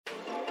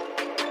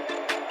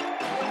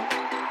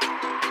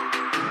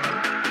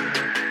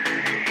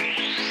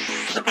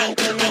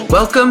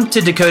Welcome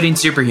to Decoding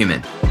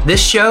Superhuman.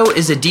 This show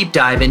is a deep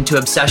dive into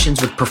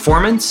obsessions with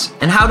performance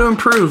and how to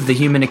improve the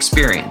human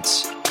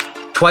experience.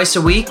 Twice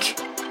a week,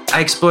 I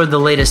explore the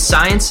latest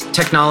science,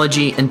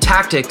 technology, and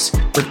tactics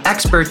with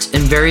experts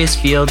in various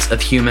fields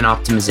of human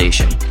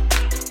optimization.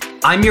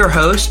 I'm your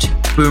host,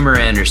 Boomer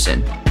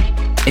Anderson.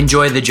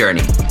 Enjoy the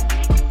journey.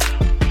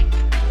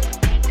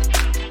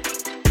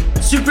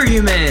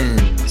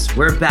 Superhumans,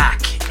 we're back,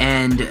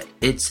 and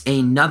it's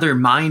another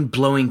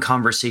mind-blowing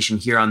conversation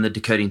here on the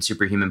Decoding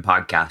Superhuman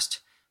podcast.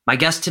 My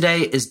guest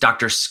today is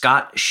Dr.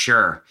 Scott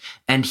Scher,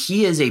 and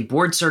he is a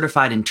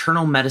board-certified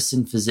internal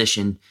medicine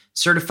physician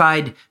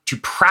certified to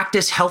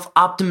practice health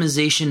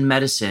optimization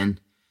medicine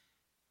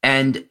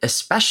and a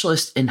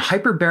specialist in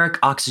hyperbaric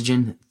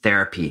oxygen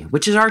therapy,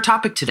 which is our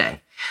topic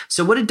today.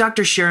 So what did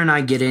Dr. Scher and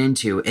I get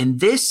into? And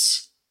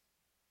this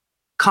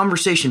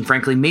conversation,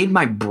 frankly, made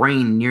my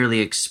brain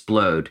nearly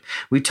explode.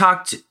 We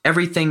talked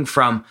everything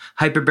from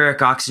hyperbaric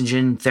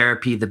oxygen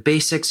therapy, the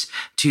basics,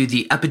 to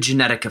the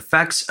epigenetic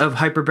effects of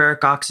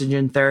hyperbaric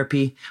oxygen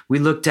therapy. We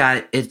looked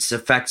at its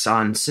effects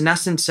on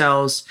senescent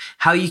cells,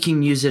 how you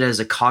can use it as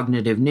a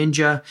cognitive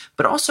ninja,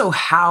 but also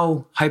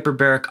how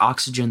hyperbaric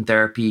oxygen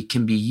therapy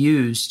can be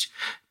used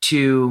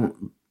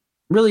to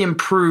really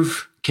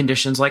improve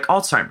conditions like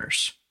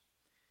Alzheimer's.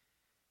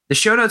 The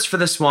show notes for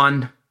this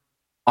one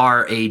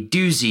are a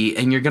doozy,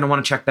 and you're going to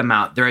want to check them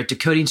out. They're at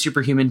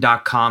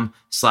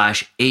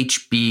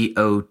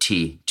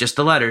decodingsuperhuman.com/HBOT. Just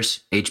the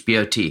letters,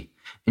 HBOT.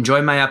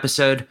 Enjoy my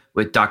episode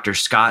with Dr.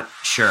 Scott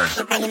Scher.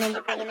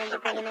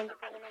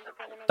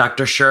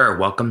 Dr. Scher,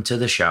 welcome to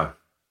the show.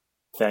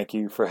 Thank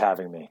you for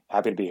having me.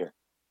 Happy to be here.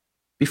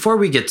 Before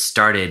we get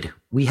started,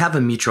 we have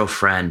a mutual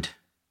friend,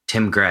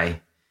 Tim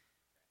Gray.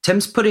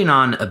 Tim's putting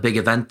on a big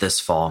event this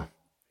fall.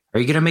 Are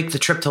you going to make the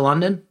trip to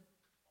London?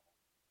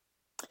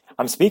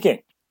 I'm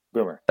speaking.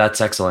 Boomer.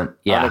 That's excellent.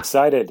 Yeah. I'm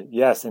excited.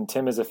 Yes. And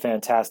Tim is a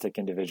fantastic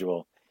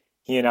individual.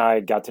 He and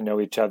I got to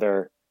know each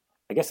other,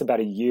 I guess,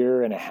 about a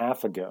year and a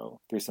half ago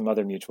through some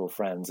other mutual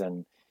friends.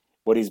 And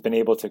what he's been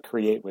able to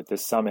create with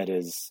this summit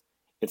is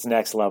it's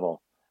next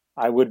level.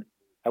 I would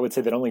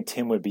say that only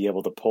Tim would be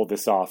able to pull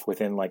this off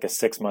within like a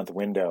 6-month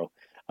window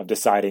of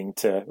deciding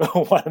to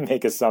want to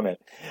make a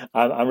summit.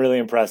 I'm really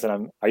impressed.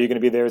 And are you going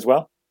to be there as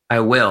well?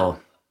 I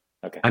will.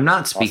 Okay. I'm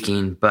not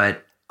speaking,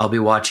 but I'll be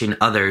watching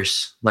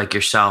others like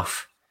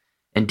yourself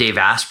and Dave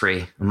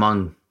Asprey,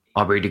 among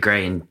Aubrey de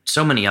Grey and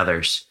so many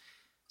others.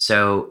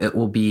 So it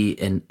will be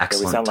an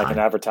excellent we sound time. Like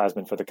an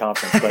advertisement for the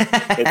conference,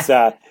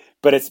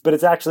 but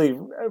it's actually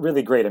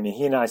really great. I mean,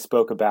 he and I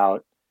spoke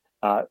about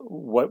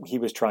what he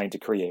was trying to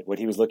create, what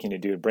he was looking to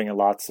do, bring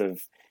lots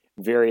of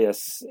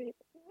various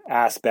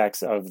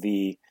aspects of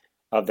the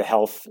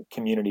health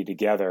community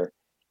together.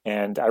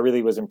 And I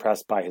really was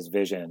impressed by his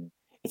vision.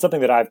 It's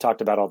something that I've talked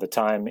about all the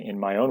time in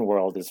my own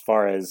world, as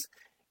far as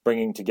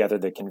bringing together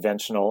the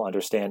conventional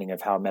understanding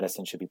of how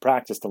medicine should be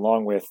practiced,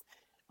 along with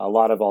a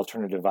lot of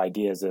alternative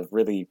ideas of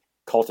really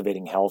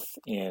cultivating health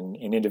in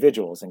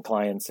individuals and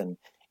clients, and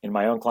in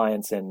my own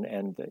clients,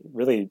 and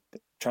really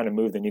trying to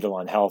move the needle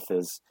on health,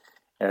 as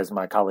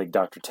my colleague,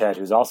 Dr. Ted,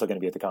 who's also going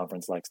to be at the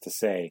conference, likes to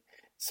say.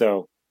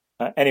 So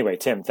anyway,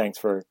 Tim, thanks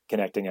for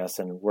connecting us,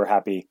 and we're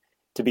happy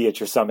to be at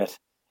your summit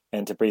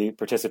and to be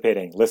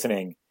participating,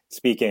 listening,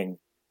 speaking,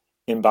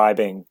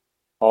 imbibing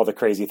all the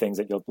crazy things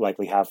that you'll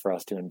likely have for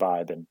us to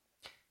imbibe.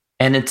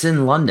 And it's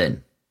in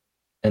London.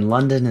 And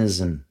London is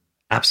an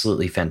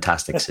absolutely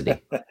fantastic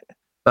city.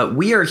 But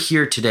we are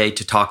here today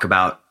to talk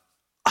about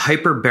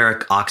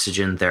hyperbaric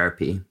oxygen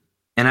therapy.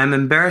 And I'm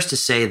embarrassed to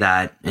say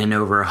that in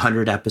over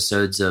 100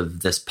 episodes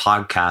of this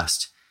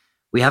podcast,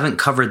 we haven't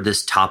covered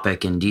this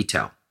topic in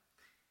detail.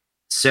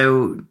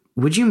 So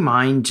would you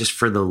mind, just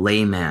for the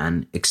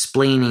layman,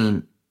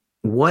 explaining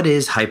what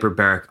is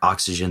hyperbaric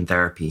oxygen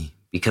therapy?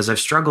 Because I've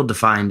struggled to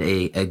find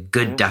a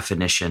good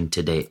definition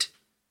to date.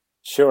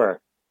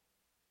 Sure.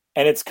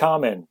 And it's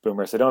common,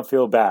 Boomer, so don't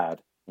feel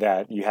bad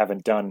that you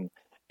haven't done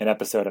an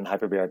episode on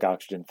hyperbaric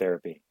oxygen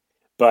therapy.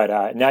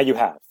 But now you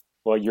have.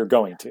 Well, you're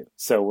going to.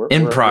 So we're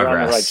on the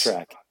right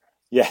track.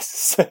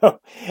 Yes. So,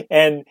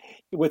 and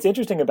what's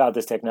interesting about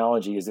this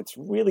technology is it's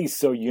really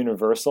so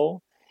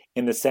universal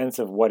in the sense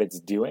of what it's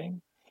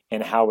doing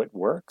and how it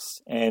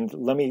works. And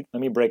let me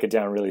break it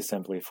down really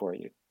simply for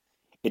you.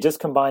 It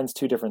just combines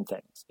two different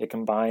things. It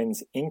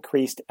combines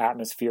increased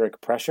atmospheric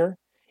pressure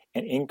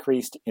and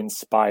increased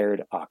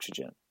inspired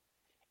oxygen.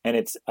 And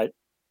it's a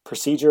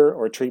procedure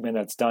or treatment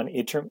that's done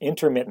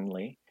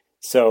intermittently.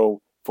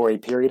 So for a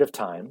period of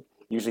time,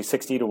 usually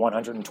 60 to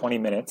 120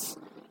 minutes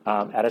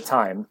at a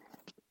time,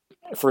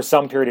 for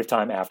some period of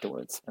time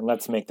afterwards. And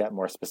let's make that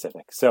more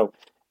specific. So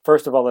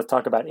first of all, let's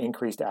talk about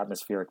increased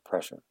atmospheric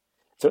pressure.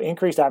 So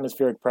increased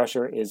atmospheric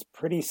pressure is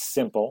pretty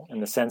simple in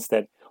the sense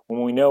that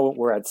when we know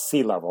we're at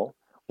sea level,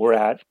 we're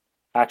at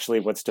actually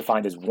what's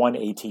defined as 1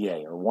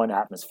 ATA, or 1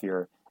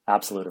 atmosphere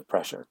absolute of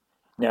pressure.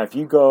 Now, if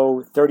you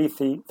go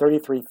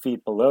 33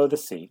 feet below the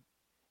sea,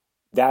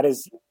 that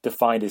is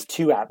defined as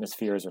 2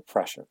 atmospheres of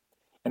pressure.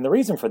 And the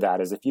reason for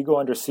that is if you go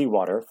under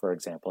seawater, for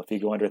example, if you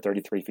go under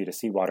 33 feet of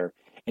seawater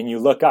and you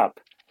look up,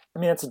 I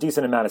mean, that's a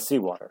decent amount of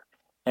seawater.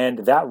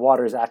 And that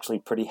water is actually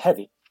pretty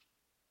heavy.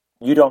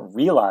 You don't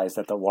realize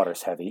that the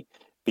water's heavy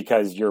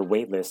because you're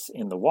weightless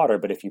in the water,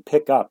 but if you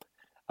pick up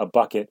a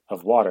bucket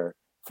of water,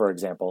 for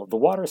example, the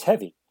water is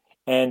heavy.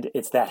 And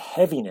it's that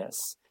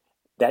heaviness,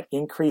 that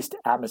increased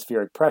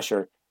atmospheric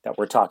pressure that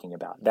we're talking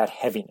about, that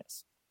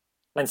heaviness.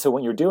 And so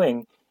what you're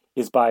doing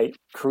is by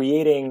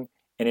creating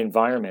an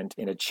environment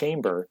in a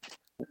chamber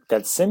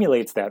that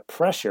simulates that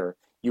pressure,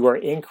 you are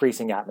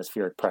increasing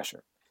atmospheric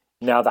pressure.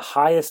 Now, the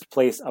highest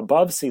place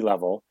above sea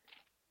level,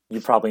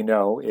 you probably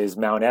know, is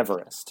Mount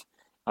Everest.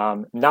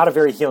 Not a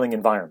very healing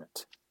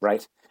environment,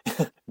 right?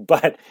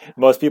 But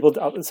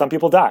some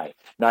people die.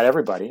 Not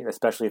everybody,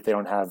 especially if they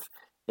don't have,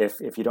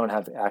 if you don't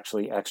have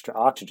actually extra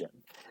oxygen.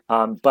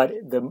 But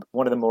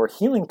one of the more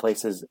healing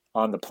places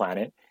on the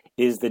planet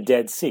is the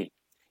Dead Sea.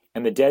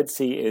 And the Dead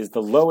Sea is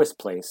the lowest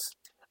place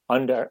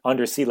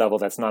under sea level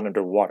that's not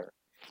underwater.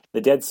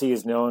 The Dead Sea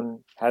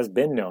has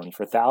been known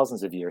for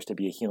thousands of years to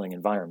be a healing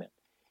environment.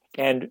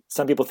 And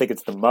some people think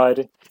it's the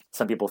mud,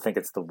 some people think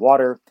it's the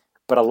water,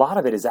 but a lot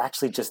of it is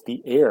actually just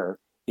the air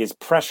is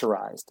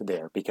pressurized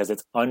there because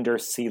it's under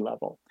sea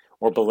level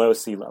or below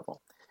sea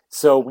level.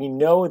 So we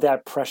know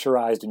that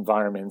pressurized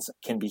environments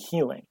can be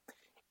healing.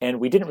 And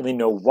we didn't really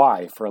know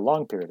why for a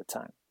long period of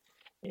time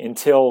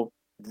until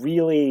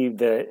really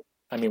we're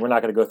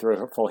not going to go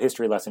through a full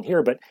history lesson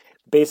here, but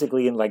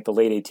basically in like the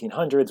late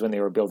 1800s when they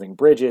were building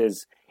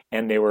bridges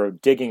and they were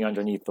digging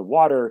underneath the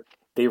water,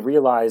 they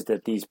realized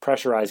that these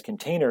pressurized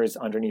containers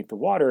underneath the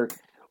water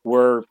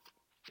were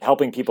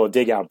helping people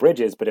dig out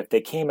bridges, but if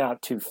they came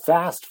out too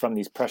fast from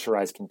these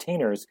pressurized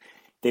containers,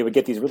 they would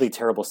get these really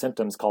terrible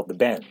symptoms called the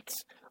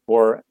bends,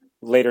 or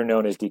later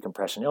known as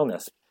decompression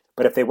illness.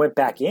 But if they went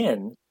back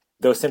in,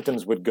 those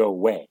symptoms would go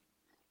away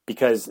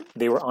because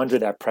they were under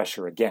that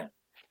pressure again.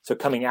 So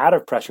coming out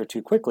of pressure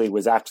too quickly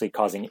was actually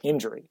causing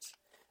injuries.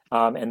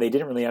 And they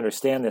didn't really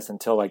understand this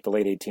until like the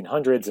late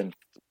 1800s.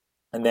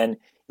 And then it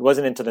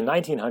wasn't until the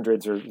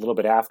 1900s or a little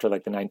bit after,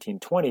 like the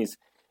 1920s,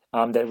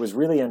 that it was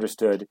really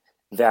understood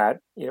that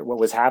what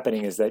was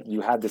happening is that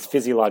you had this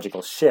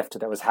physiological shift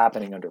that was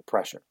happening under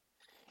pressure.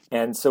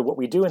 And so what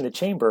we do in the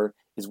chamber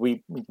is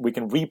we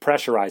can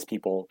repressurize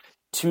people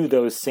to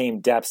those same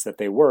depths that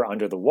they were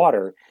under the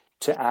water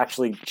to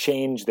actually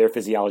change their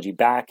physiology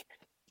back,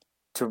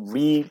 to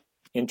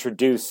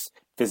reintroduce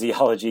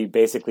physiology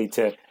basically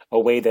to a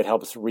way that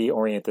helps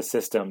reorient the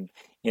system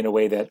in a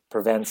way that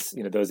prevents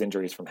those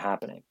injuries from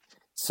happening.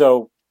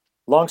 So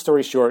long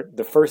story short,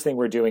 the first thing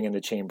we're doing in the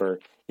chamber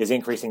is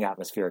increasing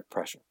atmospheric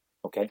pressure.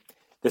 Okay.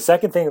 The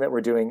second thing that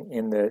we're doing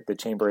in the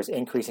chamber is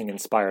increasing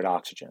inspired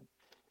oxygen.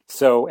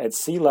 So at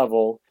sea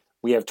level,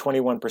 we have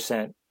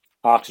 21%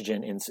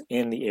 oxygen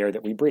in the air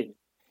that we breathe.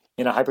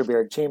 In a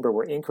hyperbaric chamber,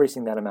 we're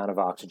increasing that amount of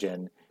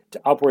oxygen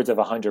to upwards of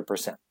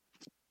 100%.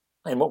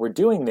 And what we're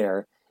doing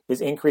there is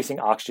increasing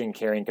oxygen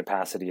carrying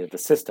capacity of the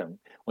system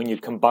when you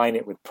combine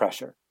it with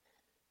pressure.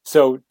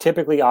 So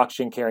typically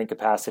oxygen carrying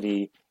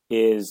capacity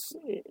is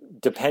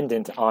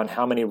dependent on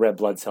how many red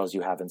blood cells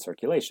you have in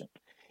circulation.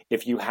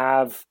 If you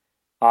have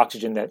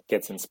oxygen that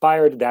gets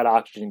inspired, that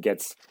oxygen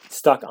gets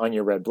stuck on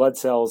your red blood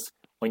cells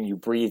when you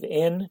breathe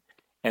in,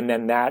 and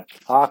then that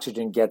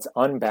oxygen gets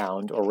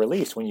unbound or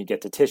released when you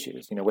get to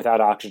tissues.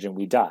 Without oxygen,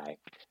 we die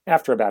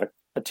after about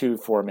a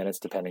 2-4 minutes,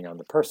 depending on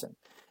the person.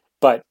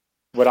 But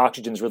what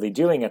oxygen is really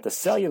doing at the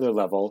cellular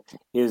level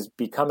is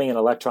becoming an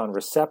electron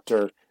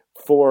receptor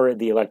for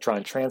the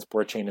electron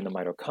transport chain in the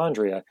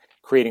mitochondria,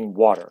 creating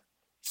water.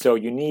 So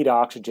you need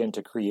oxygen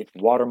to create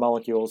water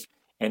molecules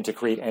and to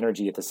create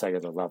energy at the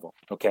cellular level.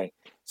 Okay,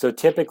 so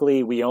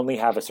typically we only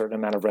have a certain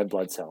amount of red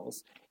blood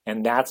cells,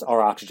 and that's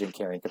our oxygen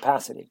carrying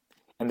capacity.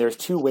 And there's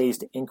two ways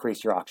to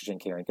increase your oxygen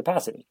carrying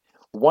capacity.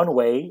 One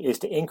way is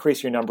to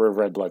increase your number of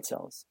red blood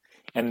cells.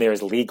 And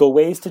there's legal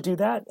ways to do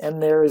that,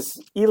 and there's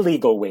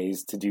illegal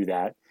ways to do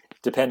that,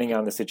 depending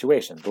on the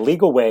situation. The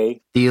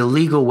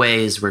illegal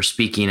ways we're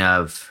speaking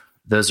of,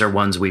 those are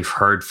ones we've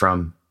heard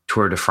from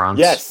Tour de France.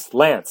 Yes,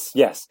 Lance,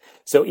 yes.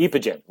 So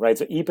Epogen, right?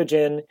 So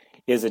Epogen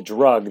is a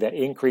drug that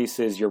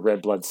increases your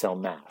red blood cell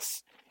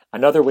mass.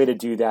 Another way to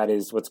do that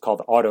is what's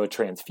called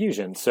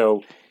autotransfusion.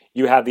 So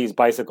you have these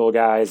bicycle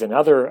guys and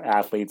other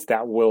athletes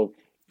that will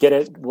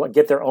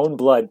get their own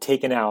blood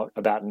taken out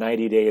about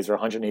 90 days or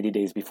 180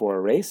 days before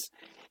a race.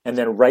 And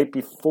then right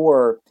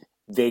before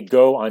they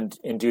go on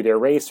and do their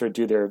race or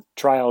do their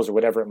trials or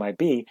whatever it might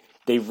be,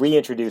 they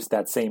reintroduce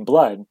that same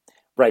blood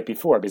right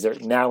before because they're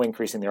now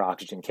increasing their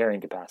oxygen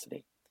carrying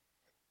capacity.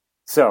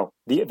 So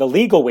the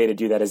legal way to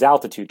do that is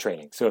altitude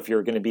training. So if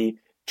you're going to be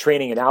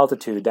training at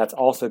altitude, that's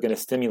also going to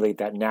stimulate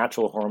that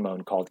natural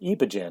hormone called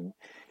epogen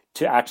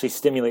to actually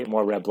stimulate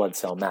more red blood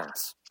cell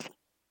mass.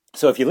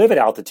 So if you live at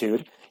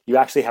altitude, you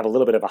actually have a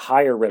little bit of a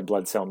higher red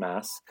blood cell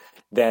mass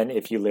than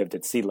if you lived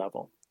at sea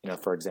level,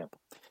 for example.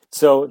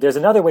 So there's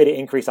another way to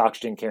increase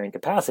oxygen carrying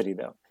capacity,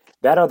 though.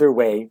 That other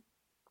way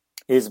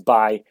is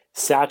by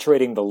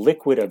saturating the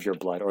liquid of your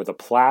blood or the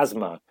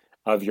plasma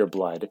of your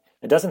blood.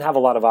 It doesn't have a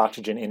lot of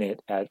oxygen in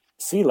it at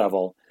sea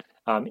level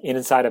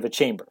inside of a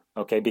chamber,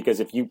 okay? Because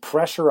if you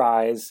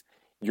pressurize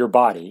your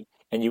body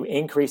and you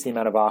increase the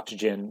amount of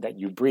oxygen that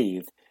you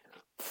breathe,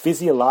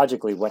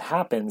 physiologically what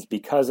happens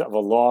because of a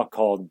law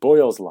called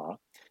Charles law.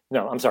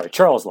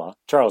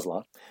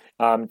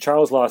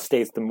 Charles law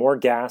states the more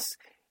gas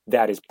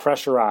that is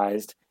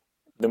pressurized,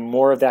 the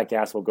more of that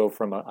gas will go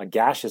from a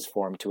gaseous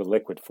form to a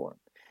liquid form.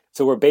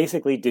 So we're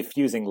basically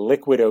diffusing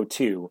liquid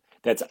O2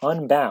 that's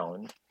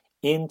unbound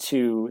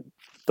into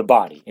the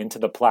body, into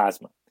the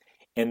plasma.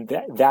 And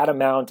that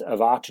amount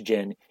of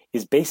oxygen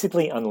is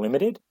basically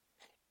unlimited.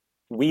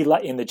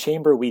 In the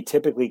chamber, we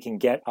typically can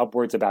get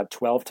upwards about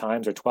 12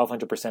 times or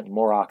 1,200%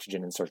 more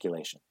oxygen in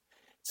circulation.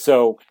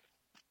 So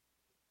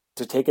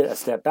to take it a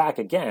step back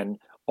again,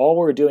 all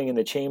we're doing in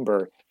the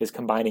chamber is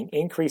combining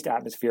increased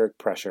atmospheric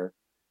pressure,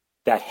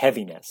 that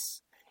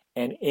heaviness,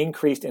 and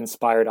increased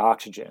inspired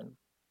oxygen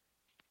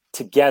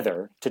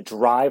together to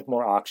drive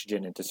more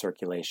oxygen into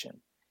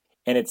circulation.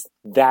 And it's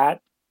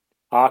that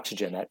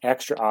oxygen, that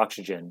extra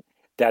oxygen,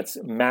 that's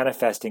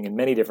manifesting in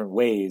many different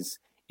ways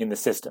in the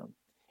system.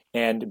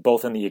 And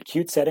both in the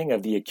acute setting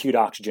of the acute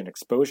oxygen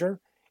exposure,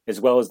 as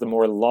well as the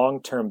more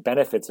long-term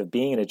benefits of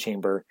being in a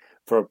chamber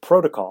for a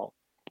protocol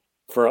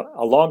for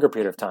a longer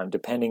period of time,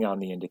 depending on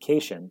the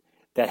indication,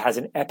 that has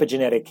an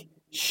epigenetic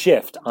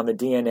shift on the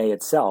DNA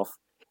itself,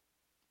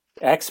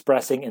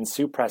 expressing and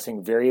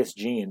suppressing various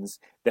genes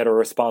that are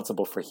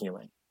responsible for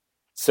healing.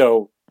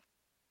 So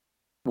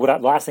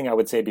last thing I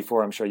would say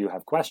before I'm sure you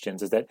have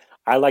questions is that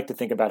I like to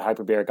think about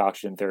hyperbaric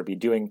oxygen therapy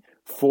doing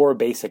 4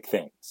 basic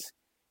things.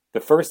 The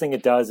first thing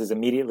it does is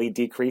immediately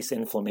decrease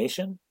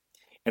inflammation,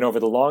 and over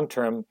the long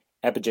term,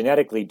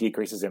 epigenetically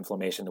decreases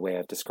inflammation the way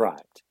I've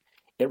described.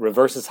 It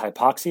reverses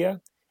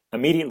hypoxia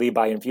immediately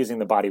by infusing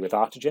the body with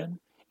oxygen,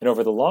 and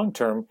over the long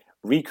term,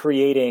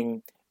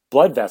 recreating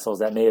blood vessels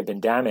that may have been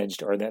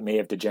damaged or that may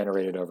have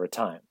degenerated over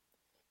time.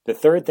 The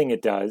third thing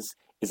it does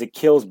is it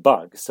kills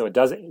bugs.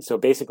 So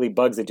basically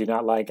bugs that do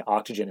not like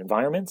oxygen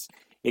environments,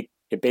 it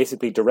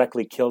basically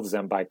directly kills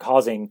them by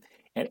causing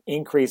an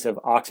increase of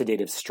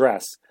oxidative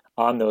stress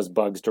on those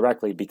bugs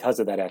directly because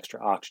of that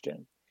extra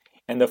oxygen.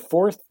 And the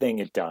fourth thing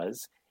it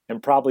does,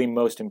 and probably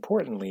most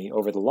importantly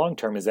over the long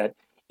term, is that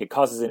it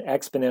causes an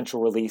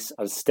exponential release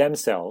of stem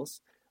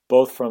cells,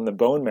 both from the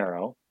bone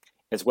marrow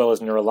as well as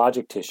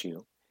neurologic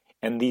tissue.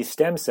 And these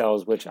stem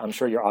cells, which I'm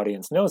sure your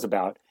audience knows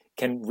about,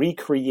 can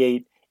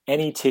recreate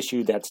any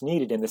tissue that's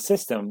needed in the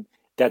system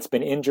that's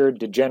been injured,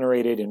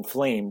 degenerated,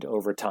 inflamed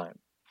over time.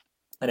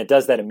 And it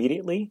does that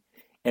immediately,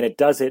 and it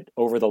does it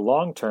over the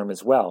long term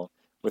as well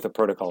with a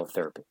protocol of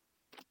therapy.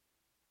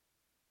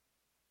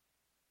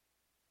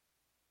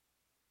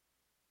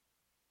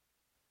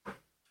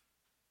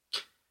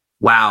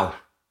 Wow.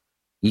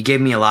 You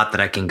gave me a lot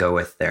that I can go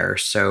with there.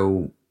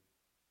 So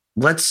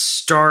let's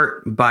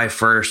start by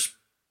first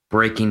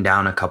breaking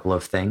down a couple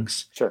of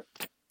things. Sure.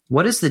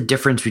 What is the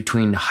difference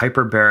between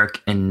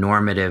hyperbaric and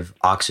normative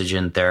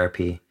oxygen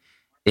therapy?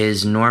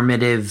 Is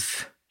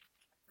normative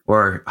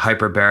or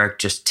hyperbaric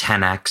just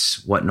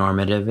 10x what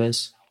normative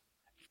is?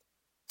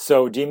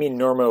 So do you mean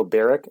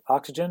normobaric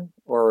oxygen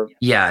or?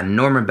 Yeah,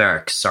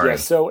 normobaric, sorry. Yeah,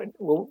 so at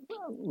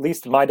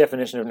least my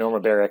definition of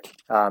normobaric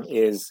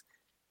is,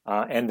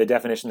 and the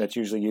definition that's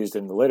usually used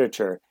in the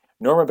literature,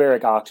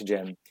 normobaric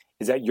oxygen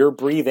is that you're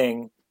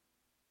breathing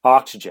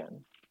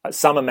oxygen,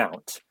 some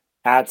amount,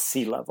 at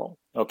sea level,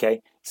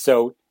 okay?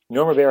 So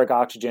normobaric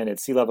oxygen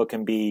at sea level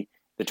can be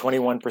the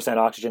 21%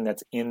 oxygen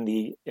that's in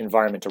the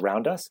environment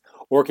around us,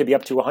 or it could be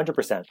up to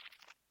 100%.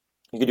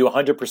 You could do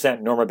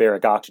 100%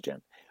 normobaric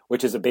oxygen,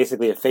 which is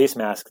basically a face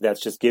mask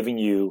that's just giving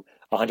you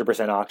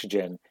 100%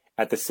 oxygen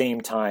at the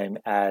same time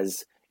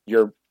as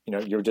you're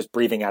just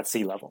breathing at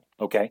sea level,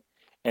 okay?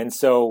 And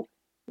so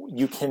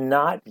you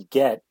cannot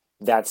get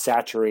that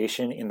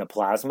saturation in the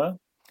plasma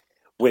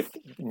with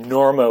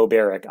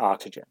normobaric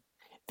oxygen.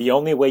 The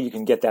only way you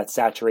can get that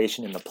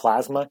saturation in the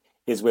plasma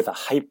is with a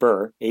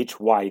Hyper,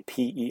 hyperbaric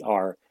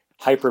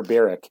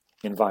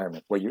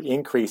environment where you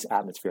increase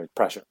atmospheric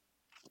pressure.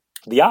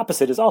 The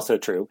opposite is also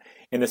true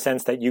in the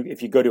sense that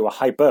if you go to a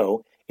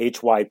hypo,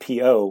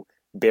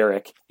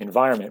 baric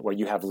environment where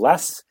you have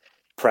less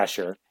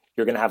pressure,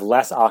 you're going to have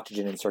less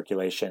oxygen in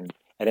circulation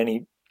at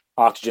any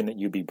oxygen that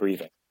you be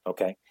breathing,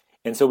 okay?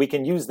 And so we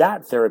can use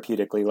that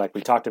therapeutically, like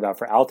we talked about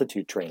for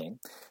altitude training.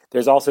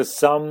 There's also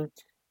some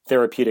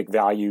therapeutic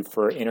value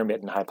for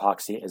intermittent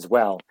hypoxia as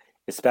well,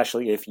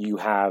 especially if you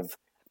have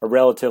a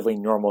relatively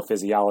normal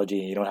physiology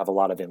and you don't have a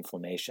lot of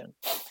inflammation.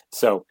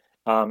 So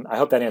I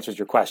hope that answers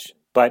your question.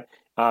 But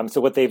so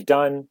what they've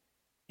done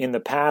in the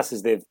past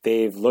is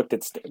they've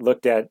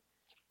looked at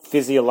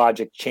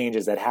physiologic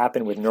changes that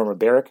happen with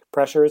normobaric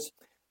pressures.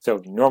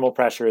 So normal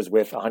pressures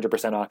with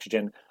 100%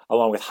 oxygen,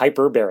 along with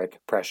hyperbaric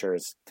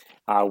pressures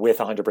with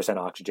 100%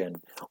 oxygen,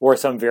 or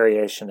some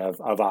variation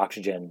of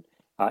oxygen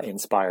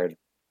inspired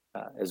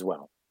as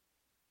well.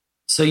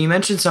 So you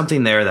mentioned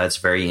something there that's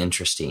very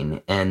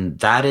interesting, and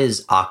that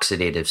is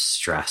oxidative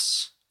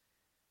stress.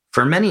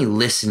 For many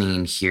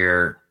listening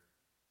here,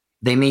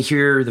 they may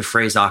hear the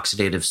phrase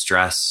oxidative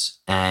stress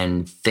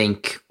and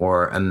think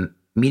or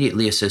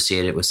immediately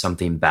associate it with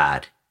something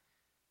bad.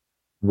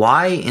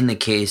 Why, in the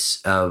case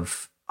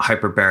of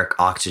hyperbaric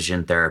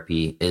oxygen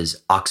therapy,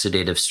 is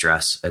oxidative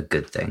stress a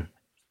good thing?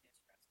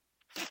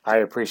 I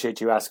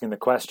appreciate you asking the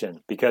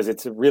question because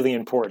it's a really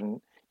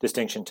important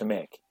distinction to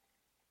make.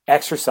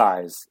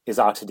 Exercise is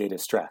oxidative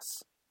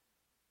stress.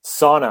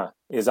 Sauna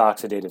is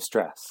oxidative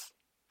stress.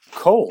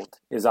 Cold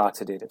is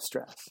oxidative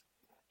stress.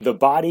 The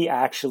body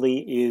actually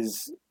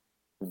is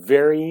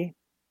very,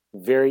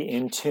 very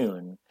in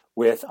tune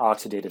with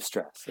oxidative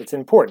stress. It's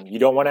important. You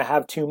don't want to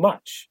have too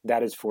much,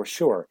 that is for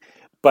sure.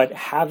 But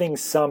having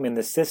some in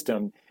the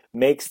system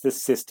makes the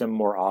system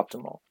more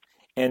optimal.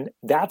 And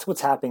that's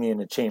what's happening in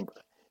a chamber.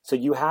 So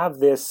you have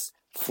this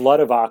flood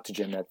of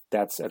oxygen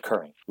that's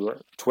occurring. We're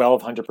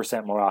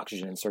 1,200% more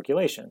oxygen in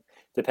circulation,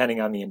 depending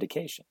on the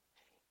indication.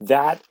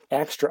 That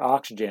extra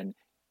oxygen,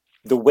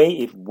 the way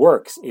it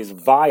works is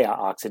via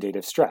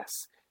oxidative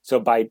stress. So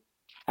by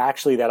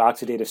actually that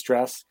oxidative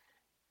stress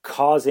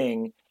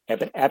causing an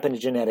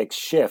epigenetic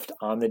shift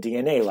on the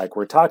DNA, like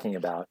we're talking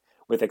about,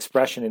 with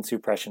expression and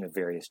suppression of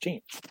various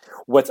genes.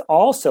 What's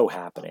also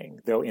happening,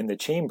 though, in the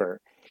chamber,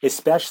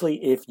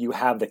 especially if you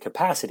have the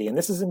capacity, and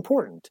this is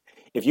important,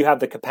 if you have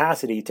the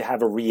capacity to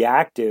have a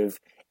reactive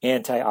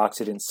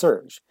antioxidant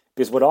surge,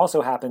 because what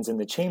also happens in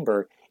the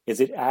chamber is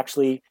it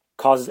actually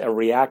causes a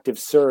reactive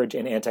surge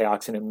in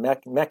antioxidant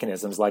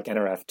mechanisms like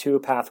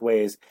NRF2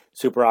 pathways,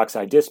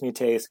 superoxide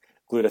dismutase,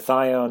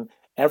 glutathione,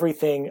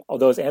 everything, all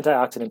those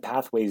antioxidant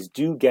pathways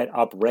do get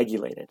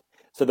upregulated.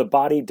 So the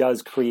body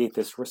does create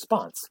this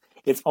response.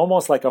 It's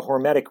almost like a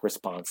hormetic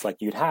response like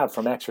you'd have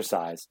from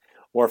exercise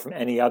or from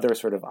any other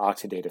sort of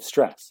oxidative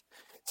stress.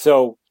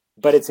 So,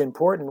 but it's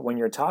important when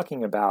you're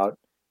talking about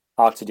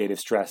oxidative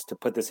stress to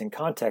put this in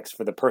context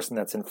for the person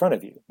that's in front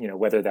of you,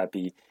 whether that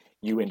be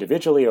you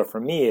individually or for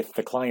me, if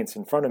the client's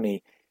in front of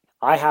me,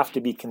 I have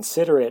to be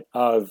considerate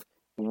of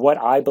what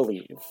I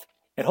believe,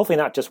 and hopefully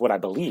not just what I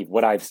believe,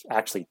 what I've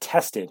actually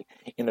tested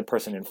in the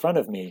person in front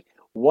of me.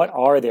 What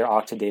are their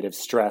oxidative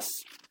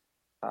stress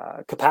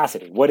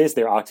capacity? What is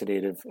their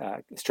oxidative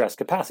stress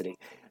capacity?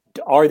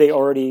 Are they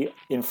already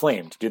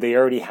inflamed? Do they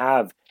already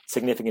have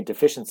significant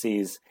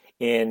deficiencies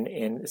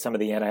in some of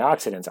the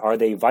antioxidants? Are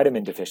they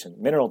vitamin deficient,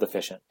 mineral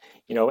deficient?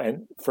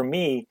 And for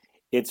me,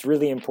 it's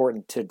really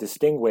important to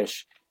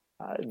distinguish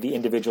the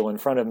individual in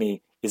front of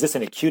me. Is this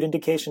an acute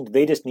indication? Do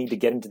they just need to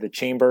get into the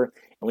chamber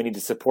and we need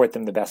to support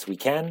them the best we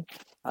can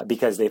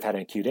because they've had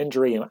an acute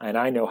injury? And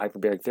I know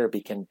hyperbaric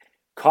therapy can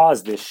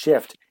cause this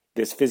shift,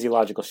 this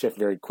physiological shift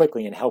very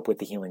quickly and help with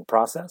the healing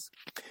process.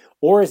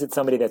 Or is it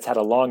somebody that's had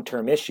a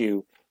long-term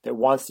issue that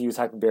wants to use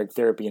hyperbaric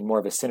therapy in more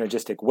of a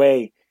synergistic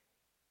way,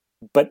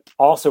 but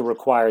also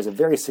requires a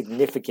very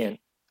significant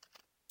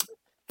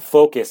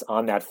focus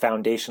on that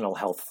foundational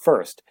health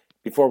first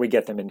before we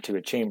get them into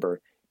a chamber,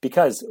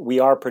 because we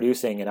are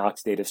producing an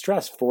oxidative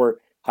stress for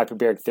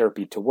hyperbaric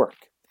therapy to work.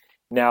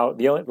 Now,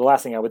 the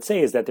last thing I would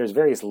say is that there's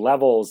various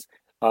levels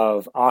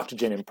of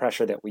oxygen and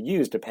pressure that we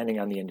use depending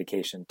on the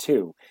indication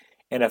too.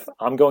 And if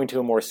I'm going to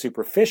a more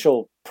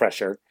superficial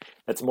pressure,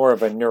 that's more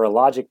of a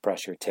neurologic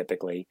pressure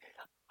typically,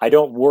 I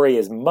don't worry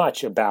as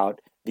much about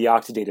the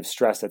oxidative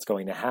stress that's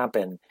going to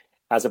happen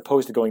as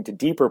opposed to going to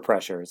deeper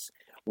pressures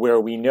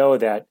where we know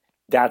that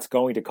that's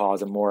going to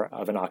cause a more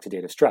of an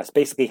oxidative stress.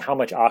 Basically, how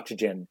much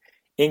oxygen,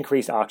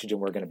 increased oxygen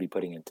we're going to be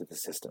putting into the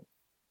system.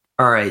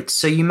 All right.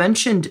 So you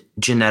mentioned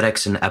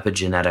genetics and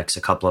epigenetics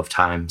a couple of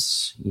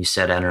times. You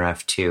said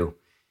NRF2.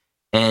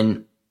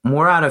 And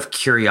more out of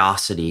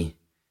curiosity,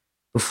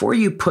 before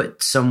you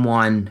put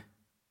someone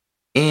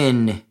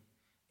in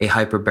a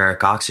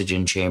hyperbaric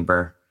oxygen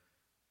chamber,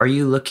 are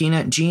you looking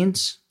at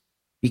genes?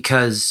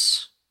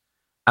 Because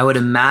I would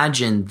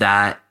imagine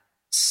that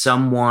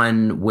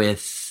someone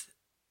with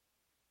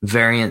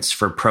variants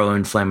for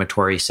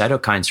pro-inflammatory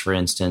cytokines, for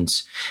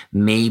instance,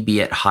 may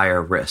be at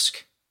higher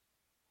risk.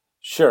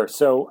 Sure.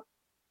 So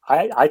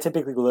I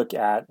typically look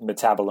at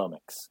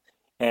metabolomics.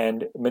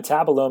 And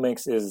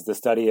metabolomics is the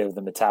study of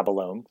the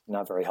metabolome,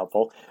 not very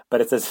helpful,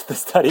 but it's the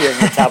study of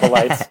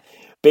metabolites,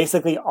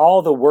 basically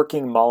all the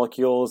working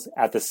molecules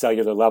at the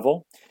cellular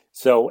level.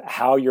 So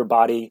how your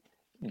body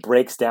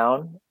breaks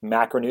down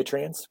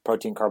macronutrients,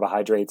 protein,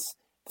 carbohydrates,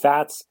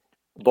 fats,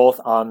 both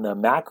on the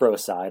macro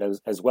side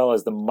as well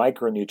as the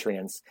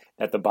micronutrients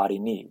that the body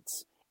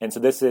needs. And so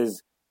this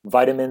is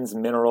vitamins,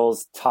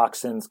 minerals,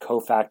 toxins,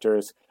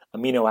 cofactors,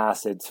 amino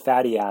acids,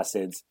 fatty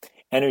acids,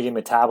 energy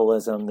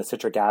metabolism, the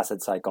citric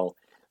acid cycle.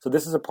 So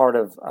this is a part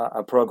of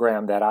a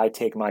program that I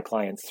take my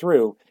clients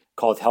through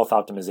called Health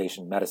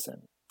Optimization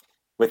Medicine,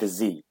 with a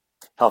Z.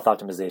 Health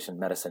Optimization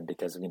Medicine,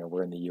 because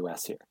we're in the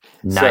U.S. here.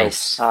 Nice.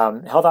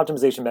 So, Health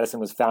Optimization Medicine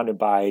was founded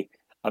by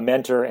a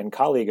mentor and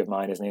colleague of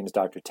mine. His name is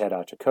Dr. Ted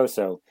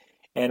Achacoso.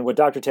 And what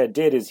Dr. Ted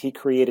did is he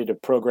created a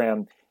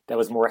program that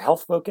was more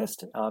health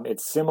focused.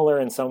 It's similar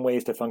in some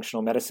ways to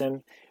functional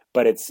medicine,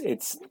 but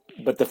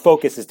but the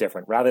focus is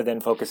different. Rather than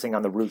focusing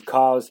on the root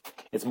cause,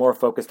 it's more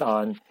focused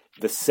on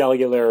the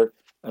cellular,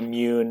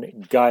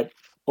 immune, gut,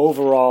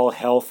 overall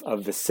health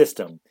of the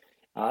system.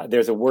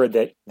 There's a word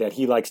that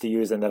he likes to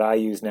use and that I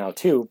use now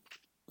too,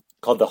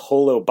 called the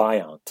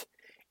holobiont,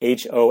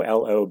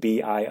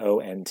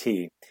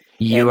 HOLOBIONT.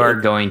 You are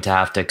going to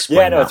have to explain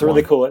Yeah, no, that it's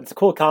really one. cool. It's a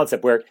cool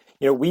concept where,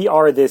 we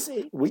are this,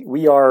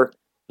 we are,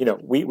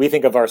 we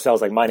think of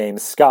ourselves like, my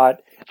name's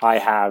Scott. I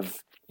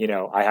have,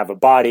 I have a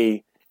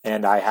body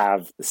and I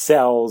have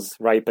cells,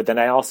 right? But then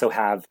I also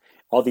have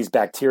all these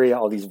bacteria,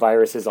 all these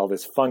viruses, all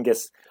this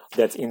fungus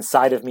that's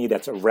inside of me,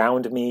 that's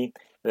around me.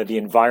 The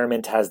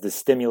environment has the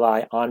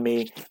stimuli on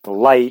me, the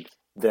light,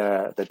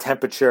 the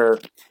temperature,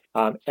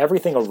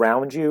 everything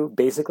around you,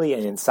 basically,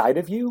 and inside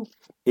of you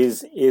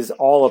is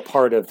all a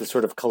part of the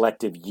sort of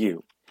collective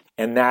you.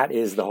 And that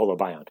is the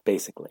holobiont,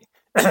 basically.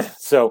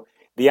 So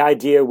the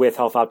idea with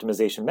health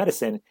optimization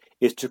medicine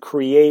is to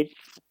create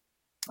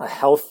a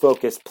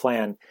health-focused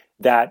plan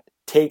that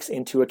takes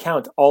into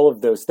account all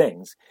of those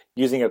things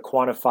using a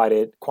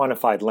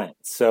quantified lens.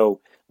 So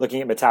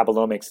looking at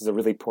metabolomics is a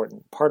really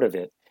important part of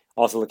it.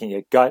 Also looking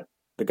at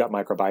the gut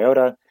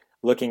microbiota,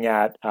 looking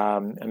at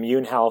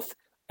immune health,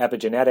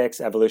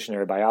 epigenetics,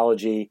 evolutionary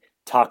biology,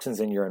 toxins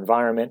in your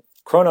environment,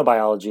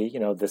 chronobiology,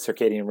 the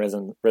circadian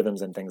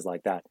rhythms and things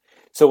like that.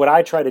 So what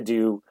I try to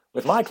do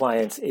with my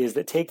clients is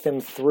that take them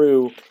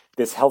through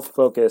this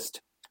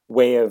health-focused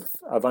way of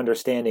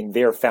understanding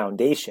their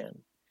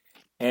foundation.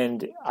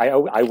 And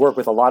I work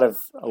with a lot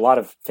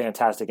of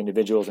fantastic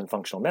individuals in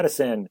functional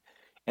medicine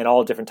and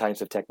all different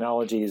types of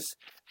technologies,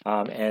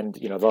 and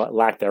the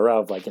lack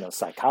thereof, like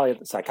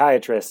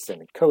psychiatrists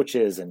and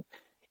coaches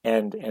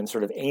and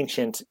sort of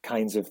ancient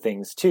kinds of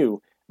things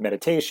too.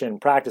 Meditation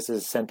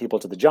practices, send people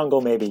to the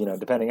jungle, maybe,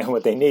 depending on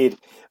what they need.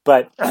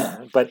 But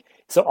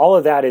so all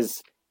of that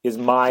is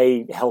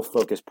my health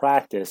focused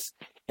practice,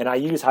 and I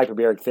use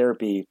hyperbaric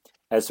therapy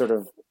as sort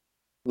of,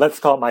 let's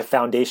call it my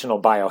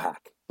foundational biohack,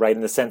 right?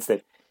 In the sense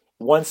that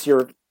once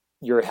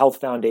your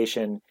health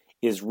foundation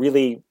is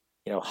really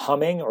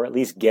humming, or at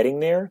least getting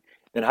there,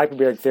 then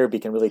hyperbaric therapy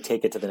can really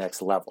take it to the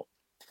next level.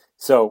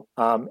 So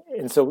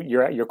and so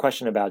your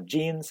question about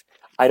genes,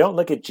 I don't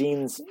look at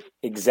genes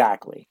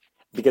exactly,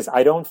 because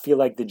I don't feel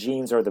like the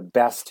genes are the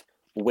best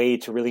way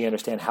to really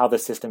understand how the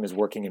system is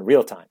working in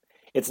real time.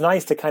 It's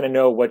nice to kind of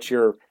know what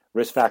your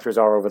risk factors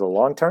are over the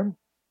long term,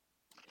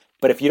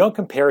 but if you don't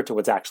compare it to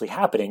what's actually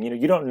happening,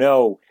 you don't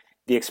know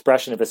the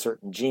expression of a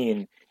certain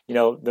gene.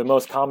 The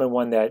most common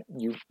one that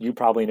you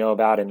probably know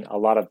about, and a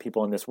lot of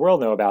people in this world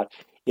know about,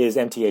 is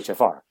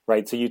MTHFR,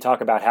 right? So you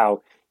talk about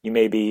how you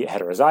may be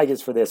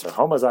heterozygous for this or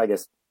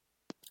homozygous.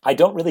 I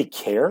don't really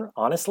care,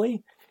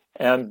 honestly,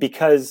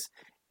 because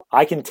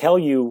I can tell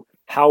you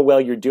how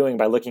well you're doing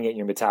by looking at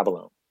your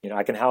metabolome.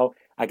 I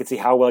can see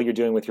how well you're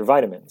doing with your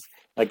vitamins.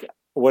 Like,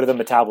 what are the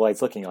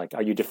metabolites looking like?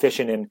 Are you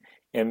deficient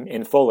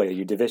in folate? Are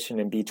you deficient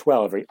in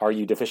B12? Are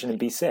you deficient in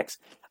B6?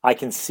 I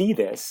can see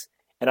this,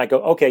 and I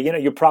go, okay,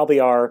 you probably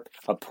are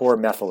a poor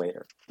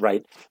methylator,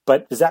 right?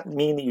 But does that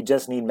mean that you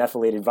just need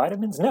methylated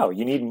vitamins? No,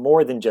 you need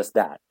more than just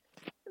that.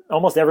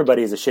 Almost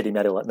everybody is a shitty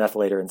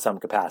methylator in some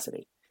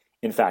capacity.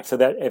 In fact, so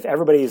that if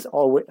everybody's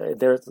all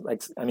there's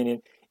like,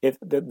 if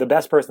the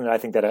best person that I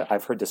think that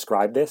I've heard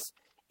describe this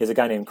is a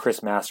guy named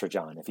Chris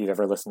Masterjohn. If you've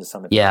ever listened to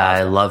some of his Yeah, podcasts.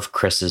 I love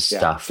Chris's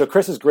stuff. So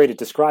Chris is great at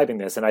describing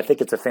this, and I think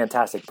it's a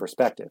fantastic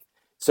perspective.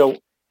 So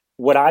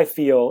what I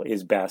feel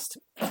is best,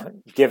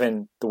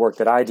 given the work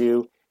that I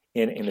do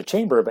in the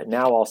chamber, but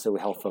now also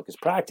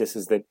health-focused practice,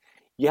 is that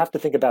you have to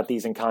think about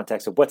these in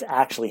context of what's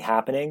actually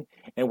happening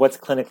and what's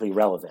clinically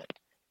relevant.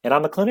 And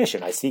I'm a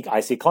clinician. I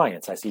see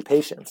clients, I see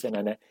patients, and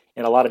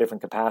in a lot of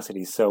different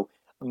capacities. So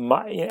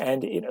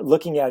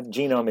looking at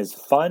genome is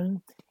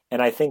fun,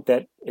 and I think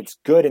that it's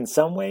good in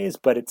some ways,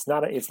 but it's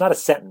not a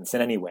sentence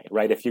in any way,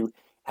 right? If you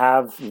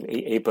have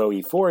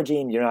ApoE4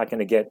 gene, you're not going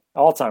to get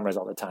Alzheimer's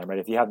all the time, right?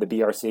 If you have the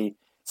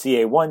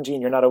BRCA1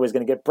 gene, you're not always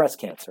going to get breast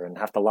cancer and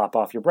have to lop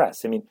off your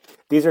breasts.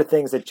 These are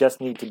things that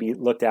just need to be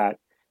looked at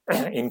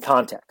in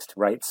context,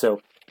 right? So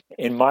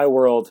in my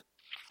world,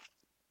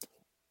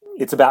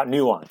 it's about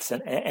nuance,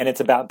 and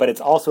but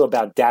it's also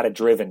about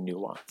data-driven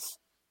nuance.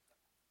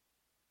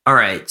 All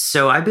right.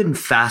 So I've been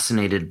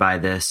fascinated by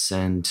this,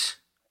 and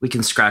we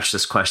can scratch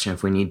this question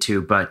if we need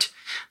to, but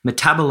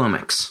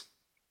metabolomics.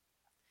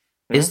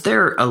 Mm-hmm. Is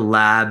there a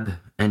lab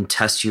and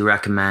test you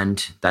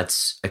recommend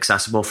that's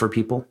accessible for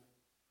people?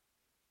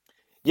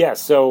 Yeah.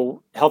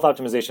 So Health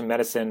Optimization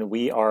Medicine,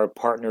 we are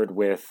partnered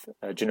with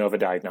Genova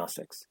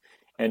Diagnostics.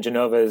 And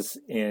Genova's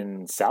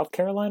in South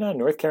Carolina,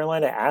 North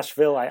Carolina,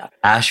 Asheville.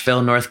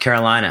 Asheville, North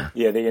Carolina.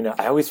 Yeah,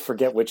 I always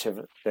forget which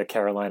of the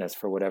Carolinas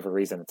for whatever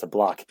reason. It's a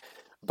block.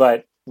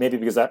 But maybe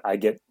because I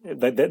get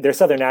their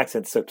southern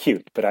accent's so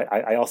cute, but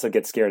I also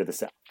get scared of the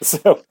South.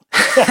 So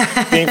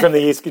being from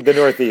the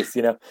Northeast,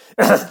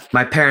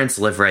 My parents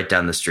live right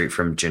down the street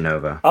from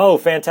Genova. Oh,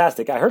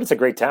 fantastic. I heard it's a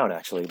great town,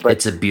 actually. But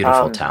it's a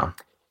beautiful town.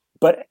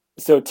 But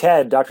so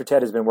Dr.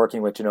 Ted has been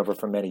working with Genova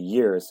for many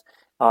years.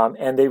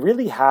 And they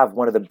really have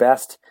one of the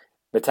best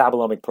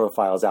metabolomic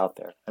profiles out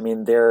there.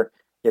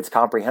 It's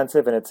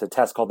comprehensive, and it's a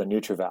test called the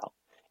NutrEval.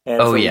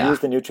 And we use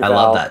the NutrEval. I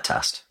love that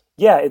test.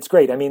 Yeah, it's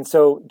great.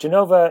 So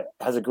Genova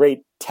has a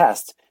great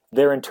test.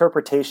 Their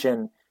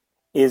interpretation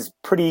is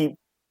pretty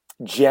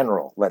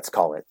general, let's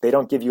call it. They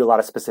don't give you a lot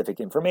of specific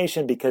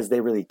information because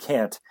they really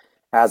can't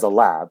as a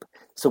lab.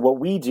 So what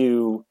we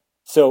do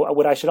So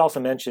what I should also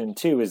mention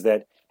too is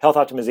that Health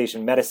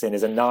Optimization Medicine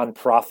is a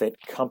nonprofit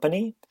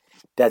company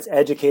that's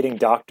educating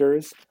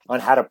doctors on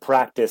how to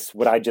practice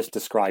what I just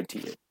described to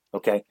you.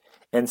 Okay.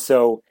 And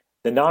so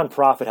the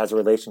nonprofit has a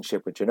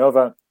relationship with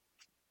Genova,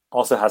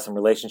 also has some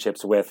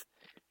relationships with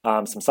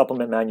some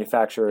supplement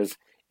manufacturers,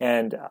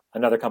 and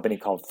another company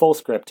called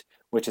FullScript,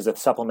 which is a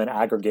supplement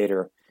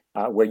aggregator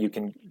where you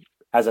can,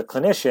 as a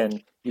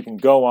clinician, you can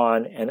go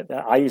on, and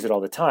I use it all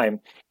the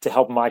time to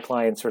help my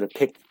clients sort of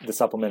pick the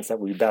supplements that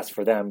would be best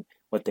for them,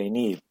 what they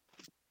need.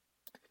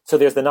 So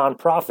there's the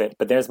nonprofit,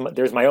 but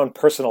there's my own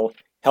personal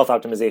health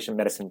optimization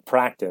medicine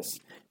practice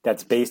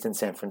that's based in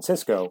San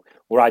Francisco,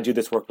 where I do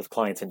this work with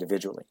clients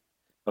individually.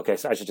 Okay,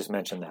 so I should just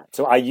mention that.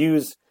 So I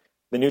use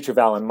the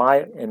NutrEval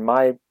in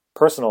my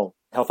personal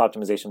health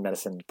optimization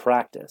medicine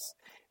practice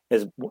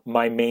is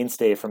my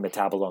mainstay for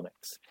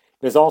metabolomics.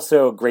 There's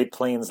also Great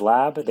Plains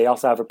Lab. They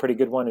also have a pretty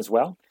good one as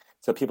well.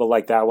 So people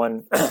like that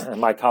one.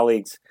 My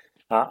colleagues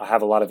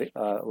have a lot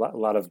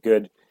of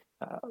good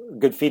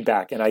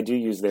feedback, and I do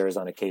use theirs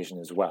on occasion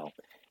as well.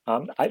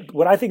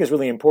 What I think is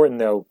really important,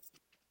 though,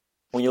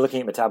 when you're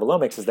looking at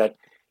metabolomics, is that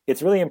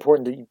it's really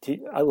important to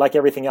like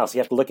everything else, you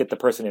have to look at the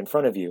person in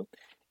front of you.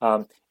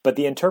 But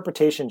the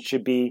interpretation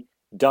should be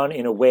done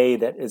in a way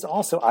that is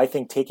also, I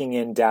think, taking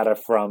in data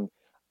from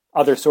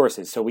other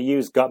sources. So we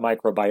use gut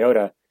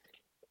microbiota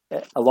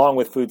along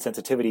with food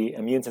sensitivity,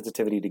 immune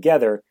sensitivity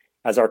together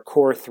as our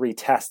core 3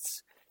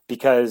 tests,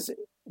 because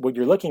what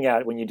you're looking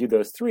at when you do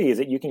those 3 is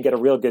that you can get a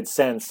real good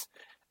sense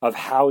of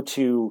how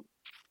to,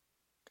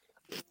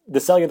 the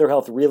cellular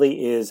health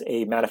really is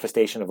a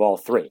manifestation of all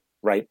 3,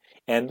 right?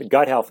 And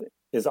gut health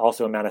is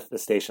also a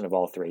manifestation of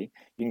all 3.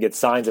 You can get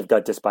signs of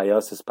gut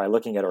dysbiosis by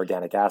looking at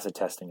organic acid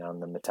testing on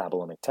the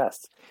metabolomic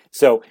tests.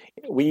 So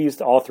we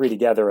used all 3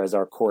 together as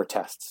our core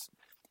tests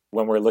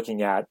when we're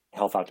looking at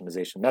health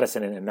optimization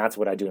medicine, and that's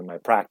what I do in my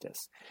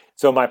practice.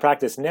 So my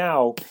practice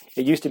now,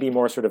 it used to be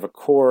more sort of a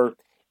core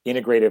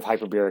integrative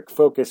hyperbaric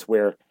focus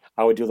where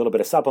I would do a little bit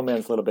of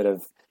supplements, a little bit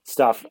of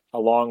stuff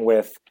along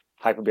with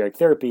hyperbaric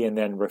therapy, and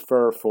then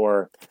refer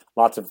for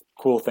lots of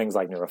cool things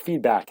like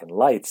neurofeedback and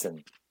lights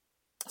and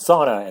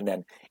sauna, and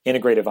then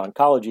integrative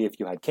oncology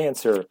if you had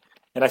cancer.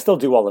 And I still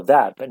do all of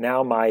that, but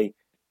now my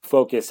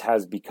focus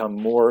has become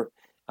more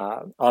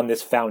on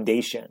this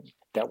foundation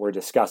that we're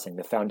discussing,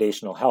 the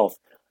foundational health,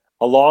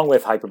 along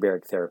with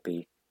hyperbaric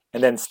therapy,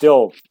 and then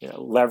still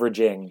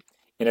leveraging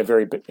in a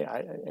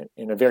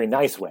very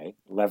nice way,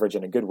 leverage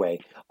in a good way,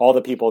 all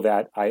the people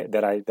that I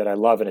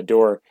love and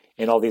adore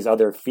in all these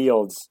other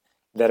fields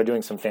that are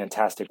doing some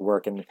fantastic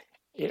work. And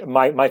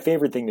my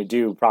favorite thing to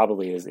do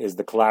probably is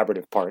the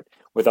collaborative part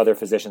with other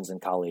physicians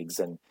and colleagues,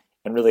 and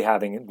really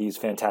having these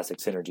fantastic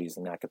synergies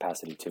in that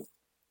capacity too.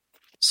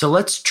 So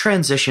let's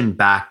transition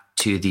back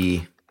to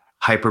the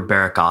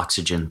hyperbaric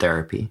oxygen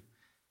therapy.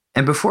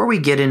 And before we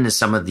get into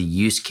some of the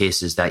use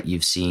cases that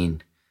you've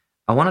seen,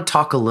 I want to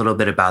talk a little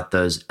bit about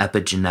those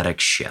epigenetic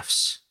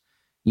shifts.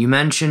 You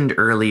mentioned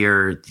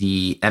earlier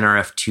the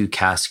NRF2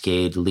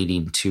 cascade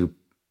leading to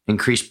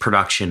increased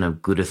production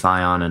of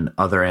glutathione and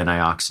other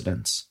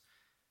antioxidants.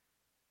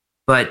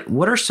 But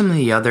what are some of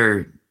the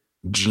other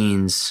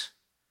genes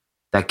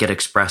that get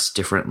expressed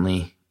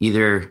differently,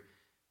 either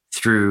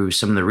through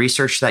some of the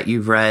research that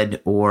you've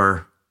read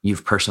or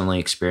you've personally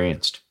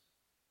experienced?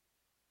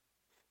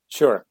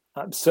 Sure.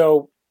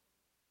 So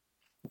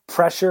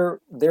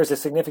pressure, there's a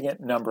significant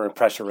number of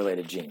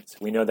pressure-related genes.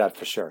 We know that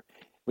for sure.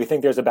 We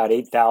think there's about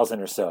 8,000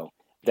 or so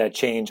that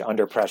change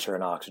under pressure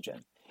in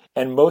oxygen.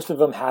 And most of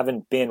them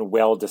haven't been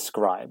well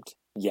described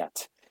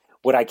yet.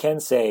 What I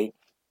can say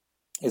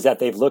is that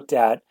they've looked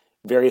at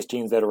various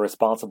genes that are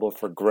responsible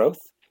for growth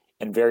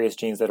and various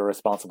genes that are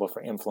responsible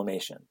for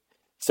inflammation.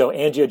 So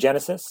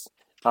angiogenesis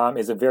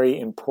is a very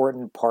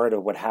important part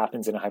of what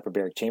happens in a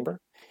hyperbaric chamber.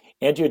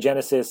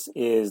 Angiogenesis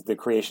is the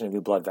creation of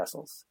new blood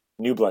vessels,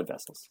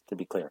 to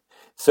be clear.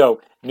 So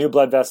new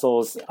blood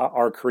vessels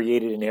are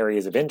created in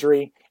areas of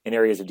injury, in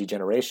areas of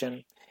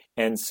degeneration.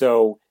 And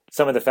so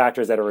some of the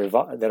factors that are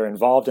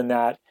involved in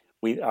that,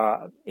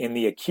 in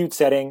the acute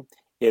setting,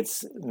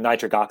 it's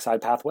nitric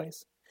oxide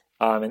pathways.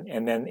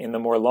 And then in the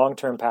more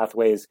long-term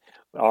pathways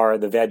are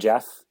the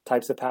VEGF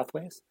types of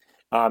pathways.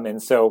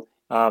 And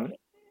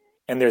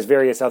there's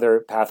various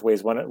other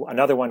pathways.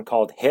 Another one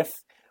called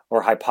HIF,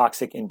 or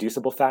hypoxic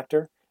inducible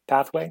factor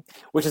pathway,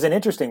 which is an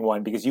interesting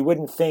one because you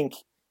wouldn't think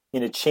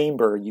in a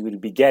chamber you would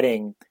be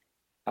getting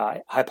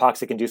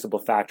hypoxic inducible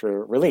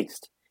factor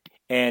released.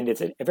 And it's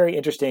a very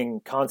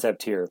interesting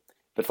concept here,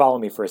 but follow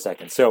me for a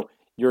second. So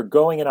you're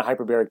going in a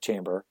hyperbaric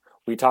chamber.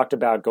 We talked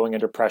about going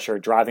under pressure,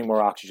 driving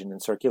more oxygen in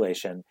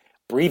circulation,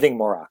 breathing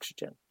more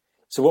oxygen.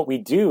 So what we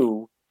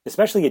do,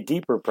 especially at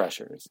deeper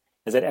pressures,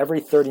 is that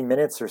every 30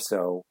 minutes or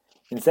so,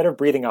 instead of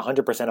breathing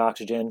 100%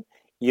 oxygen,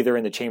 either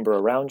in the chamber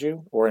around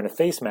you or in a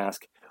face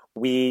mask,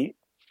 we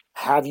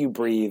have you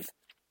breathe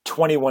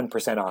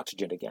 21%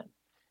 oxygen again.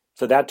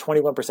 So that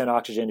 21%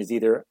 oxygen is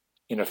either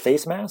in a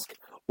face mask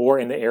or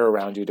in the air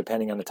around you,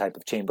 depending on the type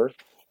of chamber.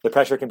 The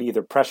pressure can be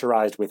either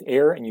pressurized with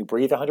air and you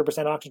breathe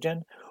 100%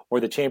 oxygen, or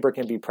the chamber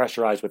can be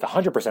pressurized with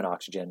 100%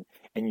 oxygen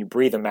and you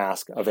breathe a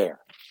mask of air,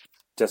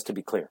 just to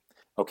be clear.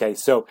 Okay,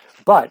 so,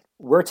 but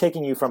we're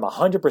taking you from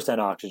 100%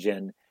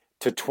 oxygen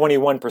to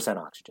 21%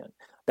 oxygen.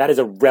 That is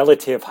a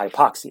relative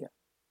hypoxia,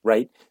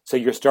 right? So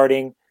you're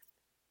starting,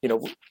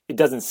 it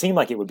doesn't seem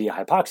like it would be a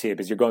hypoxia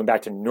because you're going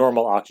back to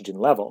normal oxygen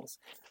levels.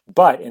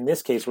 But in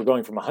this case, we're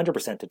going from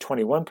 100% to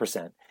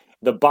 21%.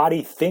 The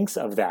body thinks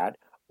of that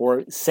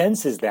or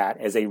senses that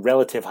as a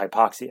relative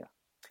hypoxia.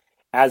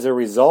 As a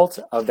result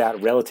of that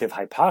relative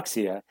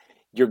hypoxia,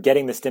 you're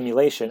getting the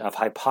stimulation of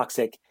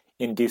hypoxic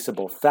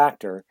inducible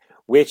factor,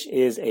 which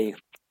is a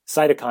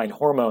cytokine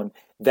hormone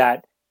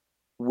that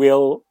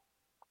will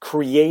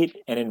create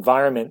an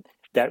environment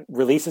that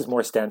releases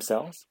more stem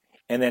cells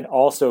and then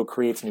also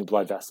creates new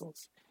blood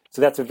vessels.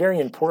 So that's a very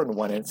important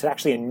one. And it's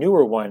actually a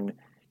newer one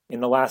in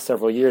the last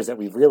several years that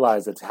we've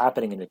realized that's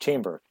happening in the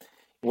chamber.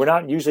 We're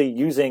not usually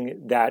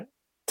using that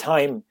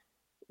time.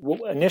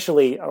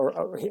 Initially,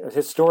 or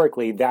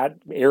historically, that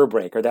air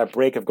brake or that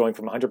brake of going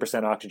from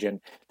 100%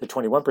 oxygen to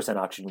 21%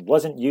 oxygen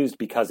wasn't used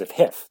because of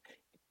HIF,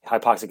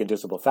 hypoxic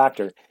inducible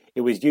factor.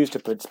 It was used to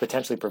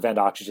potentially prevent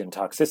oxygen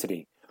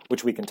toxicity,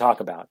 which we can talk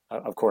about,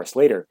 of course,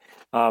 later.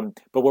 But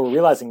what we're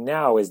realizing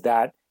now is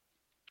that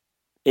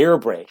air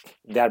brake,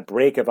 that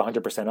brake of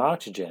 100%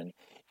 oxygen,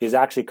 is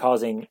actually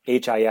causing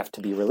HIF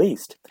to be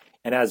released.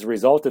 And as a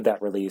result of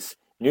that release,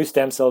 new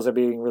stem cells are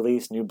being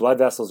released, new blood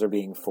vessels are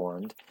being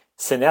formed,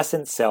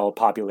 senescent cell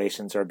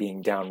populations are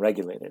being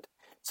downregulated.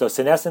 So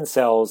senescent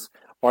cells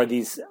are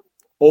these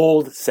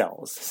old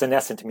cells.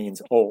 Senescent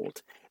means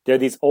old. They're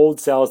these old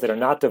cells that are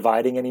not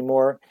dividing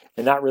anymore.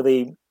 They're not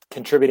really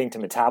contributing to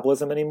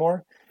metabolism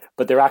anymore,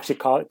 but they're actually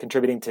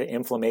contributing to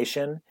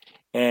inflammation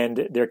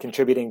and they're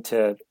contributing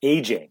to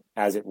aging,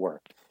 as it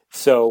were.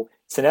 So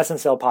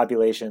senescent cell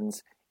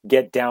populations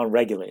get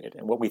downregulated.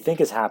 And what we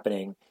think is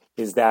happening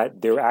is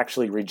that they're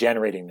actually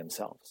regenerating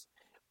themselves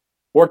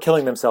or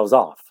killing themselves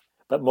off,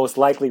 but most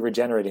likely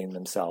regenerating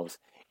themselves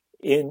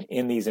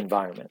in these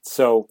environments.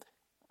 So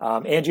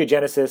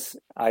angiogenesis,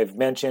 I've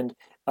mentioned.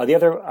 The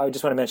other, I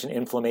just want to mention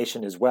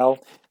inflammation as well.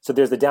 So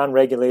there's the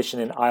downregulation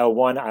in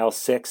IL-1,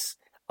 IL-6,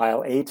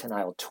 IL-8, and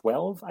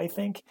IL-12, I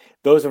think.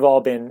 Those have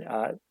all been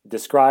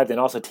described, and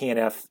also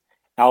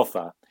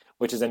TNF-alpha,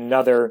 which is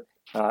another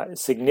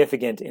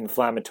significant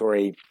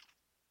inflammatory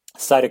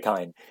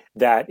cytokine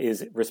that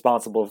is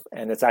responsible,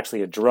 and it's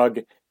actually a drug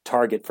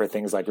target for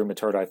things like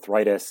rheumatoid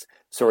arthritis,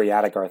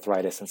 psoriatic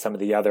arthritis, and some of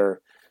the other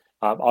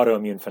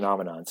autoimmune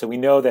phenomenon. So we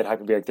know that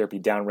hyperbaric therapy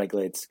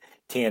downregulates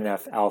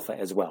TNF-alpha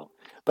as well.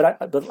 But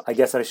I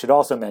guess I should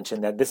also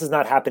mention that this is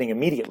not happening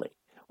immediately.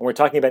 When we're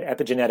talking about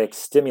epigenetic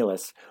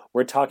stimulus,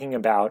 we're talking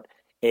about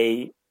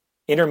a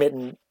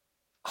intermittent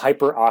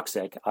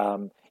hyperoxic,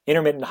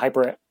 intermittent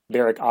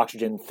hyperbaric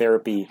oxygen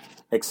therapy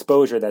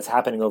exposure that's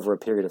happening over a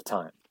period of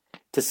time.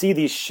 To see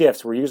these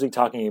shifts, we're usually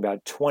talking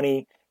about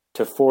 20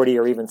 to 40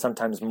 or even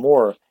sometimes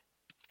more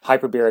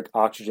hyperbaric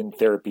oxygen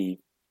therapy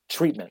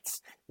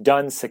treatments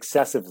done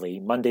successively,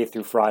 Monday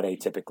through Friday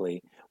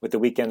typically, with the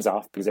weekends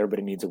off because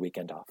everybody needs a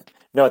weekend off.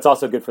 No, it's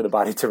also good for the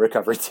body to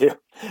recover too.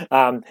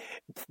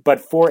 But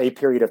for a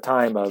period of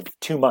time of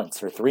 2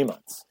 months or 3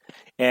 months.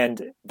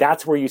 And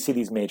that's where you see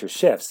these major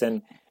shifts.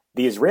 And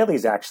the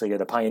Israelis actually are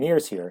the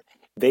pioneers here.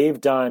 They've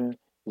done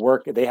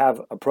work, they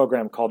have a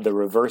program called the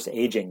Reverse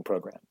Aging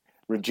Program,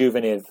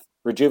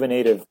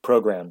 rejuvenative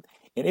program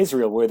in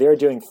Israel, where they're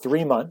doing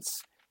 3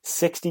 months,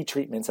 60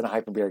 treatments in a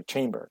hyperbaric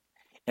chamber.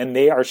 And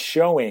they are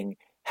showing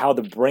how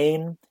the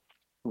brain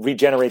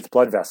regenerates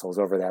blood vessels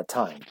over that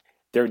time.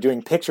 They're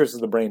doing pictures of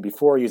the brain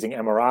before using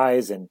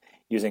MRIs and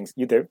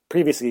they're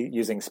previously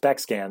using SPECT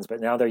scans, but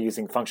now they're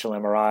using functional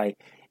MRI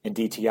and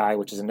DTI,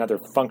 which is another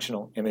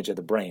functional image of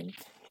the brain.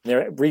 And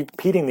they're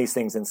repeating these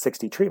things in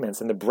 60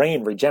 treatments, and the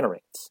brain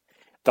regenerates.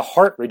 The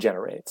heart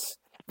regenerates.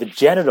 The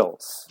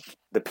genitals,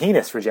 the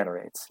penis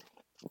regenerates.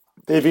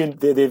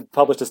 They've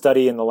published a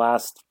study in the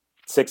last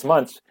 6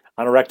 months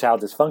on erectile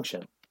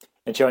dysfunction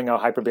and showing how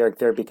hyperbaric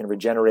therapy can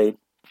regenerate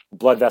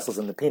blood vessels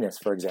in the penis,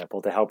 for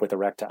example, to help with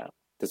erectile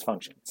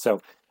dysfunction.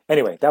 So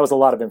anyway, that was a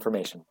lot of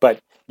information, but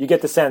you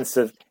get the sense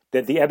of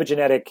that the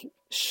epigenetic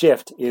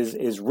shift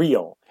is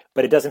real,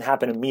 but it doesn't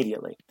happen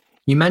immediately.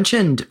 You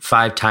mentioned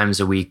 5 times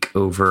a week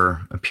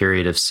over a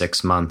period of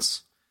 6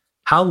 months.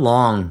 How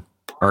long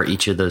are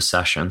each of those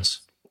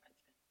sessions?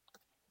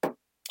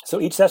 So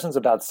each session is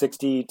about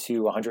 60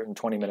 to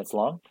 120 minutes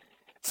long,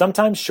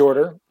 sometimes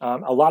shorter.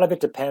 A lot of it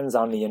depends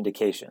on the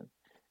indication.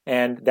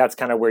 And that's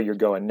kind of where you're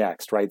going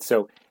next, right?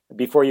 So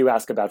before you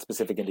ask about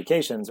specific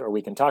indications, or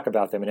we can talk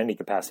about them in any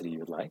capacity you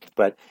would like,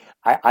 but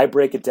I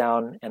break it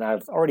down, and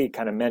I've already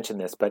kind of mentioned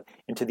this, but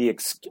into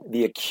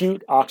the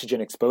acute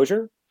oxygen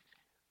exposure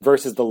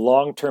versus the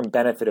long-term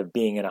benefit of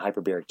being in a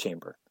hyperbaric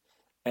chamber,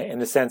 in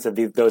the sense of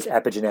those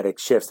epigenetic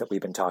shifts that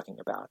we've been talking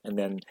about, and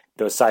then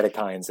those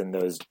cytokines and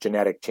those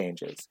genetic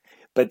changes.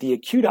 But the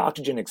acute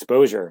oxygen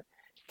exposure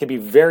can be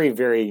very,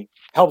 very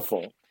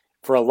helpful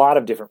for a lot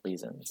of different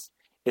reasons,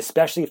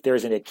 especially if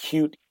there's an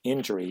acute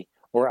injury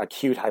or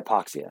acute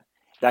hypoxia.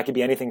 That could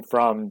be anything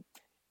from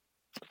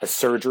a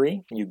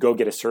surgery. You go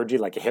get a surgery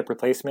like a hip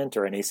replacement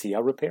or an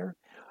ACL repair.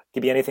 It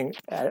could be anything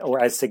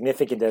or as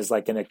significant as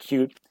like an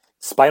acute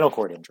spinal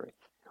cord injury,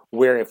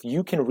 where if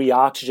you can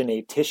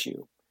reoxygenate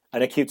tissue,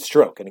 an acute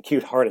stroke, an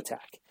acute heart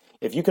attack,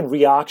 if you can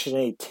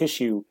reoxygenate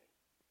tissue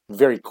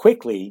very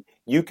quickly,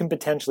 you can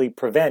potentially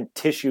prevent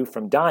tissue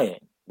from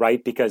dying,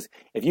 right? Because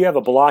if you have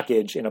a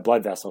blockage in a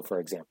blood vessel, for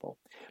example,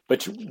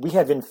 but we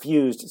have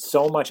infused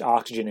so much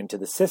oxygen into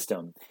the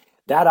system,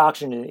 that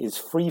oxygen is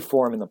free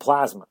form in the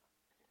plasma.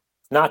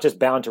 It's not just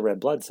bound to red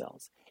blood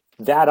cells.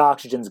 That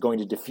oxygen is going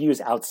to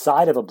diffuse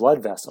outside of a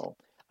blood vessel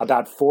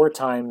about 4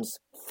 times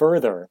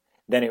further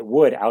than it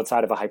would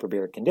outside of a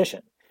hyperbaric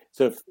condition.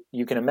 So if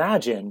you can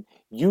imagine,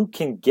 you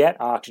can get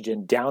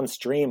oxygen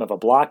downstream of a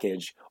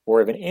blockage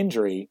or of an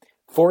injury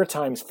 4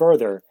 times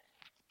further,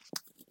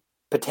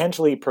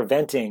 potentially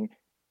preventing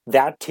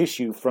that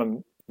tissue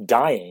from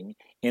dying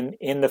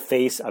in the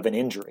face of an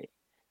injury.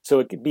 So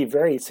it could be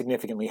very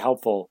significantly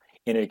helpful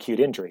in an acute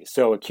injury.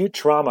 So acute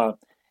trauma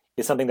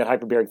is something that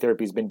hyperbaric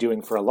therapy has been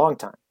doing for a long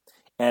time,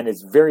 and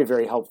it's very,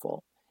 very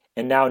helpful.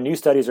 And now new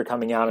studies are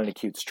coming out on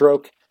acute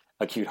stroke,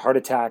 acute heart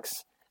attacks.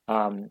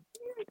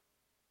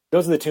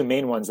 Those are the 2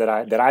 main ones that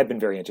I've been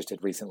very interested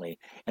recently.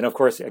 And of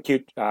course,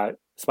 acute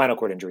spinal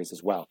cord injuries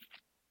as well.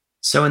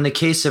 So in the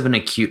case of an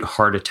acute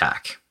heart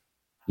attack,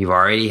 you've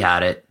already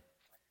had it,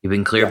 you've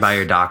been cleared by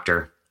your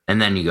doctor,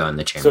 and then you go in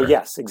the chamber. So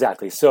yes,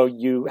 exactly. So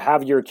you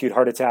have your acute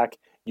heart attack,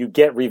 you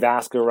get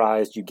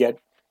revascularized, you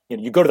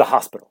go to the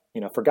hospital.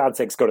 For God's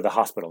sakes, go to the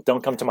hospital.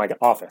 Don't come to my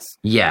office.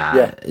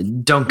 Yeah.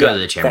 Don't go to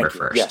the chamber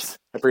first. Yes,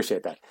 I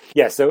appreciate that.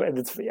 Yeah, so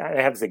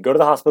I have to say, go to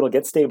the hospital,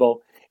 get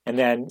stable. And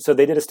then, so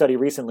they did a study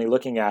recently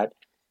looking at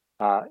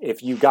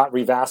if you got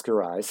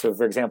revascularized. So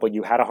for example,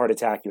 you had a heart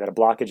attack, you had a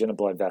blockage in a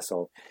blood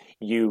vessel,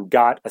 you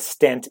got a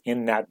stent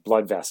in that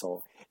blood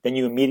vessel, then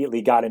you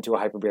immediately got into a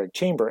hyperbaric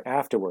chamber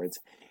afterwards.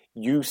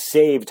 You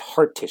saved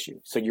heart tissue.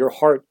 So your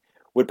heart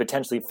would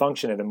potentially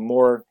function at a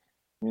more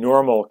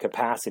normal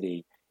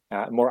capacity,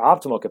 more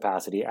optimal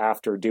capacity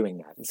after doing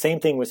that. Same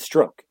thing with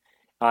stroke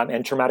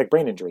and traumatic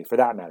brain injury for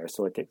that matter,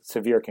 so like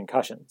severe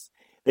concussions.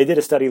 They did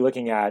a study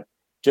looking at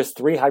just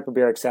 3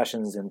 hyperbaric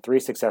sessions in 3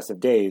 successive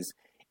days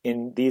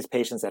in these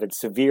patients that had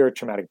severe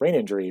traumatic brain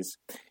injuries,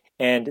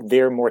 and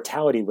their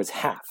mortality was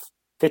half,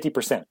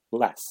 50%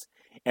 less.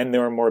 And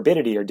their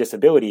morbidity or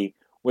disability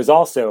was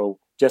also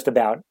just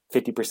about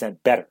 50%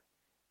 better.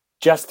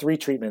 Just 3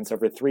 treatments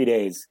over 3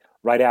 days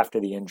right after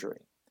the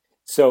injury.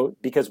 So,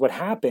 because what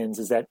happens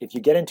is that if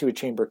you get into a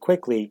chamber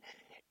quickly,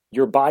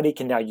 your body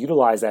can now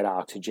utilize that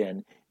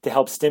oxygen to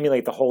help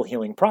stimulate the whole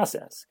healing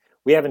process.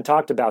 We haven't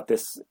talked about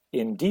this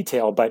in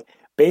detail, but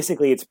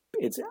basically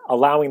it's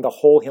allowing the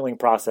whole healing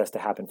process to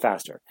happen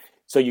faster.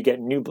 So you get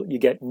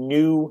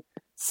new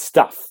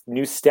stuff,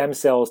 new stem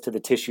cells to the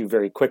tissue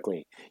very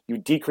quickly. You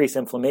decrease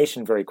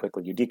inflammation very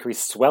quickly. You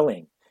decrease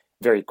swelling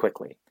very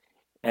quickly.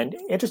 And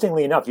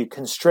interestingly enough, you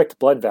constrict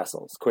blood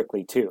vessels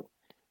quickly too.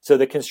 So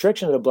the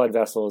constriction of the blood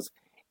vessels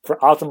for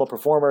optimal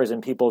performers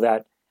and people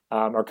that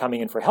are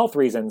coming in for health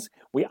reasons,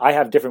 I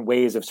have different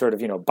ways of sort of,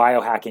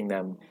 biohacking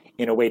them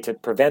in a way to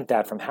prevent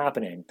that from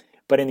happening.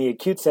 But in the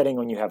acute setting,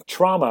 when you have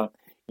trauma,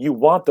 you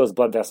want those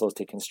blood vessels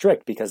to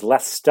constrict because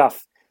less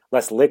stuff,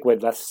 less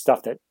liquid, less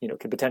stuff that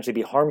could potentially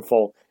be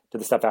harmful to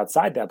the stuff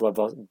outside that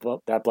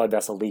blood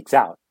vessel leaks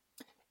out.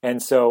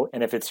 And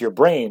if it's your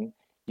brain,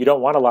 you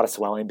don't want a lot of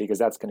swelling because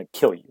that's going to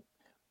kill you.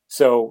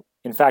 So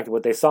in fact,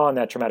 what they saw in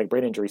that traumatic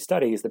brain injury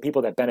study is the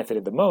people that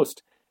benefited the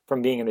most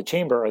from being in the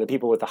chamber are the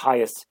people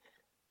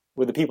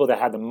the people that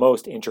had the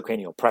most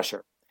intracranial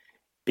pressure,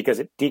 because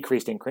it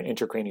decreased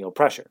intracranial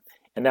pressure.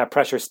 And that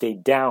pressure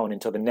stayed down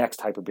until the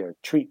next hyperbaric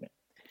treatment.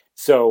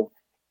 So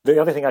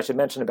the other thing I should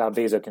mention about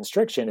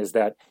vasoconstriction is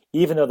that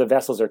even though the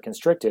vessels are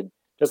constricted,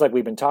 just like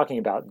we've been talking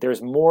about,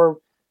 there's more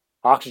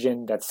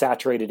oxygen that's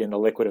saturated in the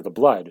liquid of the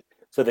blood.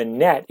 So the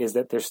net is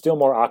that there's still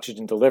more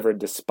oxygen delivered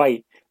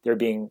despite there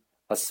being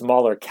a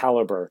smaller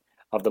caliber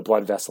of the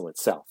blood vessel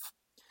itself.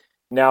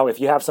 Now, if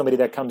you have somebody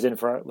that comes in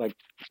for like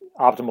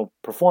optimal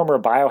performer,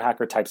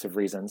 biohacker types of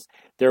reasons,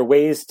 there are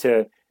ways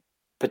to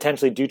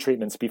potentially do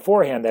treatments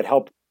beforehand that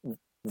help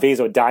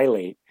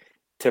vasodilate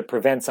to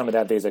prevent some of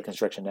that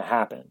vasoconstriction to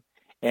happen.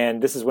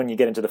 And this is when you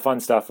get into the fun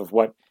stuff of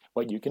what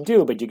you can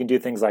do, but you can do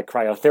things like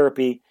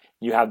cryotherapy.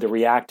 You have the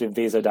reactive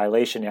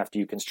vasodilation after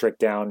you constrict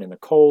down in the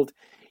cold.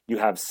 You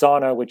have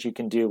sauna, which you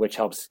can do, which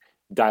helps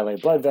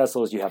dilate blood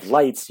vessels. You have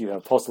lights. You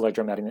have pulsed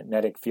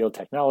electromagnetic field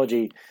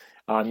technology.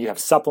 You have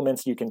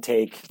supplements you can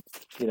take.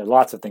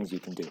 Lots of things you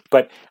can do.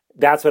 But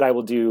that's what I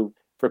will do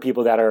for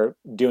people that are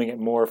doing it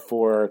more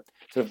for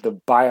sort of the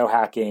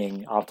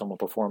biohacking, optimal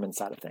performance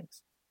side of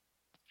things.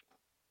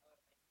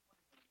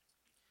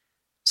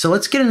 So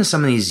let's get into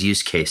some of these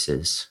use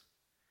cases.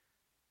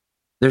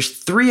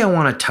 There's 3 I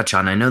want to touch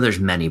on. I know there's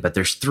many, but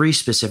there's 3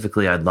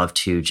 specifically I'd love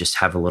to just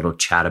have a little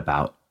chat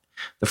about.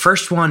 The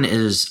first one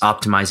is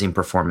optimizing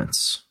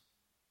performance.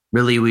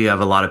 Really, we have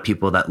a lot of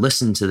people that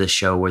listen to this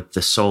show with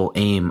the sole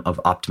aim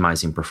of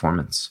optimizing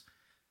performance.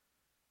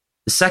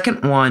 The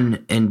second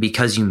one, and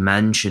because you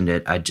mentioned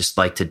it, I'd just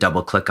like to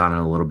double click on it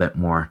a little bit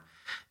more.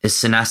 is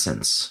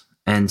senescence.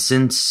 And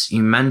since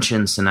you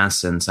mentioned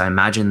senescence, I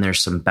imagine there's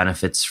some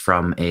benefits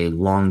from a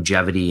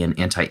longevity and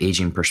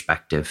anti-aging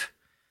perspective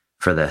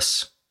for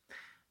this.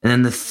 And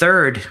then the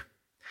third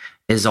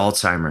is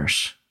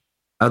Alzheimer's.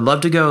 I'd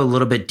love to go a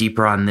little bit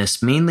deeper on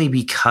this, mainly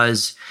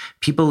because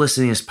people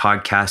listening to this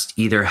podcast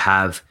either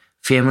have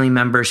family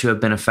members who have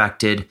been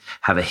affected,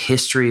 have a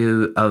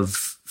history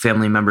of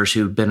family members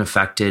who've been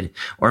affected,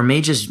 or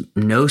may just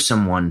know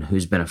someone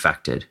who's been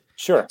affected.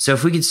 Sure. So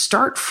if we could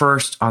start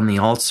first on the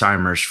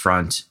Alzheimer's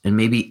front and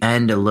maybe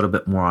end a little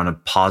bit more on a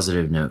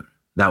positive note,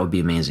 that would be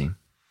amazing.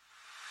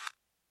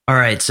 All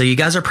right. So you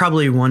guys are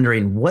probably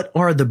wondering, what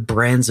are the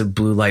brands of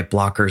blue light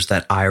blockers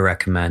that I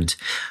recommend?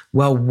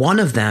 Well, one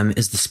of them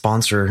is the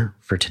sponsor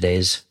for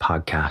today's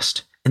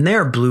podcast, and they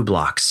are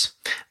BlueBlox.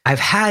 I've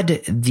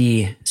had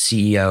the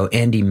CEO,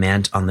 Andy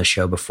Mant, on the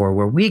show before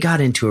where we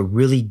got into a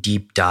really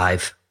deep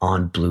dive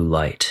on blue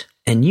light.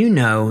 And you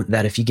know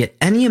that if you get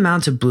any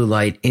amount of blue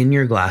light in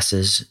your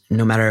glasses,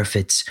 no matter if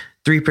it's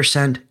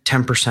 3%,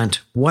 10%,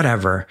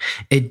 whatever,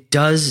 it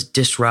does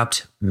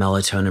disrupt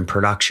melatonin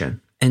production.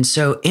 And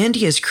so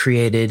Andy has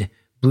created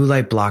blue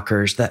light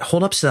blockers that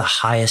hold up to the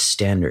highest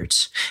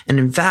standards. And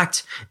in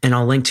fact, and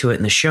I'll link to it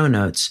in the show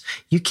notes,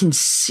 you can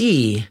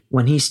see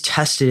when he's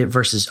tested it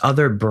versus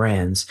other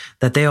brands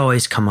that they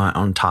always come out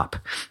on top.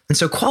 And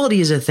so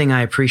quality is a thing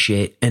I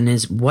appreciate and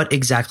is what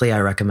exactly I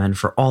recommend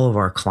for all of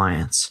our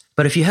clients.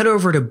 But if you head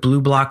over to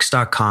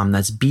BlueBlox.com,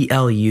 that's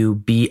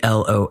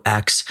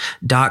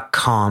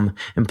BLUBLOX.com,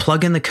 and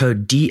plug in the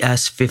code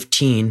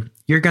DS15,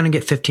 you're going to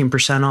get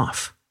 15%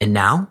 off. And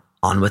now,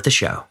 on with the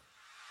show.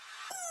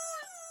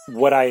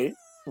 What I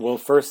will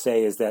first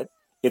say is that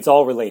it's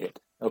all related,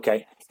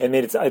 okay? And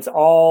it's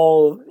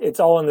all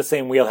in the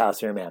same wheelhouse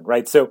here, man,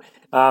 right? So,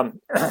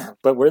 but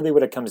really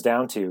what it comes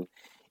down to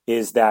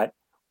is that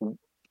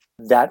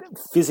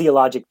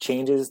physiologic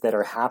changes that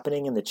are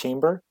happening in the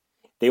chamber,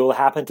 they will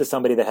happen to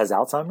somebody that has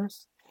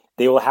Alzheimer's.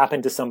 They will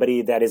happen to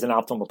somebody that is an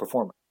optimal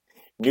performer.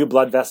 New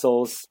blood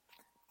vessels,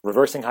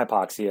 reversing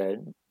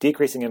hypoxia,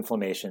 decreasing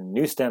inflammation,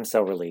 new stem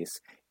cell release,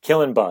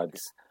 killing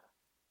bugs.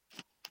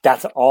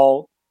 That's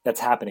all that's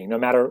happening, no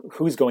matter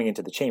who's going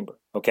into the chamber,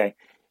 okay?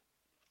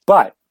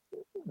 But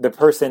the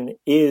person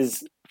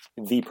is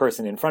the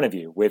person in front of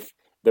you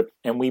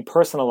and we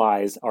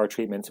personalize our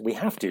treatments, we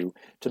have to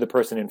the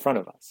person in front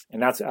of us.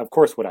 And that's, of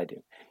course, what I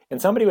do.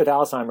 And somebody with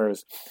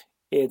Alzheimer's,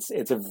 it's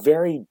a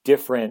very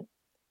different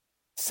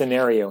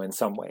scenario in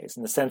some ways,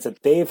 in the sense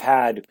that they've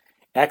had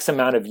X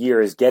amount of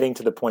years getting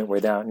to the point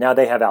where now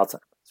they have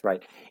Alzheimer's,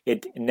 right?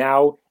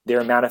 Now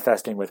they're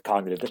manifesting with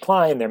cognitive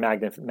decline, they're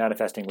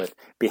manifesting with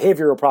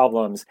behavioral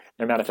problems,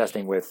 they're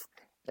manifesting with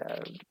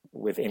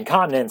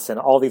incontinence and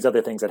all these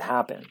other things that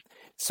happen.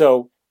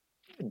 So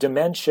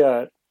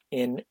dementia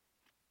in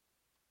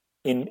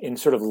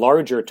sort of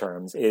larger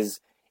terms is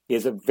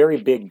a very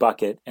big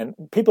bucket, and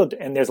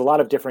there's a lot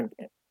of different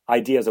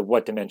ideas of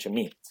what dementia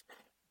means.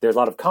 There's a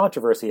lot of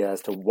controversy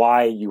as to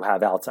why you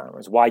have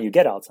Alzheimer's, why you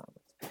get Alzheimer's.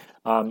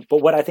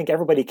 But what I think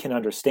everybody can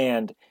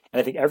understand, and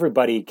I think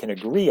everybody can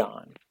agree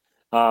on,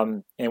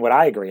 and what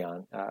I agree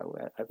on,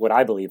 what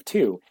I believe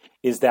too,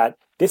 is that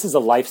this is a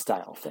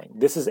lifestyle thing.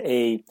 This is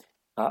a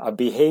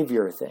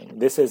behavior thing.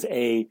 This is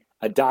a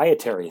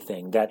dietary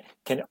thing that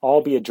can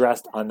all be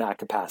addressed on that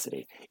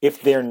capacity.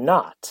 If they're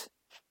not,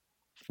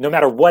 no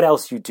matter what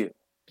else you do,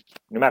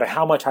 no matter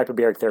how much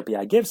hyperbaric therapy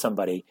I give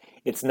somebody,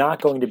 it's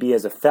not going to be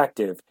as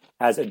effective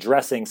as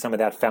addressing some of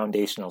that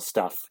foundational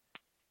stuff,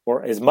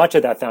 or as much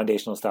of that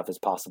foundational stuff as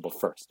possible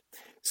first.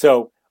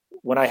 So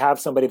when I have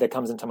somebody that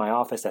comes into my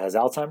office that has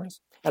Alzheimer's,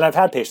 and I've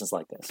had patients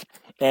like this,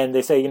 and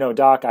they say,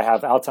 Doc, I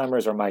have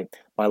Alzheimer's, or my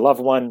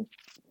loved one,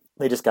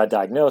 they just got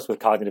diagnosed with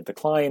cognitive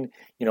decline.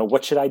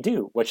 What should I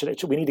do?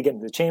 We need to get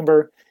into the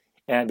chamber.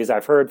 And because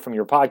I've heard from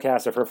your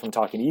podcast, I've heard from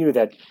talking to you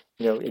that,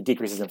 it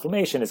decreases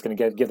inflammation, it's going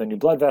to give them new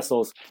blood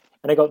vessels.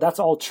 And I go, that's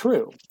all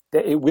true.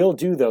 That it will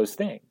do those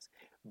things.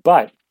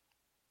 But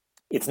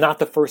it's not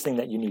the first thing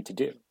that you need to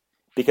do.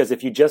 Because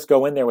if you just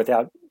go in there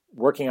without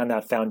working on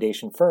that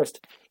foundation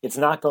first, it's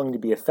not going to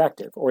be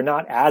effective, or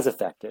not as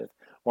effective,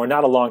 or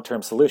not a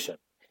long-term solution.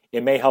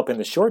 It may help in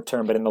the short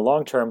term, but in the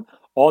long term,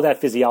 all that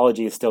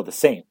physiology is still the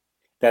same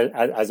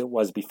as it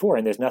was before.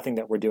 And there's nothing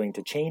that we're doing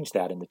to change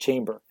that in the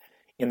chamber,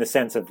 in the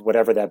sense of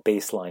whatever that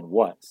baseline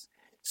was.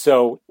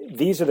 So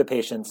these are the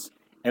patients.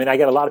 I mean, I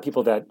get a lot of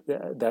people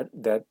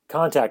that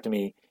contact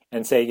me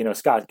and say,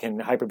 Scott, can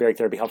hyperbaric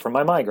therapy help for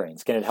my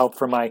migraines? Can it help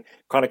for my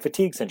chronic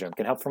fatigue syndrome?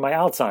 Can it help for my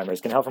Alzheimer's?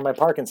 Can it help for my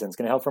Parkinson's?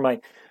 Can it help for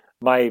my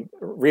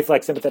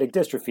reflex sympathetic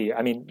dystrophy?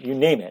 I mean, you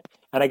name it.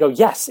 And I go,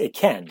 yes, it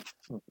can.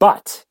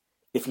 But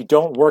if you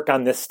don't work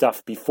on this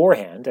stuff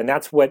beforehand, and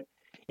that's what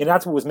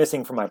was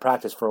missing from my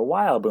practice for a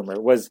while, Boomer,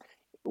 was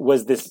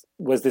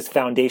this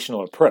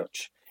foundational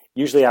approach.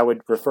 Usually I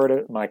would refer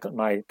to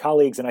my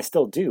colleagues, and I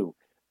still do,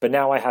 but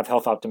now I have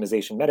health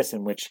optimization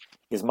medicine, which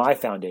is my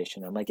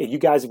foundation. I'm like, if you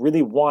guys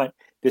really want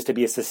this to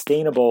be a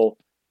sustainable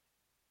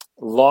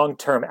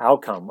long-term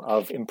outcome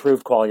of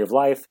improved quality of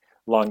life,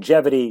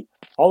 longevity,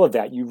 all of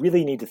that, you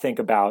really need to think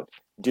about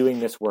doing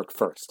this work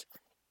first.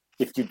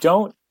 if you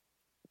don't,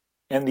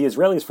 and the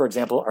Israelis, for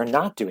example, are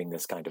not doing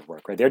this kind of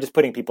work, right? They're just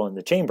putting people in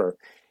the chamber.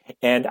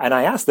 And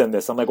I asked them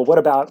this. I'm like, well, what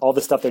about all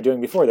the stuff they're doing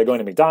before? They're going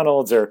to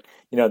McDonald's or,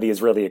 the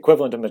Israeli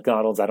equivalent of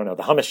McDonald's, I don't know,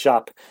 the hummus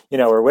shop,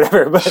 or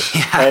whatever.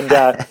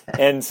 But,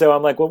 and so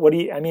I'm like, well, what do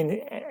you,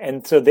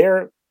 and so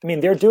they're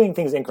doing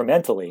things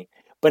incrementally,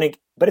 but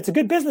it's a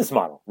good business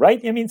model,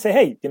 right? Say,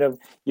 hey,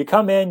 you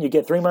come in, you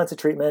get 3 months of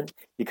treatment,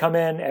 you come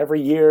in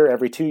every year,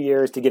 every 2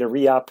 years to get a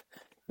re-up.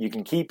 You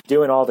can keep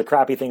doing all the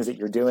crappy things that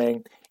you're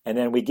doing. And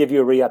then we give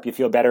you a re-up, you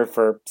feel better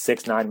for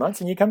 6-9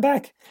 months and you come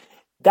back.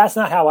 That's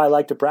not how I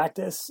like to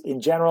practice in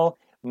general.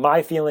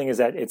 My feeling is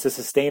that it's a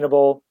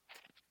sustainable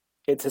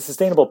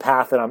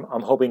path that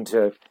I'm hoping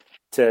to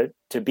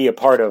be a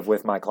part of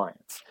with my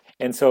clients.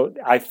 And so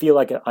I feel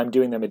like I'm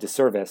doing them a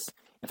disservice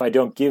if I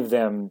don't give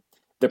them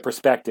the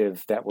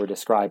perspective that we're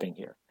describing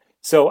here.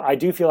 So I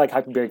do feel like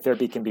hyperbaric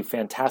therapy can be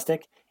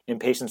fantastic in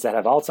patients that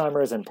have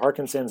Alzheimer's and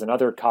Parkinson's and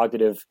other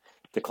cognitive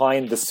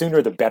decline. The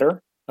sooner the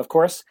better, of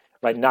course,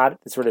 right? Not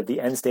sort of the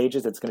end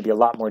stages. It's going to be a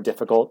lot more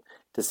difficult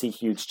to see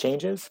huge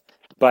changes.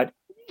 But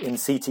in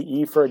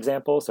CTE, for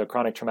example, so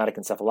chronic traumatic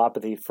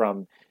encephalopathy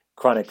from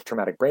chronic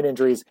traumatic brain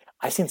injuries,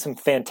 I've seen some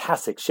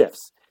fantastic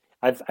shifts.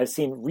 I've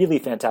seen really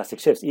fantastic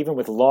shifts, even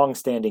with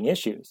long-standing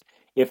issues,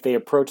 if they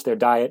approach their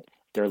diet,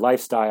 their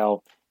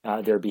lifestyle,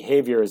 their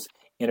behaviors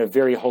in a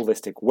very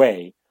holistic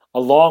way,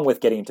 along with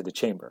getting into the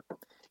chamber.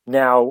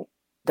 Now,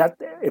 that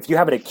if you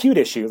have an acute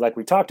issue, like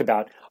we talked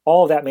about,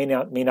 all of that may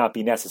not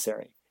be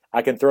necessary.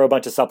 I can throw a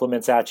bunch of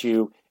supplements at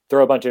you,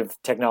 throw a bunch of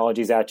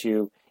technologies at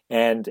you,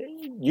 and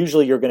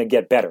usually you're going to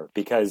get better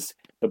because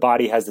the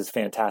body has this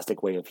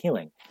fantastic way of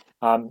healing.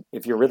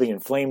 If you're really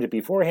inflamed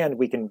beforehand,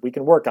 we can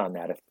work on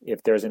that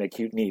if there's an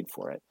acute need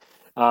for it.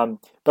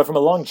 But from a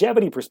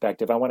longevity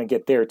perspective, I want to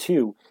get there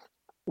too.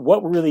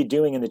 What we're really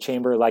doing in the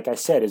chamber, like I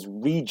said, is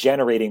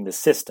regenerating the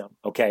system,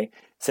 okay?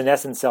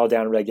 Senescent cell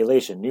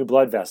downregulation, new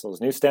blood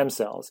vessels, new stem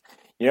cells,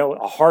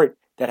 a heart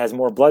that has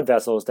more blood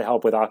vessels to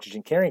help with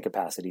oxygen carrying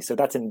capacity. So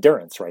that's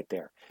endurance right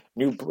there.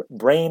 New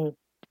brain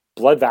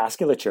blood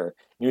vasculature,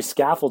 new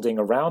scaffolding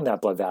around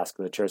that blood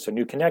vasculature, so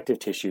new connective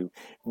tissue,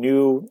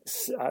 new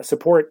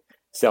support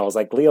cells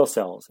like glial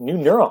cells, new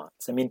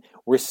neurons.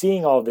 We're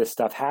seeing all of this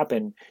stuff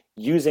happen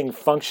using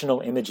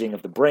functional imaging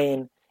of the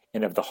brain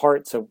and of the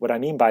heart. So what I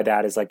mean by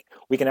that is like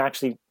we can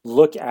actually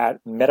look at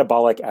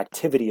metabolic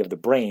activity of the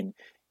brain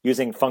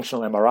using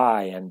functional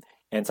MRI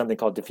and something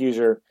called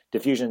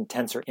diffusion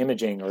tensor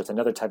imaging, or it's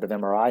another type of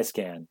MRI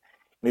scan. And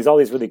there's all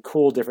these really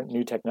cool different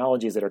new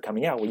technologies that are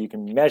coming out where you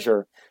can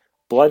measure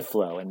blood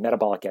flow and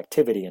metabolic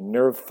activity and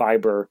nerve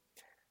fiber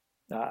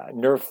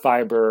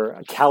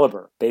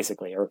caliber,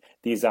 basically, or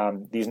these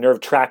nerve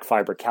track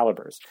fiber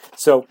calibers.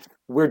 So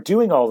we're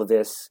doing all of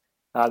this.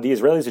 The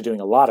Israelis are doing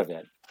a lot of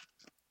it.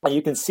 And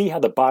you can see how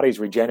the body's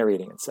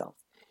regenerating itself.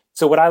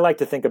 So what I like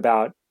to think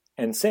about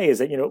and say is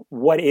that,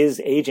 what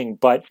is aging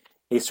but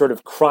a sort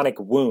of chronic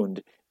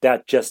wound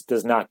that just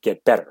does not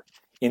get better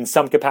in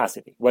some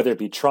capacity, whether it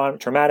be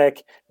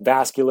traumatic,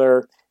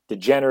 vascular,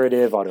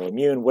 degenerative,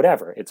 autoimmune,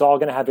 whatever. It's all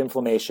going to have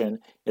inflammation.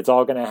 It's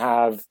all going to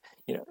have,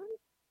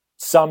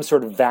 some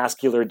sort of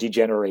vascular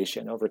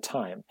degeneration over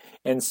time.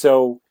 And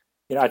so,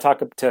 I talk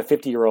to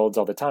 50-year-olds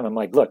all the time. I'm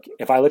like, look,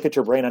 if I look at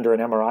your brain under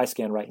an MRI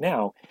scan right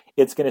now,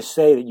 it's going to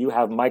say that you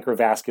have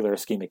microvascular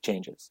ischemic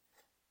changes.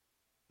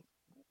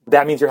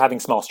 That means you're having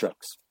small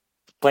strokes,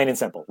 plain and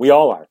simple. We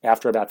all are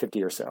after about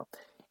 50 or so.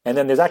 And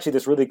then there's actually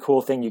this really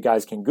cool thing you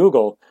guys can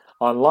Google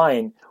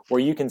online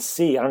where you can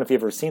see, I don't know if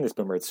you've ever seen this,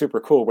 Boomer, it's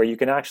super cool, where you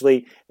can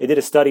actually, they did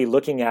a study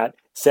looking at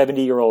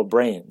 70-year-old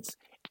brains,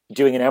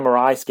 doing an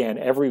MRI scan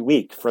every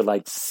week for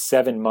like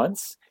 7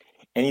 months,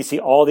 and you see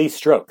all these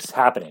strokes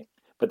happening,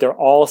 but they're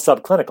all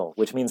subclinical,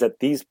 which means that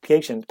these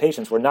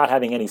patients were not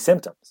having any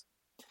symptoms.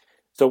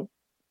 So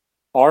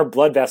our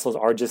blood vessels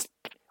are just,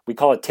 we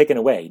call it ticking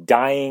away,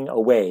 dying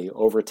away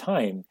over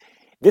time.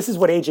 This is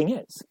what aging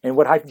is. And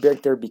what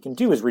hyperbaric therapy can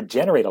do is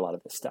regenerate a lot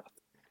of this stuff.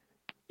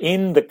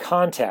 In the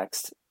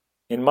context,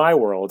 in my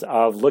world,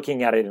 of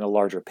looking at it in a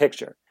larger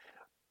picture,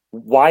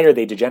 why are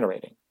they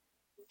degenerating?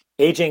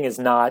 Aging is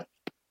not,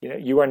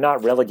 you are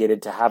not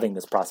relegated to having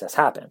this process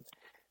happen.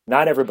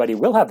 Not everybody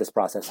will have this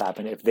process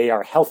happen if they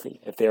are healthy,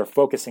 if they are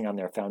focusing on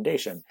their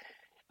foundation.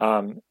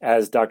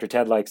 As Dr.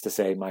 Ted likes to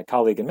say, my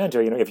colleague and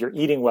mentor, if you're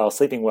eating well,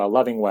 sleeping well,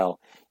 loving well,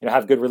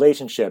 have good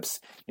relationships,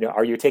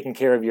 are you taking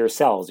care of your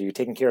cells? Are you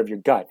taking care of your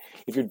gut?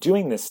 If you're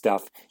doing this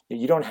stuff,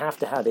 you don't have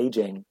to have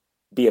aging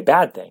be a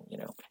bad thing.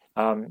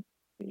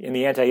 In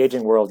the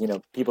anti-aging world,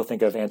 people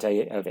think of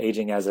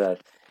aging as a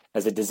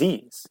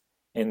disease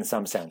in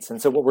some sense.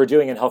 And so what we're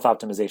doing in health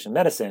optimization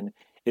medicine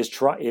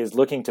is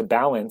looking to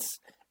balance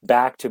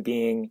back to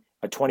being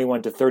a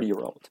 21 to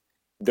 30-year-old.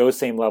 Those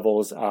same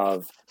levels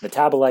of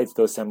metabolites,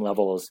 those same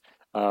levels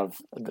of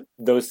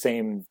those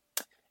same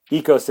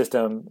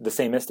ecosystem, the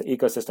same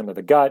ecosystem of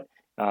the gut,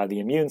 the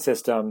immune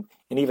system,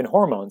 and even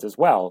hormones as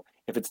well,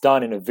 if it's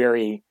done in a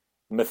very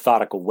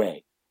methodical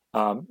way.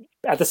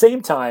 At the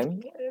same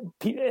time,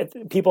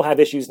 people have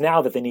issues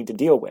now that they need to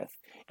deal with.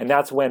 And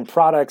that's when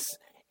products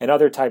and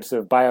other types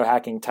of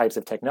biohacking types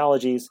of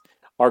technologies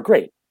are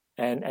great.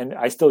 And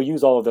I still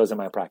use all of those in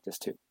my practice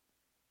too.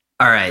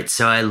 All right.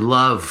 So I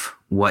love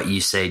what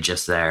you say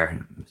just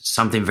there.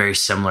 Something very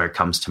similar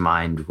comes to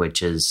mind,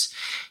 which is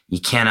you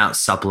can't out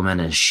supplement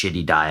a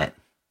shitty diet.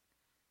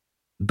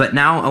 But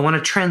now I want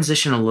to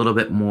transition a little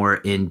bit more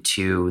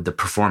into the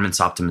performance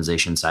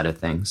optimization side of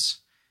things.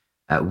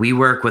 We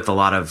work with a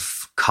lot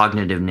of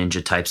cognitive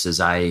ninja types, as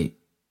I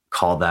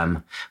call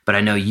them, but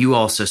I know you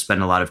also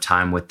spend a lot of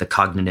time with the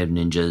cognitive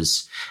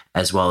ninjas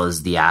as well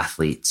as the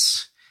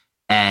athletes.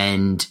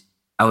 And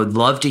I would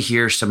love to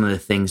hear some of the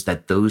things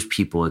that those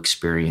people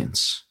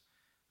experience.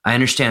 I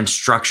understand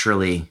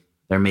structurally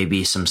there may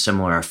be some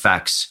similar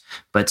effects,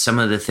 but some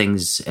of the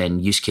things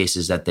and use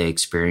cases that they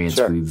experience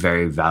Sure. would be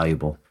very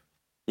valuable.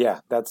 Yeah,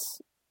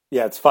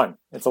 it's fun.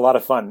 It's a lot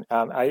of fun.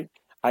 I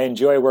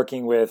enjoy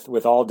working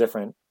with all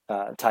different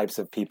types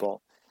of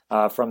people,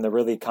 from the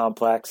really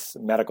complex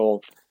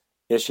medical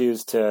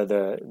issues to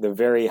the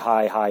very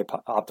high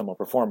optimal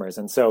performers.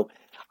 And so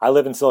I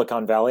live in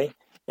Silicon Valley,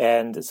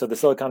 and so the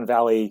Silicon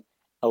Valley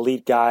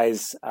elite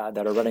guys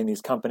that are running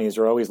these companies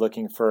are always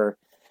looking for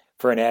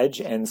an edge.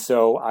 And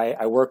so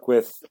I work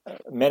with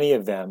many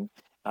of them,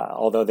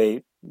 although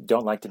they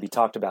don't like to be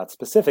talked about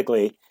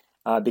specifically,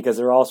 because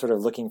they're all sort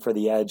of looking for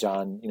the edge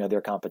on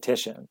their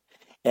competition.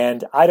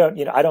 And I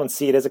don't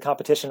see it as a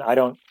competition. I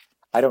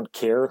don't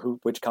care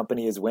which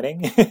company is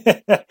winning,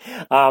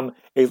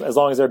 as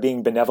long as they're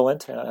being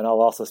benevolent, and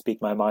I'll also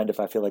speak my mind if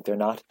I feel like they're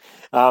not.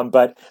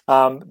 But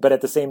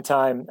at the same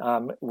time,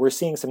 we're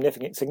seeing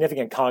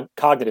significant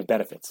cognitive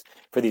benefits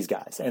for these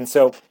guys. And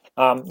so,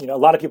 a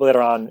lot of people that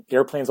are on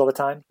airplanes all the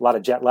time, a lot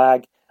of jet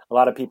lag, a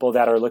lot of people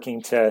that are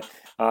looking to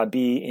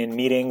be in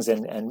meetings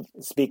and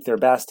speak their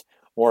best,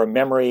 or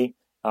memory.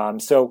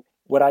 So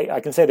what I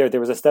can say there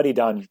was a study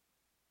done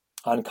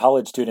on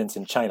college students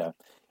in China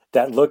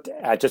that looked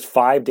at just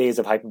 5 days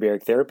of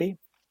hyperbaric therapy.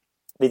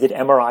 They did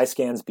MRI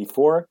scans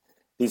before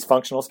these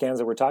functional scans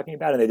that we're talking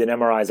about, and they did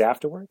MRIs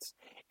afterwards.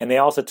 And they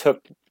also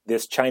took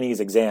this Chinese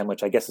exam,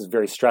 which I guess is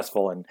very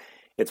stressful, and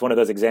it's one of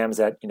those exams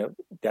that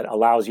that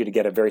allows you to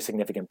get a very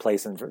significant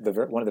place in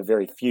one of the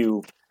very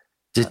few.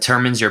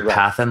 Determines your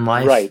path in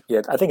life. Right.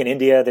 Yeah. I think in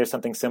India there's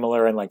something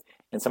similar, and like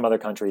in some other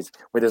countries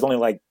where there's only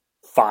like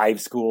 5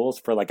 schools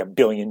for like 1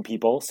 billion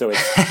people. So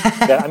it's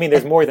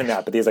there's more than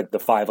that, but there's like the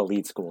 5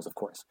 elite schools, of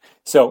course.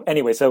 So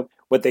anyway, so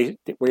what they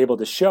were able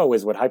to show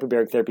is what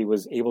hyperbaric therapy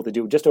was able to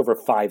do just over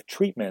 5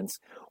 treatments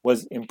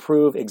was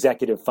improve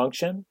executive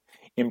function,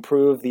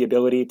 improve the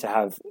ability to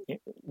have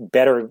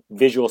better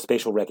visual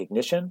spatial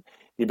recognition,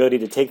 the ability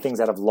to take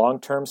things out of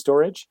long-term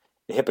storage,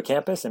 the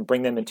hippocampus, and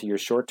bring them into your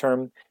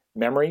short-term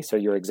memory, so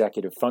your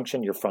executive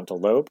function, your frontal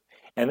lobe,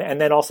 and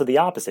then also the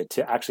opposite,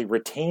 to actually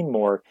retain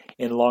more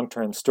in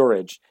long-term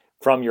storage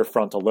from your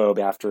frontal lobe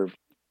after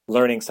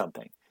learning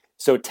something.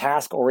 So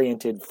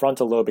task-oriented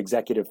frontal lobe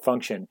executive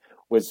function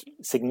was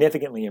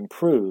significantly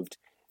improved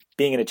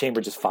being in a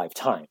chamber just 5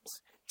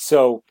 times.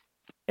 So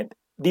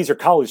these are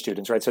college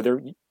students, right? So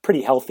they're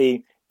pretty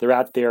healthy. They're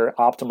at their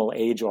optimal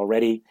age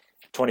already,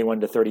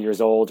 21 to 30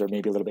 years old, or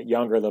maybe a little bit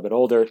younger, a little bit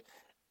older.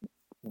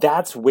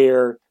 That's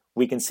where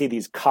we can see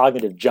these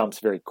cognitive jumps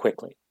very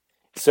quickly.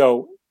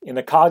 So in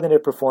the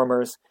cognitive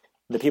performers,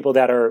 the people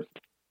that are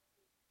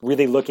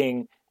really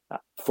looking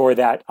for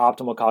that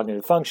optimal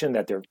cognitive function,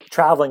 that they're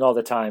traveling all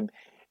the time,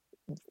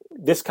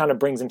 this kind of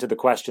brings into the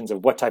questions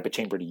of what type of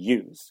chamber to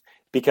use,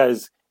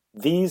 because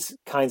these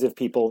kinds of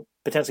people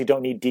potentially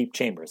don't need deep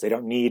chambers. They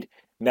don't need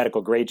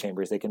medical grade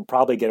chambers. They can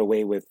probably get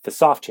away with the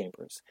soft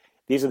chambers.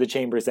 These are the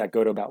chambers that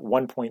go to about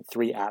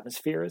 1.3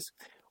 atmospheres,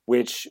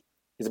 which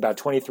is about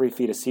 23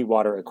 feet of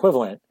seawater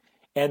equivalent.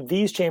 And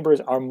these chambers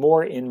are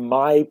more, in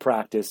my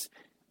practice,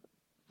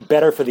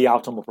 better for the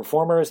optimal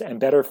performers and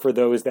better for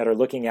those that are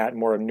looking at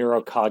more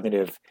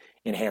neurocognitive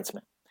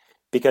enhancement.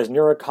 Because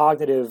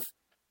neurocognitive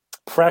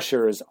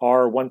pressures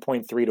are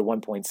 1.3 to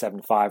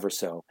 1.75 or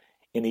so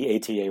in the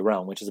ATA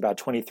realm, which is about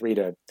 23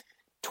 to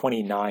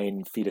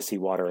 29 feet of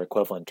seawater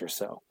equivalent or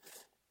so.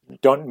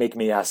 Don't make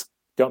me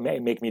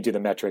do the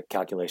metric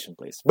calculation,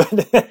 please.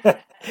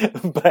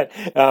 But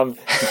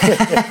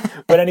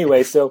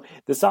anyway, so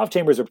the soft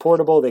chambers are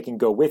portable. They can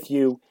go with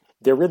you.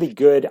 They're really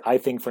good, I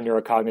think, for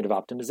neurocognitive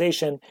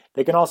optimization.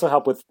 They can also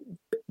help with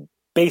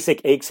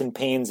basic aches and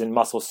pains and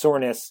muscle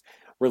soreness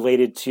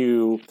related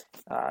to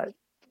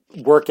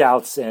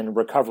workouts and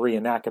recovery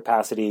in that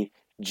capacity,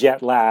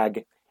 jet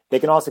lag. They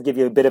can also give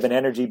you a bit of an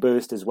energy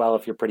boost as well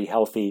if you're pretty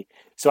healthy.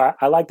 So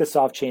I like the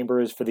soft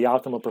chambers for the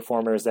optimal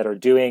performers that are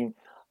doing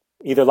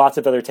either lots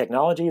of other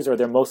technologies or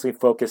they're mostly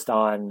focused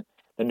on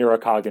the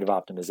neurocognitive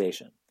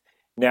optimization.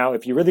 Now,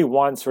 if you really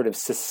want sort of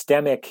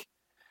systemic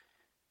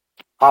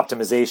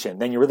optimization,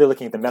 then you're really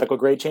looking at the medical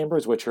grade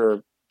chambers, which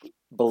are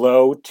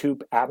below 2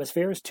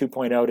 atmospheres,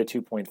 2.0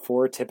 to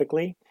 2.4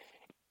 typically.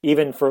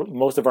 Even for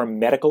most of our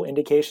medical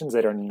indications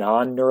that are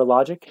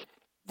non-neurologic,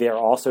 they're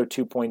also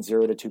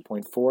 2.0 to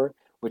 2.4,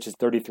 which is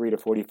 33 to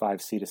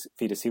 45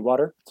 feet of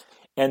seawater.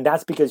 And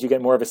that's because you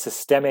get more of a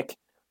systemic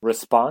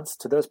response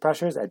to those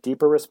pressures. At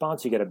deeper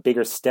response, you get a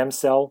bigger stem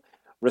cell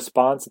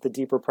response at the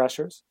deeper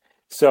pressures.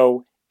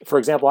 So, for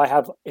example, I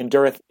have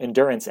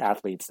endurance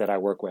athletes that I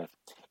work with.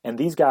 And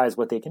these guys,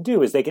 what they can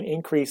do is they can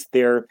increase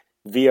their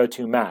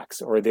VO2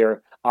 max or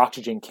their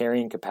oxygen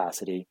carrying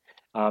capacity.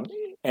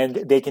 And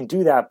they can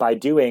do that by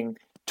doing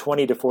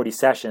 20 to 40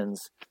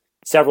 sessions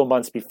several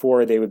months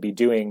before they would be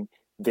doing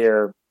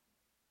their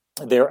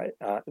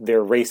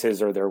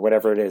races or their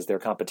whatever it is, their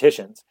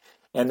competitions.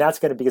 And that's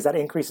going to, because that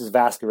increases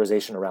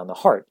vascularization around the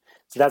heart.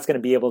 So that's going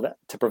to be able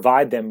to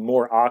provide them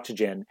more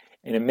oxygen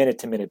in a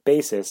minute-to-minute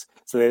basis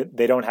so that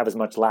they don't have as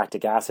much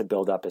lactic acid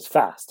buildup as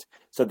fast.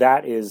 So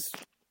that is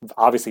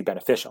obviously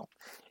beneficial.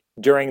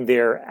 During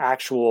their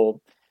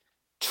actual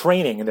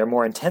training and their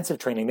more intensive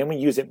training, then we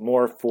use it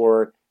more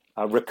for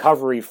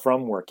recovery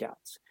from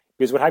workouts.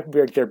 Because what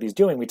hyperbaric therapy is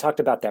doing, we talked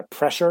about that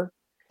pressure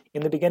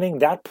in the beginning.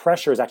 That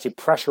pressure is actually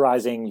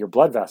pressurizing your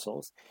blood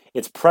vessels.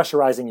 It's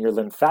pressurizing your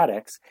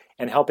lymphatics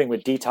and helping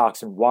with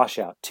detox and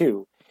washout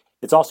too.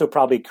 It's also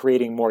probably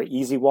creating more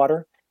easy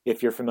water,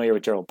 if you're familiar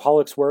with Gerald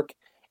Pollack's work.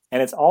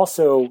 And it's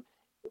also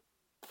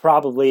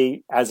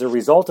probably, as a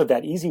result of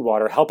that easy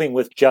water, helping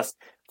with just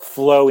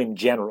flow in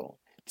general.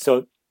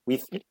 So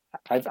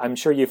I'm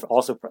sure you've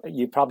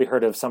probably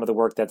heard of some of the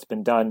work that's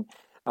been done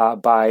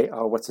by,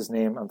 what's his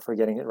name? I'm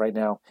forgetting it right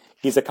now.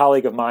 He's a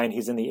colleague of mine.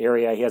 He's in the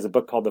area. He has a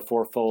book called The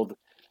Fourfold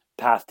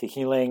Path to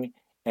Healing,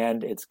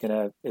 and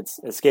it's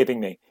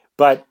escaping me.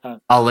 But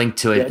I'll link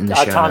to it in the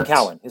show Tom notes.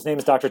 Cowan. His name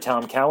is Dr.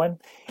 Tom Cowan.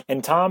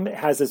 And Tom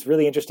has this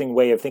really interesting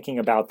way of thinking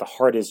about the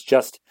heart is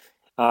just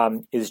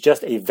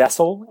a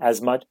vessel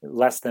as much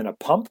less than a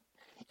pump,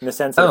 in the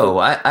sense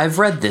that I've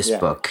read this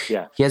book.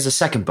 Yeah. He has a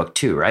second book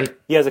too, right?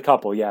 He has a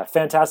couple, yeah.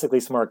 Fantastically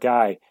smart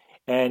guy.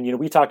 And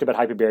we talked about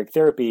hyperbaric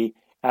therapy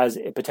as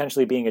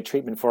potentially being a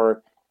treatment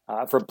for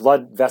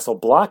blood vessel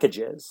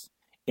blockages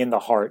in the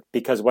heart,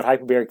 because what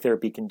hyperbaric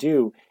therapy can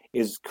do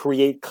is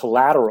create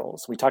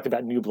collaterals. We talked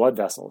about new blood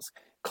vessels.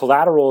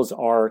 Collaterals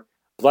are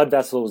blood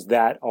vessels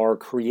that are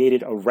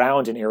created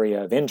around an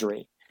area of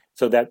injury,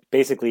 so that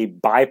basically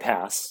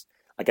bypass,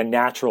 like a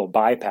natural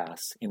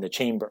bypass in the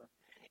chamber.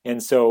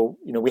 And so,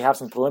 we have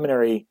some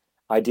preliminary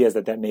ideas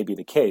that may be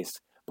the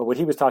case. But what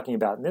he was talking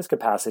about in this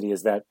capacity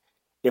is that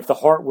if the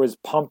heart was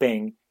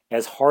pumping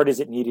as hard as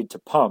it needed to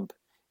pump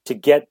to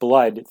get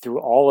blood through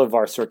all of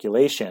our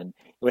circulation,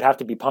 it would have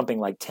to be pumping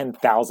like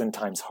 10,000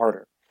 times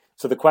harder.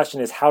 So the question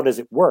is, how does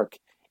it work?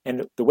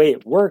 And the way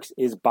it works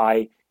is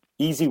by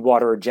easy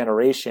water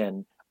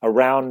generation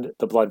around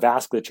the blood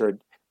vasculature,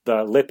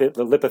 the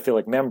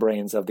lipophilic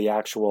membranes of the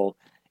actual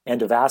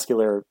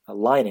endovascular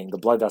lining, the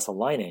blood vessel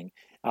lining.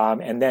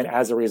 And then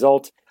as a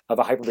result of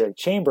a hyperbaric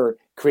chamber,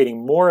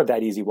 creating more of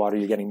that easy water,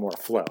 you're getting more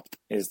flow,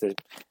 is the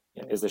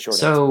short answer.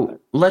 So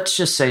let's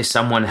just say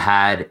someone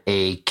had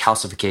a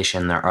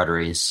calcification in their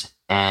arteries,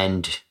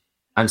 and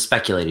I'm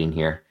speculating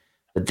here,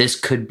 but this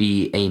could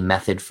be a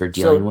method for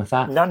dealing with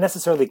that? Not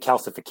necessarily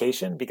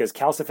calcification, because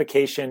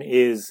calcification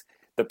is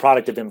the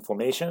product of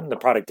inflammation, the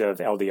product of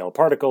LDL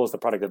particles, the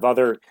product of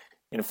other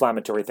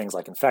inflammatory things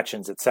like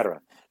infections,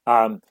 etc.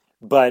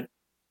 But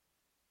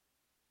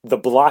the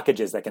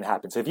blockages that can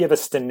happen. So if you have a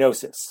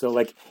stenosis, so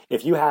like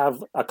if you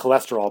have a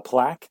cholesterol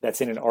plaque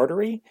that's in an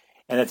artery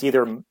and it's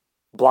either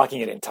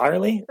blocking it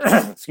entirely,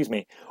 excuse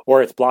me,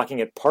 or it's blocking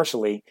it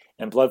partially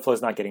and blood flow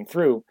is not getting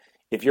through,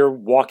 if you're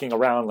walking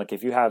around, like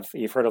if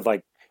you've heard of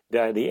like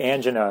the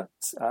angina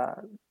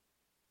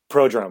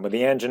prodrome, or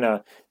the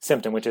angina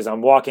symptom, which is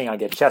I'm walking, I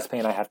get chest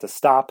pain, I have to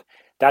stop.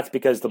 That's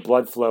because the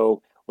blood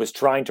flow was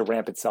trying to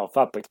ramp itself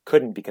up, but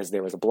couldn't because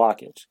there was a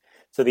blockage.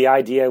 So the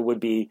idea would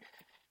be,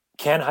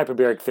 can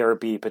hyperbaric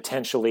therapy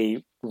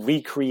potentially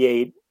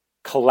recreate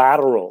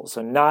collaterals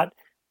and not,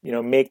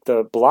 make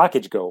the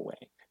blockage go away,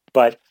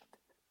 but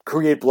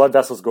create blood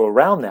vessels go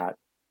around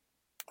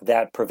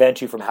that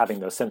prevent you from having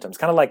those symptoms?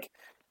 Kind of like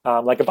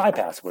a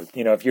bypass would.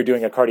 If you're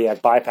doing a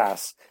cardiac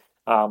bypass,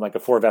 like a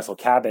 4-vessel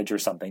cabbage or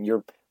something,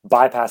 you're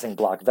bypassing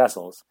blocked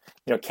vessels.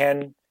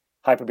 Can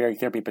hyperbaric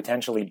therapy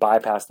potentially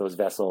bypass those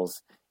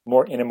vessels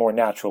in a more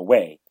natural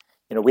way?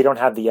 We don't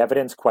have the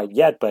evidence quite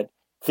yet, but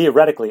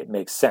theoretically it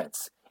makes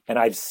sense. And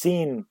I've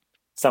seen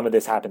some of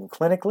this happen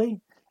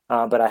clinically,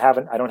 but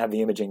I don't have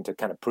the imaging to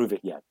kind of prove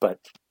it yet. But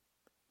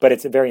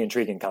it's a very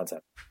intriguing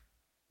concept.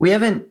 We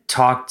haven't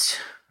talked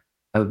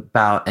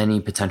about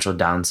any potential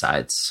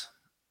downsides.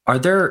 Are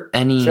there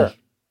any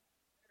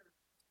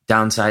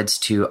downsides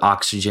to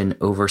oxygen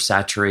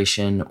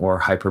oversaturation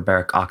or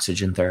hyperbaric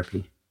oxygen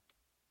therapy?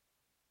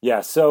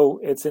 Yeah, so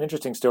it's an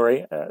interesting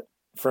story.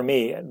 For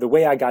me, the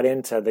way I got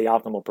into the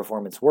optimal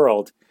performance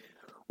world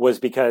was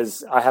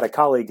because I had a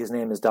colleague, his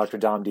name is Dr.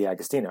 Dom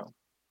D'Agostino,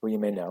 who you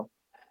may know.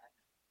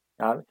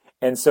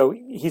 And so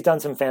he's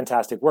done some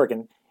fantastic work.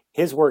 And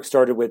his work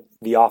started with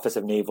the Office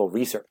of Naval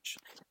Research.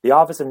 The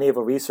Office of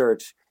Naval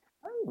Research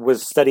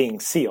was studying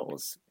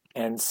seals.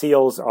 And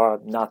seals are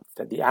not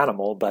the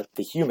animal, but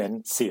the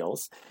human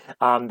seals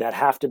that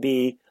have to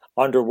be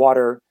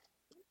underwater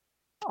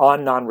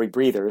on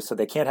non-rebreathers, so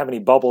they can't have any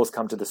bubbles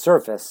come to the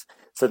surface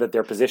so that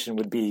their position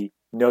would be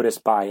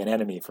noticed by an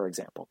enemy, for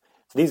example.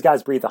 So these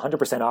guys breathe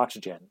 100%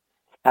 oxygen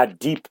at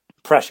deep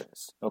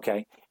pressures,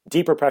 okay?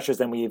 deeper pressures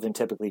than we even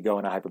typically go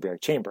in a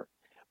hyperbaric chamber.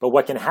 But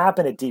what can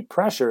happen at deep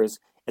pressures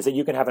is that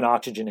you can have an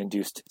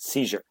oxygen-induced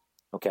seizure.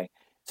 Okay,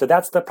 so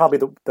that's probably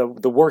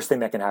the worst thing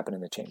that can happen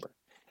in the chamber.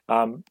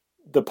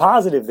 The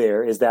positive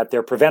there is that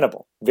they're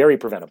preventable, very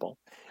preventable,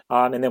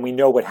 and then we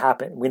know what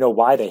happened. We know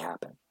why they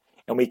happen,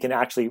 and we can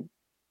actually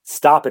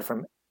stop it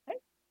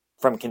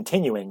from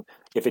continuing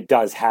if it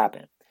does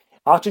happen.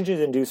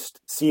 Oxygen-induced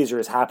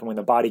seizures happen when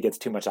the body gets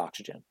too much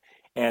oxygen,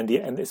 and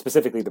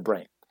specifically the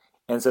brain.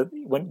 And so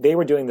when they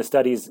were doing the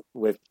studies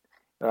with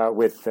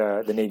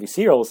the Navy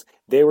SEALs,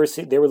 they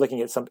were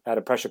looking at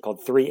a pressure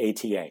called 3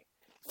 ATA.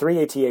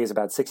 3 ATA is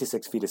about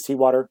 66 feet of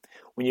seawater.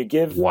 When you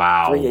give 3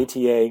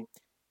 ATA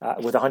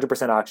with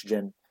 100%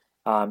 oxygen,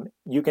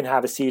 you can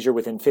have a seizure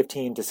within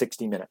 15 to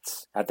 60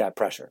 minutes at that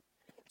pressure.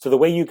 So the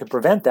way you can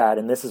prevent that,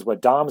 and this is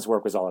what Dom's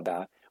work was all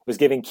about, was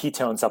giving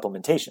ketone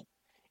supplementation.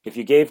 If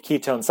you gave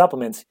ketone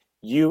supplements,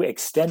 you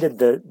extended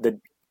the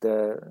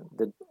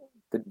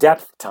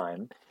depth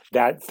time,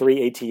 that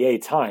 3 ATA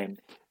time,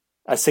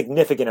 a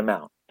significant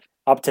amount,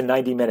 up to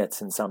 90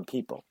 minutes in some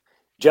people,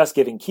 just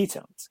giving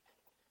ketones.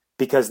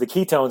 Because the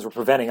ketones were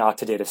preventing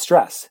oxidative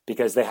stress,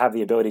 because they have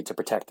the ability to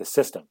protect the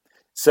system.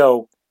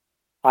 So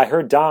I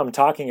heard Dom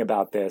talking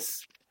about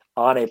this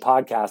on a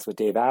podcast with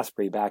Dave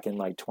Asprey back in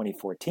like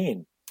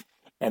 2014.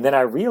 And then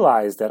I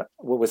realized that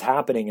what was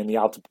happening in the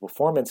optimal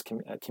performance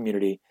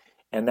community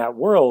and that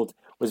world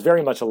was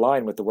very much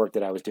aligned with the work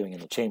that I was doing in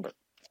the chamber.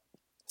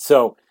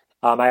 So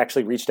I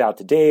actually reached out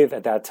to Dave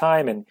at that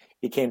time, and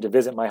he came to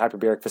visit my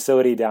hyperbaric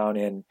facility down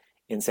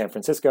in San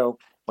Francisco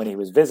when he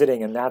was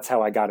visiting, and that's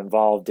how I got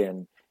involved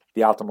in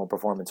the optimal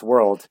performance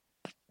world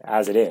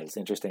as it is,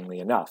 interestingly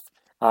enough.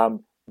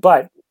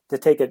 But to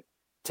take it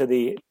to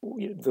the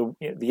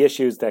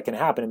issues that can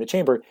happen in the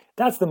chamber,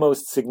 that's the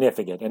most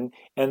significant.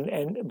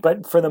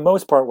 But for the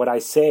most part, what I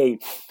say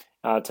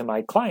to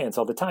my clients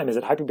all the time is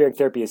that hyperbaric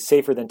therapy is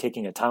safer than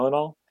taking a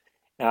Tylenol,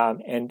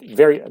 and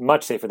very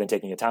much safer than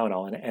taking a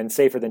Tylenol, and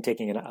safer than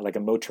taking like a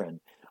Motrin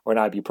or an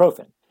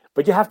ibuprofen.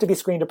 But you have to be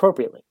screened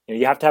appropriately.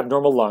 You have to have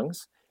normal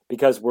lungs,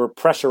 because we're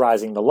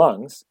pressurizing the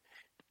lungs.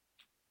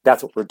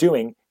 That's what we're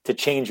doing to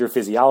change your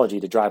physiology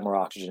to drive more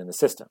oxygen in the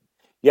system.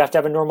 You have to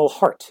have a normal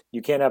heart.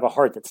 You can't have a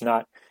heart that's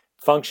not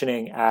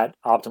functioning at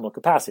optimal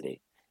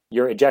capacity.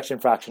 Your ejection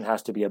fraction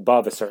has to be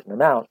above a certain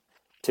amount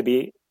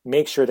to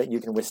make sure that you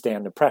can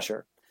withstand the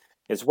pressure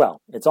as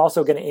well. It's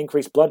also going to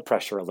increase blood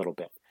pressure a little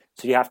bit.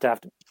 So you have to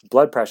have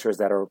blood pressures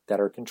that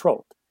are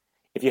controlled.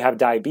 If you have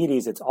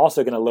diabetes, it's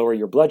also going to lower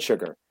your blood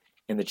sugar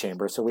in the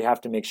chamber. So we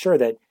have to make sure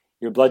that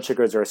your blood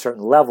sugars are a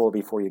certain level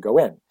before you go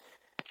in.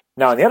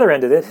 Now, on the other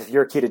end of it, if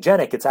you're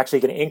ketogenic, it's actually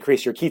going to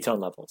increase your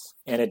ketone levels.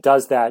 And it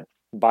does that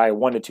by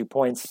 1 to 2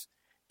 points,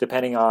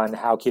 depending on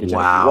how ketogenic you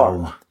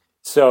are.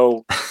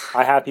 So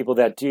I have people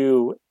that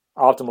do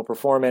optimal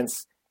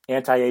performance,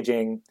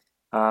 anti-aging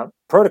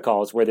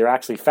protocols where they're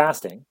actually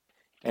fasting,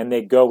 and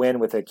they go in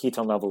with a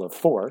ketone level of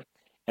 4,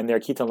 and their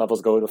ketone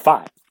levels go to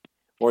 5.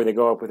 Or they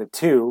go up with a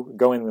 2,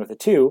 go in with a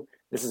 2,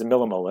 this is a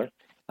millimolar,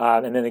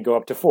 and then they go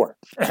up to 4.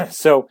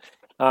 So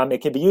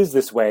it can be used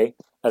this way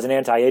as an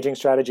anti-aging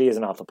strategy, as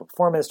an optimal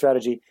performance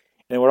strategy,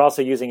 and we're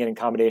also using it in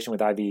combination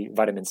with IV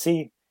vitamin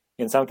C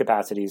in some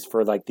capacities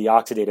for like the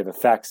oxidative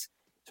effects,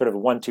 sort of a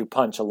 1-2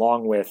 punch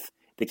along with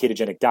the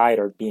ketogenic diet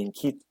or being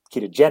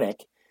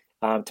ketogenic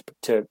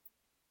to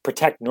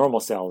protect normal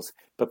cells,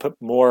 but put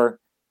more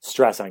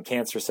stress on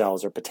cancer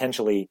cells or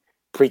potentially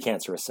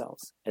precancerous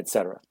cells,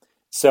 etc.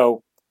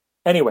 So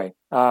anyway,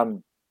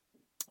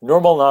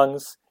 normal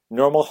lungs,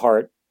 normal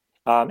heart,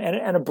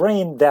 and a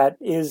brain that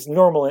is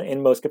normal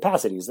in most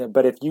capacities.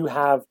 But if you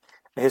have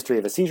a history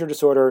of a seizure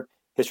disorder,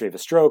 history of a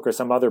stroke, or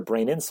some other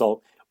brain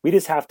insult, we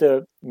just have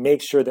to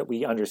make sure that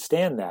we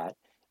understand that,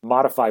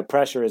 modify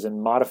pressures,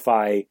 and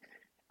modify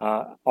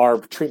our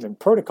treatment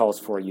protocols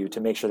for you to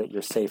make sure that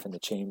you're safe in the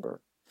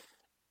chamber.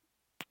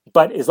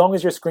 But as long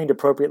as you're screened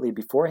appropriately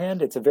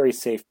beforehand, it's a very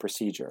safe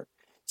procedure.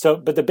 So,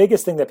 but the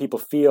biggest thing that people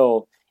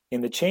feel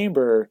in the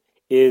chamber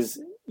is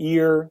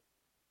ear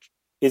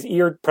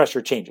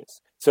pressure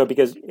changes. So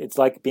because it's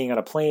like being on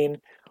a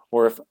plane,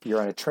 or if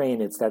you're on a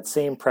train, it's that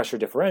same pressure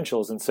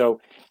differentials. And so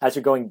as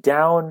you're going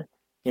down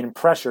in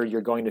pressure,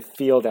 you're going to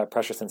feel that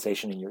pressure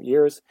sensation in your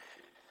ears.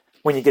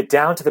 When you get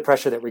down to the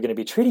pressure that we're going to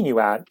be treating you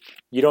at,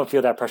 you don't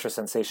feel that pressure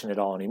sensation at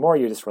all anymore.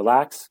 You just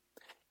relax.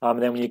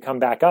 And then when you come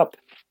back up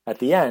at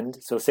the end,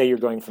 so say you're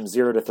going from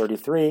 0 to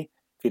 33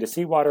 feet of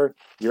seawater,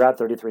 you're at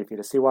 33 feet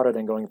of seawater,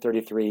 then going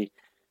 33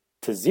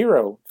 to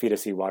 0 feet of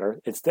seawater,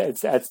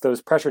 it's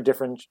those pressure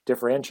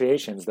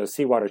differentiations, those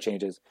seawater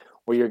changes,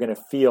 where you're going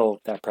to feel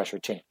that pressure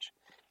change.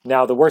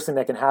 Now, the worst thing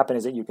that can happen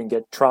is that you can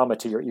get trauma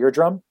to your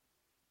eardrum.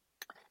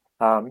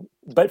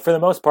 But for the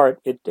most part,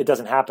 it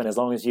doesn't happen as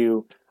long as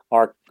you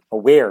are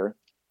aware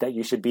that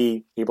you should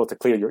be able to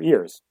clear your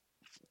ears.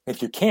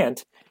 If you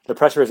can't, the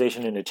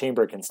pressurization in the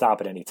chamber can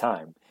stop at any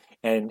time.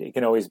 And it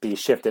can always be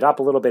shifted up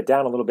a little bit,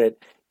 down a little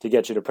bit to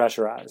get you to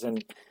pressurize.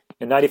 And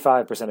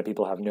 95% of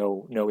people have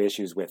no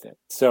issues with it.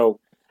 So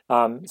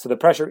the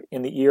pressure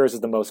in the ears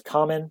is the most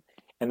common.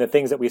 And the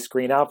things that we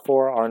screen out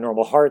for are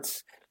normal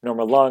hearts,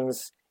 normal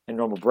lungs, and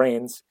normal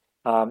brains.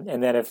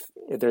 And then if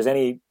there's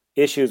any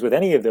issues with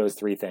any of those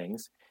three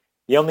things,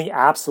 the only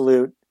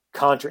absolute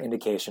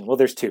contraindication, well,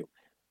 there's two.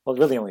 Well,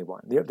 really only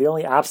one. The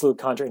only absolute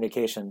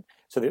contraindication,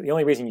 so the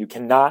only reason you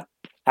cannot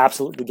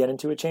absolutely get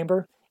into a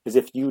chamber is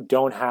if you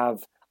don't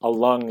have a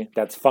lung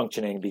that's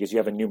functioning because you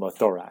have a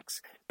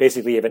pneumothorax.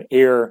 Basically, you have an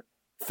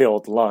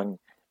air-filled lung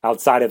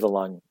outside of the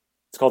lung.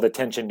 It's called a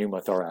tension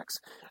pneumothorax.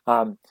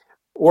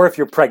 Or if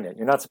you're pregnant,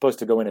 you're not supposed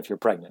to go in if you're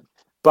pregnant.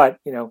 But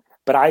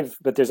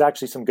there's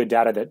actually some good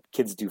data that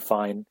kids do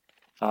fine,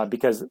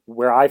 because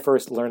where I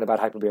first learned about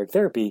hyperbaric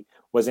therapy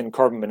was in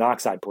carbon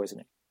monoxide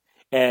poisoning,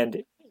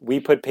 and we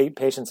put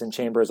patients in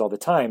chambers all the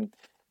time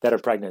that are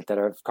pregnant that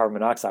have carbon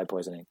monoxide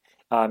poisoning,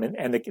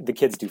 and the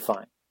kids do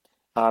fine.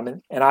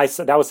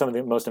 That was some of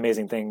the most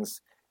amazing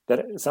things.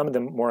 Some of the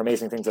more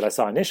amazing things that I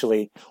saw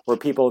initially were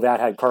people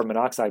that had carbon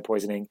monoxide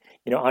poisoning,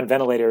 on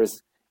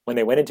ventilators when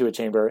they went into a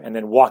chamber and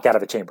then walk out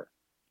of the chamber.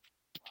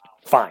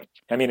 Fine.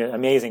 I mean,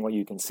 amazing what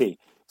you can see.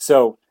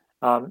 So,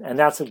 and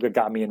that's what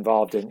got me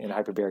involved in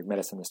hyperbaric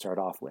medicine to start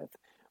off with.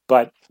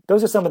 But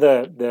those are some of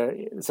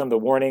the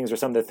warnings or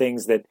some of the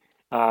things that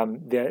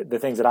the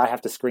things that I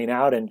have to screen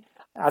out, and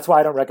that's why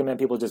I don't recommend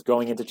people just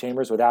going into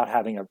chambers without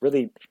having a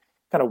really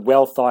kind of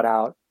well thought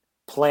out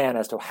plan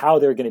as to how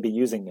they're going to be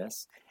using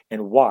this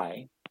and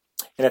why.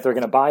 And if they're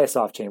going to buy a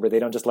soft chamber, they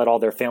don't just let all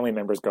their family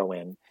members go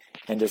in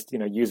and just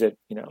use it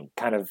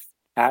kind of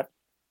at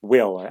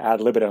will or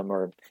ad libitum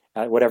or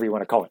whatever you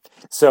want to call it.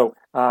 So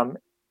and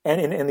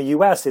in the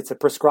U.S. it's a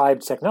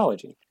prescribed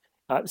technology.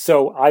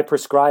 So I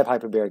prescribe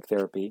hyperbaric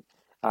therapy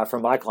for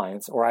my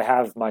clients, or I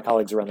have my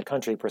colleagues around the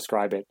country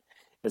prescribe it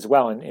as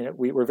well. And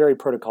we're very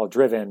protocol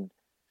driven.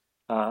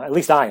 At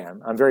least I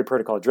am. I'm very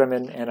protocol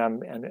driven,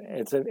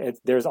 and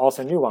there's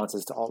also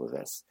nuances to all of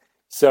this.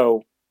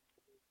 So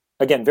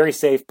again, very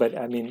safe, but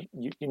I mean,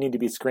 you need to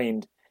be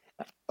screened.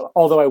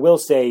 Although I will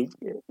say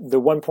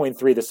the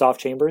 1.3, the soft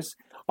chambers,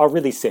 are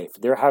really safe.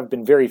 There have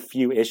been very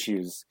few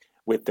issues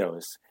with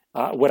those.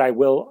 What I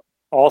will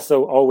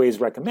also always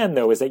recommend,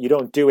 though, is that you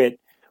don't do it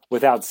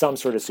without some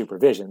sort of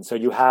supervision. So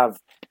you have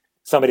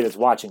somebody that's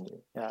watching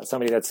you,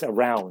 somebody that's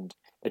around,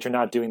 that you're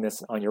not doing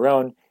this on your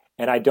own.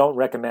 And I don't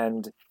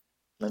recommend,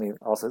 let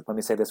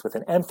me say this with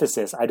an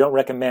emphasis, I don't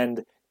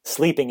recommend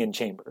sleeping in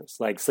chambers,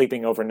 like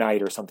sleeping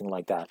overnight or something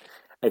like that.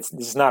 This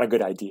is not a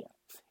good idea.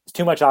 It's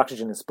too much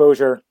oxygen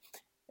exposure.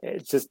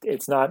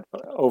 It's not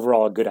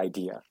overall a good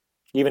idea,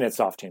 even at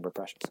soft chamber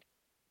pressures.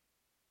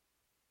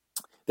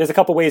 There's a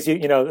couple ways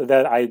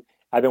that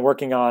I've been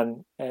working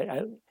on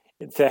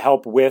to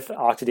help with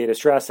oxidative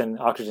stress and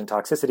oxygen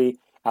toxicity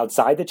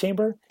outside the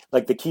chamber,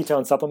 like the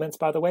ketone supplements,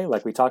 by the way,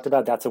 like we talked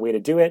about. That's a way to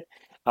do it.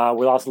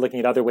 We're also looking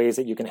at other ways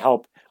that you can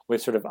help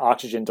with sort of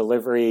oxygen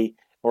delivery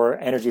or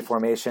energy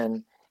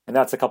formation. And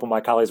that's a couple of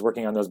my colleagues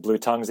working on those blue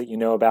tongues that you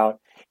know about.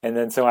 And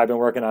then so I've been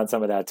working on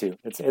some of that too.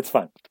 It's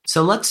fun.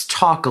 So let's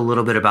talk a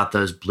little bit about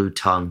those blue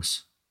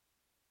tongues.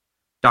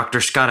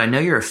 Dr. Scott, I know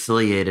you're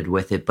affiliated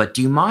with it, but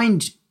do you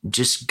mind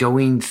just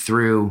going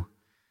through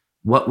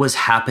what was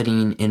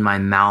happening in my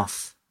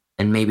mouth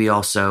and maybe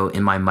also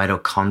in my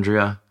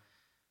mitochondria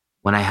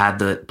when I had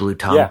the blue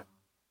tongue?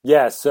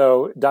 Yeah.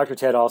 So Dr.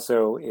 Ted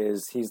also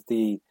he's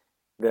the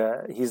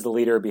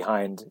leader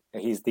behind,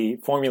 he's the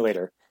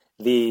formulator,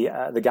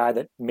 the guy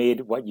that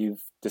made what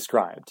you've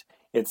described.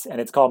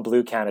 It's called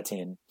Blue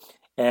Cannatine.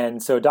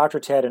 And so Dr.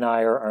 Ted and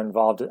I are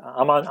involved.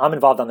 I'm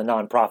involved on the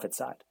nonprofit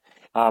side.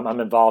 I'm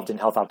involved in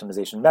health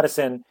optimization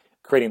medicine,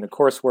 creating the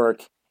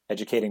coursework,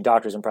 educating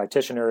doctors and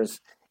practitioners,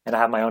 and I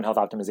have my own health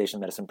optimization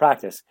medicine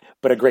practice.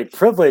 But a great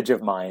privilege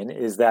of mine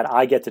is that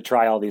I get to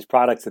try all these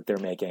products that they're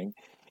making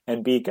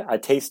and be a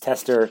taste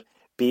tester,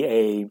 be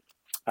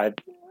a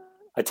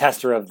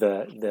tester of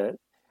the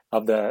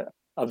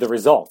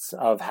results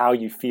of how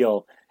you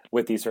feel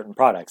with these certain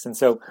products. And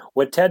so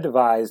what Ted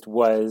devised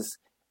was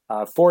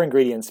 4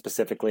 ingredients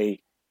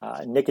specifically: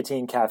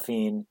 nicotine,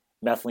 caffeine,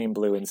 methylene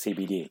blue, and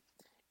CBD.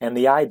 And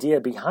the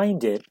idea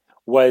behind it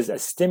was a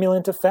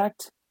stimulant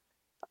effect,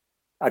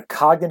 a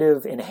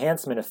cognitive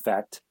enhancement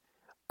effect,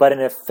 but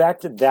an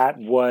effect that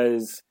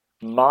was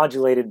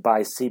modulated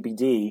by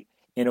CBD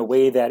in a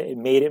way that it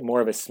made it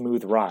more of a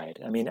smooth ride.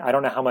 I mean, I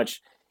don't know how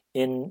much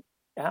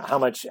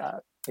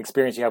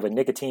experience you have with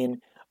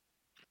nicotine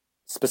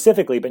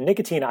specifically, but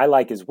nicotine I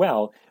like as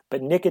well.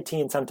 But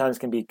nicotine sometimes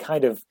can be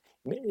kind of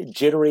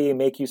jittery,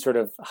 make you sort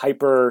of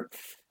hyper,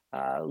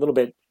 a little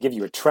bit, give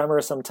you a tremor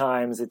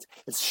sometimes.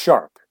 It's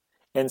sharp.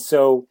 And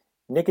so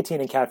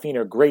nicotine and caffeine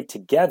are great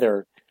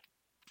together,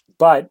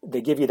 but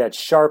they give you that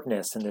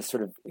sharpness and this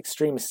sort of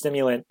extreme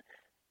stimulant,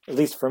 at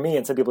least for me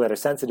and some people that are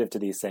sensitive to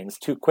these things,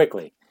 too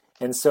quickly.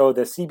 And so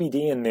the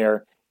CBD in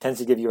there tends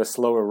to give you a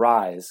slower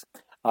rise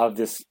of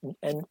this,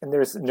 and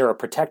there's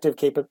neuroprotective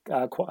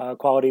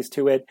qualities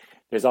to it.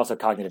 There's also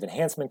cognitive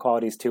enhancement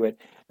qualities to it.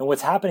 And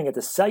what's happening at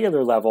the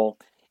cellular level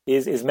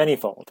is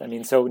manifold. I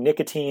mean, so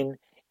nicotine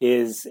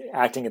is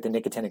acting at the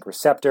nicotinic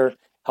receptor,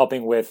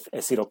 helping with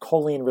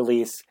acetylcholine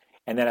release.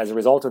 And then as a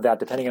result of that,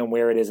 depending on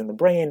where it is in the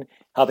brain,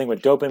 helping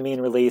with dopamine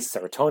release,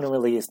 serotonin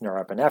release,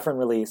 norepinephrine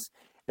release.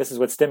 this is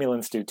what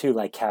stimulants do too,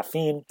 like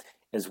caffeine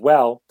as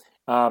well.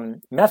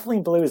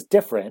 Methylene blue is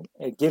different.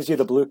 It gives you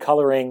the blue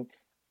coloring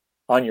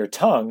on your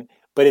tongue,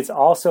 but it's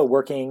also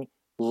working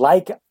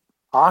like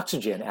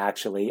oxygen,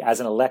 actually, as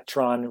an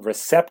electron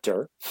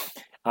receptor.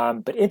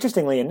 But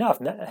interestingly enough,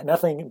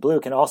 methylene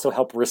blue can also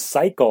help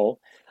recycle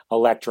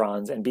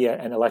electrons and be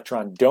an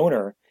electron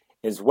donor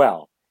as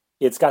well.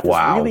 It's got this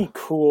really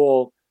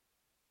cool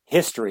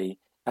history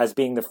as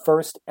being the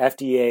first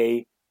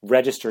FDA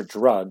registered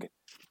drug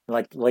in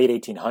like late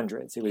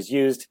 1800s. It was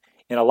used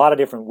in a lot of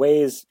different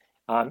ways.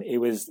 It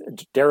was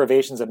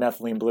derivations of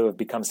methylene blue have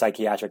become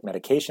psychiatric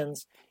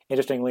medications.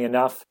 Interestingly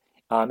enough,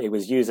 it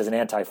was used as an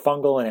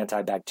antifungal and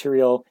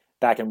antibacterial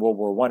back in World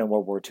War I and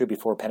World War II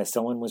before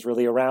penicillin was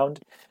really around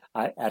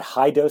at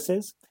high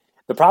doses.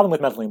 The problem with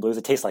methylene blue is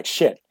it tastes like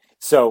shit.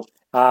 So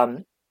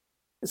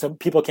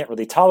people can't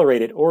really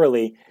tolerate it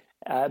orally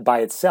by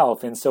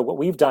itself. And so what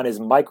we've done is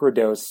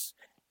microdose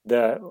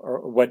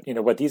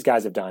what these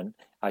guys have done,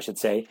 I should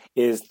say,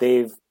 is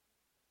they've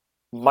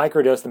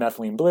microdosed the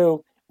methylene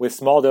blue with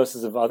small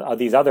doses of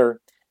these other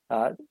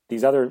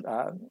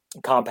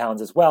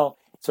compounds as well,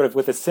 sort of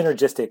with a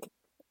synergistic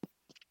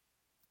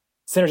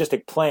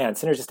plan,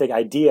 synergistic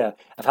idea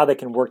of how they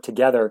can work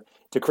together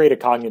to create a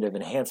cognitive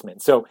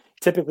enhancement. So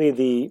typically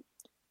the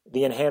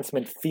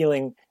enhancement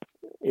feeling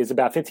is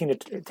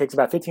it takes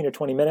about 15 to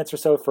 20 minutes or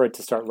so for it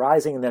to start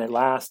rising, and then it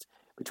lasts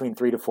between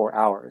 3 to 4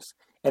 hours.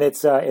 And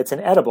it's an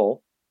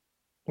edible,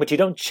 but you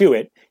don't chew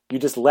it. You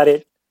just let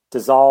it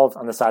dissolve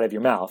on the side of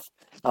your mouth.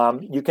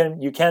 You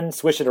can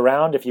swish it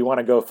around if you want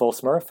to go full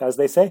Smurf, as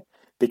they say,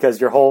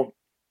 because your whole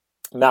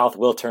mouth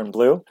will turn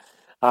blue.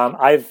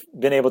 I've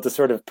been able to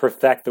sort of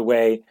perfect the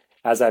way,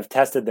 as I've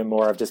tested them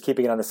more, of just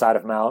keeping it on the side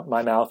of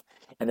my mouth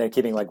and then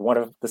keeping like one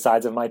of the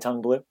sides of my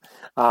tongue blue.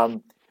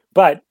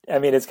 But I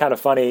mean, it's kind of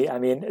funny. I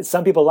mean,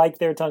 some people like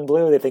their tongue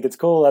blue. They think it's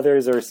cool.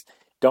 Others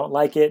don't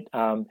like it.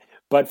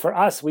 But for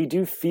us, we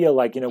do feel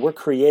like, we're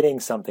creating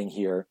something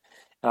here,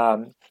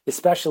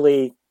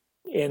 especially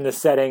in the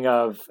setting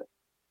of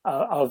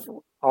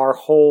our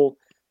whole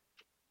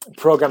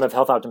program of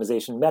health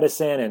optimization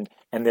medicine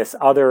and this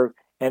other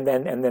and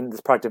then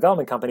this product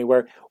development company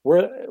where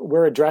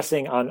we're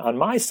addressing on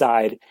my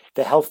side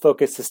the health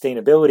focused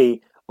sustainability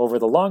over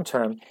the long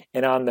term,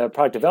 and on the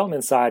product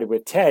development side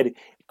with Ted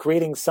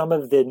creating some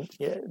of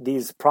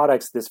these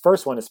products, this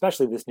first one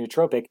especially, this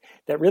nootropic,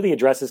 that really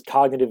addresses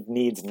cognitive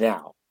needs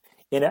now.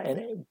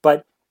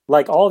 But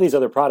like all these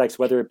other products,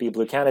 whether it be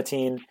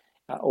Bluecanatine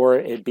or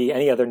it be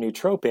any other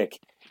nootropic,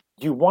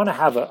 you want to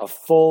have a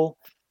full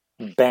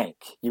bank.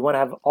 You want to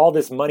have all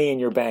this money in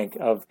your bank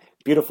of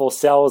beautiful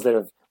cells that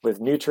have with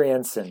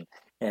nutrients and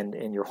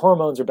your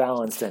hormones are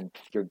balanced and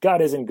your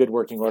gut is in good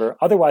working order.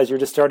 Otherwise, you're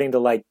just starting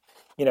to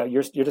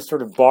you're just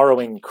sort of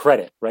borrowing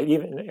credit, right?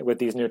 Even with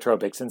these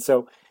nootropics. And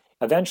so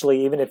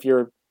eventually, even if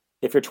you're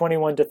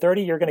 21 to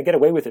 30, you're going to get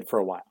away with it for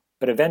a while,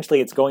 but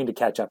eventually it's going to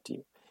catch up to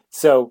you.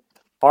 So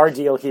our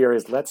deal here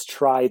is let's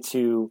try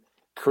to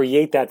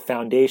create that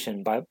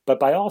foundation but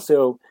by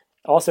also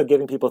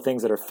giving people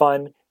things that are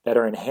fun, that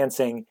are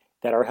enhancing,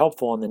 that are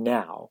helpful in the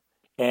now.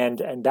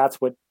 And that's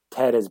what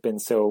Ted has been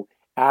so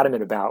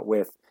adamant about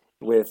with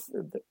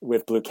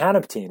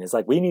Bluecanatine, is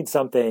like, we need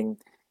something,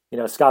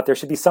 Scott, there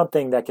should be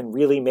something that can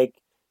really make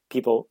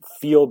people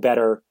feel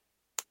better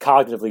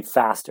cognitively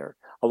faster,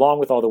 along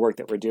with all the work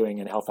that we're doing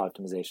in health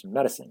optimization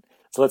medicine.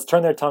 So let's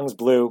turn their tongues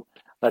blue,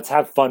 let's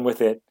have fun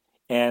with it,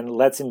 and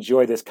let's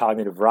enjoy this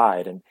cognitive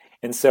ride.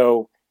 And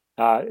so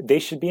they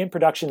should be in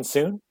production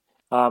soon.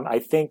 I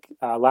think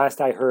last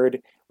I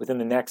heard, within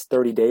the next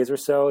 30 days or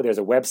so. There's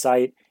a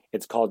website.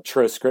 It's called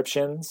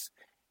Troscriptions.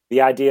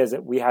 The idea is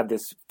that we have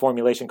this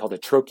formulation called a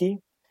troche,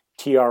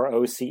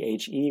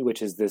 Troche,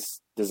 which is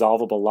this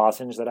dissolvable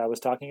lozenge that I was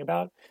talking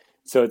about.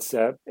 So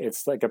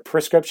it's like a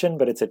prescription,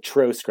 but it's a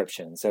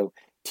troscription. So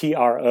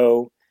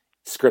TRO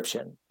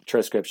scription,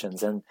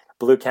 Troscriptions. And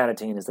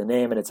Bluecanatine is the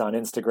name, and it's on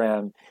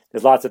Instagram.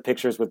 There's lots of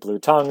pictures with blue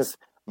tongues,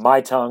 my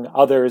tongue,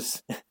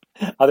 others,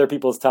 other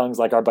people's tongues,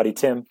 like our buddy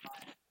Tim.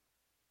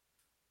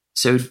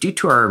 So due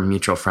to our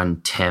mutual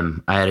friend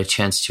Tim, I had a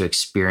chance to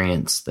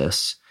experience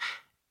this,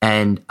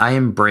 and I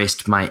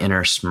embraced my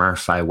inner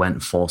Smurf. I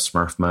went full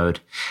Smurf mode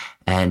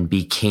and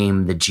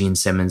became the Gene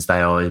Simmons that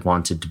I always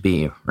wanted to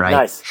be, right?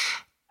 Nice.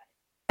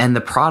 And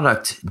the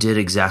product did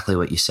exactly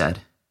what you said.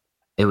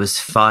 It was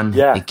fun.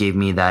 Yeah. It gave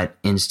me that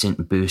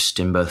instant boost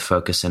in both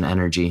focus and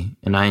energy,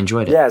 and I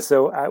enjoyed it. Yeah,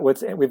 so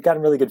we've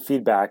gotten really good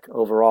feedback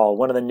overall.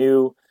 One of the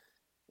new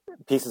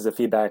pieces of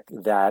feedback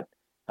that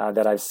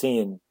I've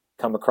seen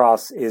come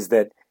across is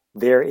that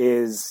there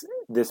is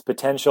this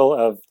potential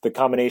of the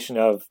combination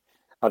of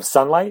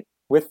sunlight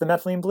with the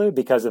methylene blue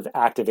because of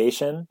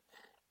activation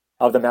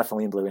of the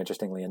methylene blue,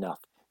 interestingly enough.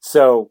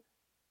 So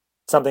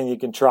something you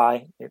can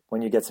try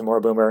when you get some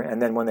more Boomer,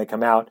 and then when they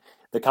come out,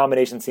 the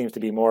combination seems to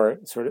be more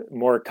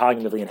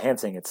cognitively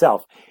enhancing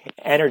itself,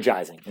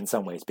 energizing in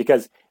some ways,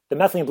 because the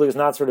methylene blue is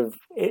not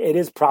it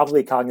is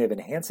probably cognitive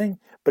enhancing,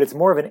 but it's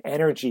more of an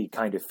energy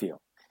kind of feel.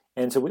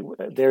 And so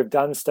they've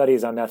done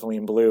studies on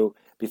methylene blue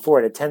before,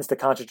 and it tends to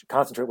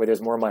concentrate where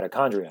there's more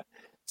mitochondria.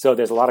 So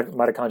there's a lot of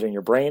mitochondria in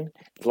your brain.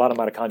 There's a lot of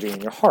mitochondria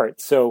in your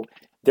heart. So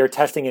they're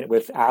testing it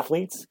with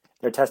athletes.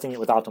 They're testing it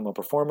with optimal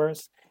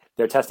performers.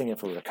 They're testing it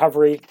for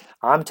recovery.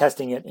 I'm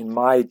testing it in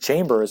my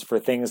chambers for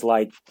things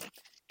like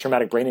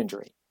traumatic brain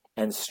injury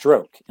and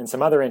stroke and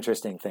some other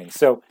interesting things.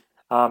 So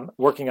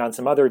working on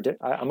some other,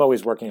 I'm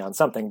always working on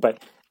something,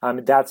 but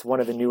that's one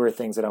of the newer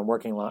things that I'm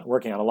working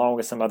on along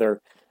with some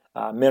other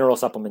mineral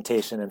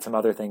supplementation and some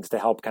other things to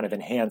help kind of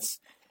enhance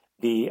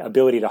the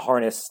ability to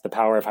harness the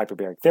power of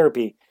hyperbaric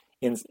therapy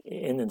in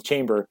the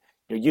chamber,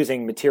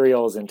 using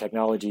materials and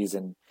technologies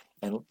and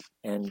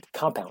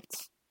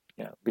compounds,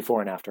 before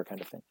and after kind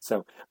of thing.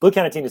 So blue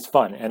cannatine is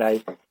fun, and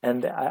I've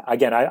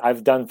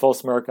done full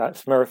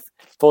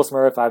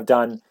Smurf, I've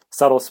done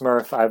subtle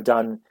Smurf, I've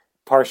done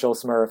partial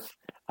Smurf,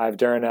 I've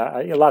done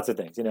lots of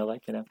things,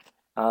 the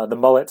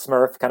mullet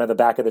Smurf, kind of the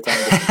back of the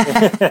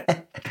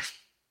tongue.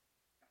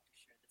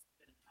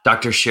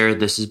 Dr. Scher,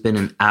 this has been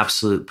an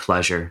absolute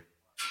pleasure.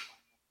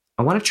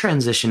 I want to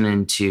transition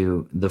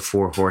into the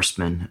 4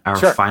 horsemen, our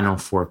Sure. final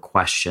 4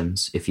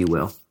 questions, if you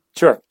will.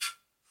 Sure.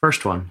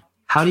 First one,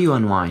 how do you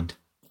unwind?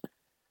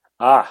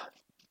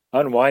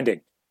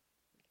 Unwinding.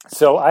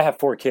 So I have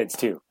 4 kids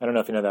too. I don't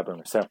know if you know that,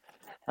 Boomer. So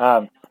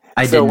I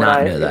did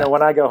not know that.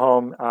 When I go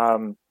home,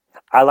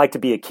 I like to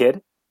be a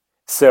kid.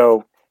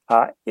 So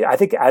I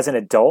think as an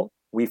adult,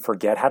 we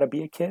forget how to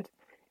be a kid.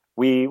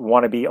 We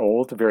want to be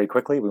old very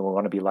quickly. We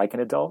want to be like an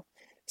adult.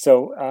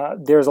 So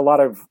there's a lot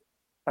of,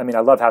 I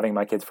love having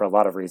my kids for a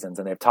lot of reasons,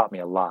 and they've taught me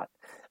a lot.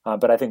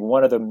 But I think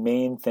one of the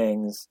main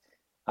things,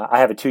 I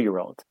have a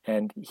 2-year-old,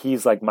 and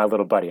he's like my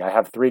little buddy. I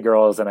have 3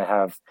 girls, and I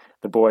have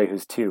the boy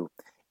who's 2,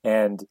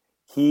 and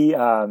he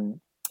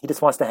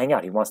just wants to hang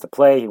out. He wants to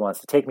play. He wants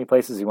to take me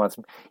places. He wants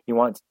me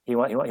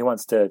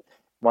to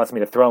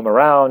throw him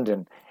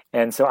around,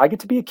 and so I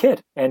get to be a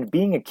kid. And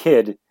being a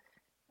kid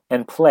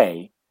and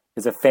play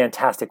is a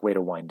fantastic way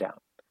to wind down.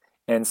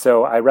 And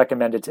so I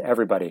recommend it to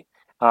everybody.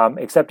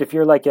 Except if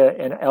you're like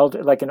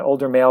an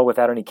older male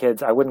without any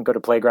kids, I wouldn't go to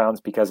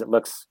playgrounds because it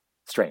looks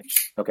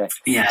strange. Okay.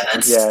 Yeah,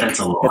 that's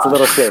a lot. It's a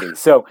little shady.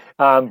 So,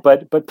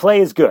 but play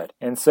is good.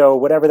 And so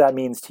whatever that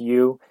means to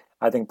you,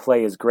 I think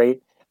play is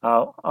great.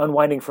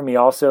 Unwinding for me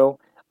also,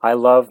 I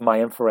love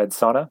my infrared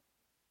sauna.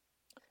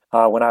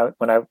 When I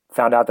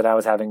found out that I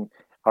was having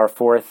our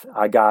 4th,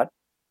 I got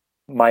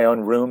my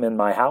own room in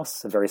my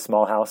house, a very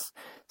small house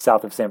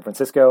south of San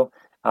Francisco,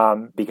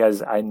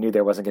 because I knew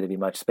there wasn't going to be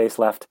much space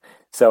left.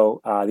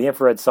 So the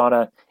infrared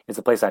sauna is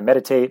a place I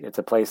meditate. It's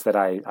a place that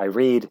I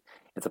read.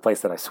 It's a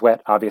place that I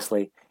sweat,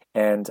 obviously.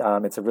 And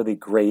it's a really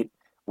great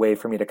way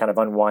for me to kind of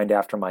unwind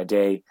after my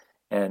day.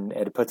 And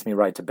it puts me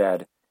right to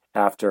bed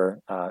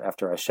after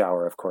I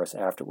shower, of course,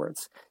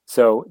 afterwards.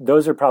 So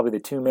those are probably the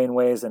 2 main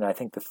ways. And I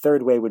think the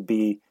 3rd way would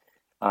be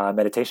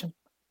meditation.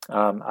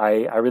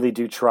 I really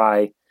do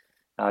try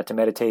to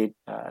meditate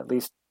at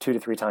least 2 to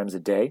 3 times a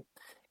day.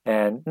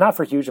 And not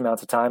for huge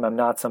amounts of time. I'm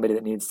not somebody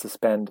that needs to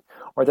spend,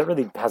 or that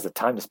really has the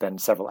time to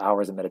spend several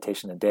hours in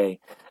meditation a day.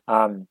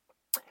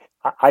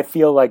 I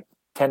feel like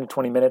 10 to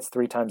 20 minutes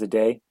 3 times a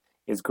day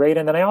is great.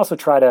 And then I also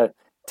try to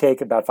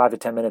take about 5 to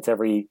 10 minutes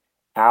every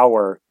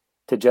hour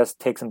to just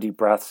take some deep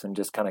breaths and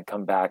just kind of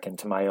come back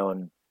into my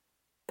own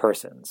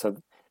person. So,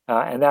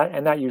 and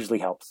that usually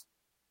helps.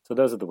 So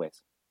those are the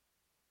ways.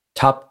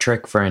 Top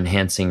trick for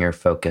enhancing your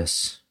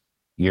focus.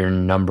 Your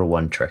number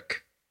 1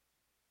 trick.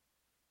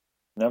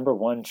 Number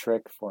 1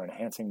 trick for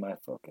enhancing my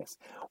focus.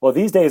 Well,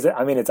 these days,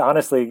 it's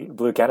honestly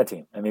blue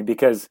cannatine.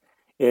 Because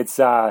it's,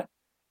 I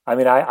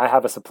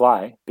have a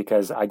supply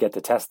because I get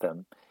to test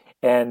them.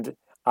 And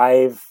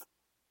there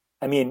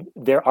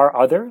are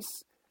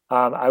others.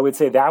 I would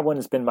say that one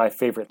has been my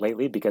favorite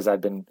lately because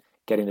I've been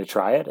getting to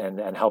try it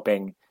and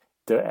helping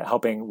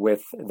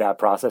with that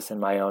process in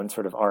my own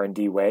sort of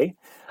R&D way.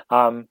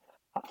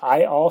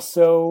 I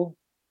also,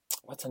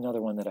 what's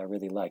another one that I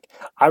really like?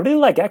 I really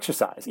like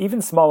exercise,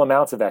 even small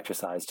amounts of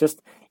exercise.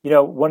 Just,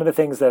 one of the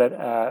things that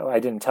I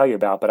didn't tell you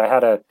about, but I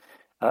had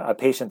a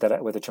patient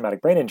with a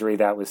traumatic brain injury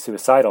that was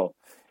suicidal.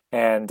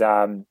 And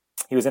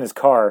he was in his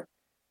car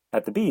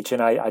at the beach.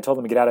 And I told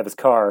him to get out of his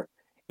car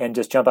and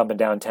just jump up and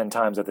down 10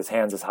 times with his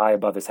hands as high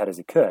above his head as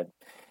he could.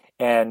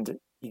 And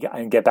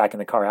get back in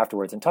the car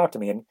afterwards and talk to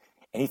me. And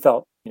he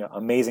felt,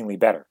 amazingly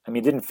better.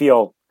 It didn't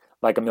feel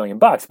like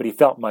 $1,000,000, but he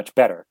felt much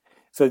better.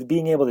 So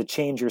being able to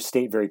change your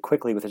state very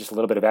quickly with just a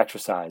little bit of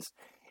exercise,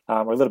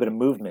 or a little bit of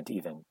movement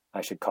even,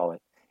 I should call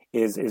it,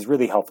 is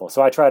really helpful.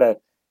 So I try to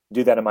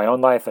do that in my own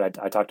life, and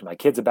I talk to my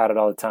kids about it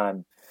all the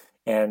time.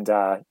 And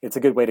it's a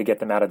good way to get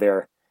them out of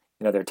their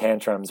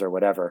tantrums or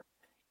whatever,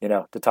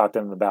 to talk to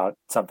them about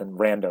something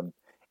random,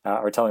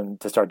 or tell them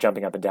to start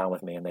jumping up and down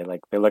with me. And they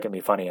look at me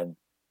funny and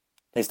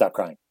they stop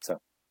crying. So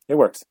it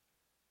works.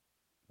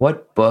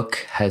 What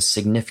book has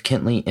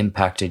significantly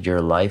impacted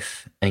your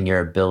life and your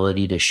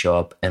ability to show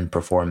up and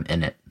perform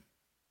in it?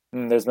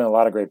 There's been a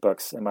lot of great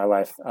books in my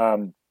life.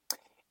 The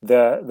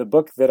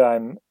book that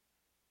I'm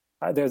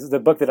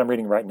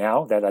reading right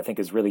now that I think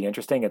is really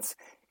interesting. I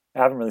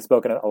haven't really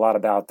spoken a lot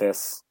about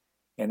this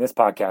in this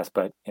podcast,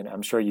 but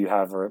I'm sure you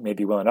have, or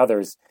maybe will in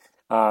others.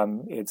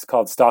 It's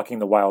called Stalking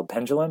the Wild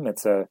Pendulum.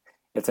 It's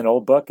an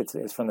old book.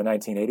 It's from the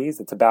 1980s.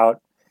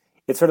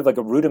 It's sort of like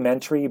a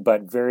rudimentary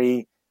but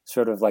very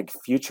sort of like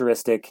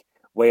futuristic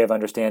way of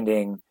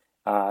understanding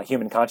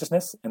human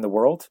consciousness in the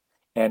world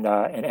and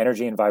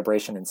energy and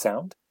vibration and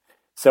sound.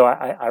 So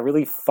I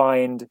really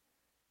find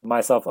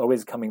myself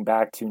always coming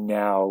back to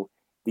now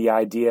the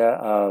idea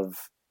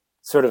of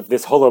sort of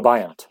this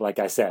holobiont, like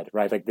I said,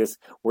 right? Like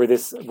we're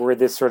this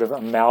sort of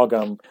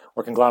amalgam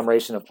or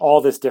conglomeration of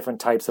all this different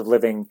types of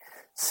living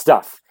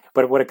stuff.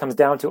 But what it comes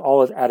down to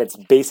all is at its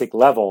basic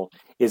level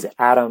is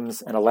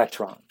atoms and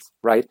electrons,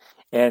 right?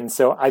 And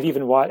so I've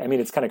even watched, I mean,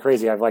 it's kind of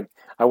crazy.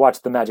 I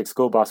watched The Magic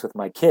School Bus with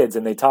my kids,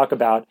 and they talk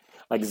about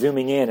like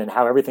zooming in and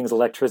how everything's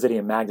electricity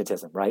and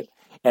magnetism, right?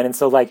 And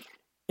so like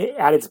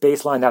at its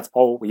baseline, that's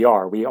all we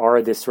are. We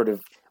are these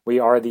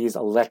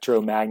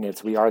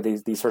electromagnets. We are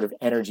these sort of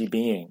energy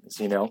beings,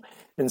 you know?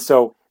 And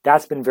so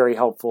that's been very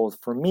helpful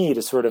for me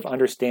to sort of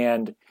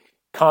understand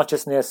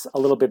consciousness a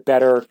little bit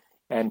better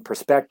and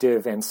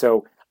perspective. And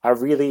so I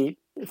really,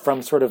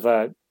 from sort of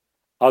a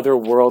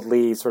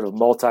otherworldly sort of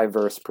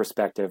multiverse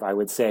perspective, I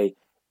would say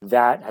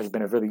that has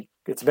been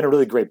it's been a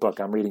really great book.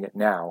 I'm reading it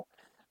now.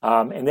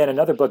 And then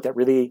another book that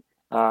really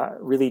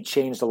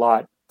changed a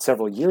lot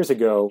several years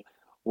ago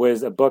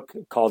was a book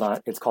called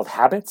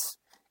Habits.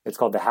 It's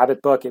called The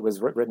Habit Book. It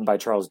was written by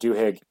Charles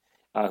Duhigg,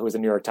 who was a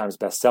New York Times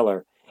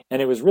bestseller.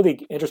 And it was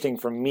really interesting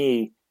for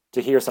me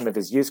to hear some of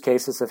his use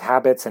cases of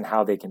habits and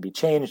how they can be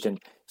changed,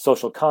 and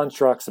social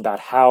constructs about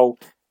how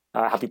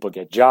people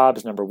get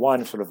jobs, number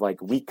one, sort of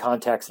like weak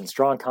contexts and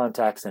strong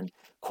contexts, and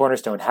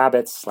cornerstone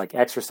habits like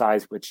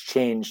exercise, which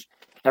change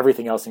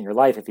everything else in your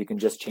life if you can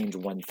just change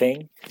one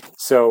thing.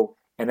 So,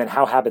 and then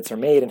how habits are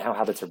made and how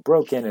habits are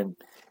broken. And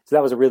so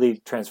that was a really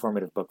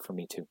transformative book for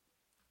me too.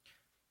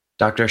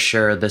 Dr.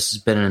 Scher, this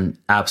has been an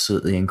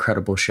absolutely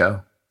incredible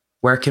show.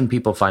 Where can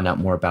people find out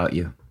more about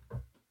you?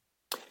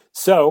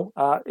 So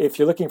if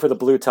you're looking for the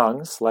Blue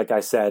Tongues, like I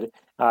said,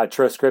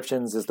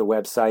 Transcriptions is the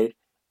website.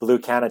 Blue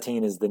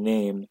Canatine is the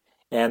name.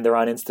 And they're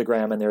on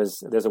Instagram. And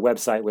there's a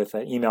website with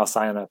an email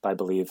sign-up, I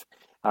believe,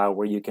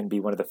 where you can be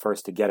one of the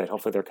first to get it.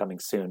 Hopefully they're coming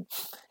soon.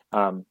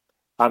 I'm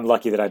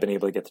lucky that I've been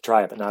able to get to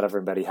try it, but not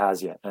everybody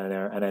has yet.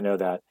 And I know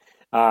that.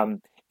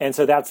 And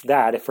so that's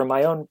that. For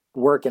my own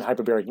work in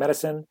hyperbaric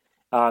medicine,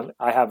 I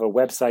have a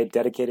website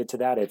dedicated to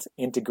that. It's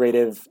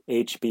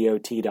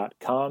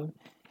integrativehbot.com,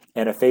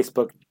 and a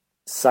Facebook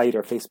site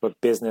or Facebook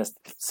business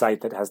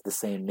site that has the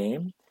same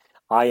name,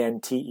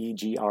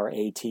 integrative,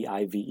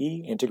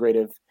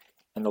 integrative,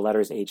 and the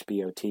letters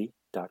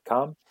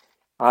hbot.com.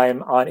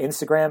 I'm on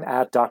Instagram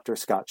at Dr.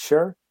 Scott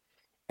Scher,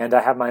 and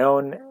I have my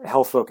own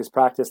health-focused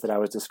practice that I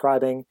was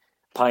describing,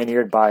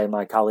 pioneered by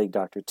my colleague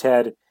Dr.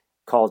 Ted,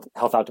 called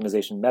Health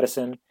Optimization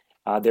Medicine.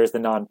 There's the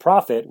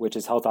nonprofit, which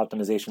is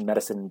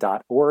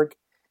healthoptimizationmedicine.org.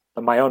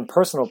 But my own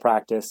personal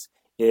practice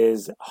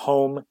is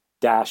home-sf.co.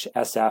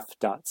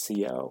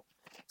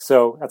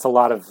 So that's a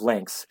lot of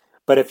links.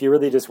 But if you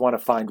really just want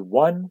to find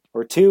one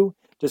or two,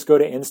 just go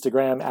to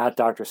Instagram at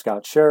Dr.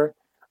 Scott Scher,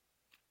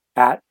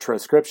 at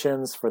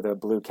Transcriptions for the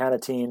Blue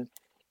Canatine.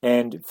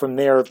 And from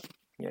there,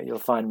 you'll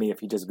find me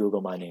if you just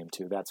Google my name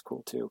too. That's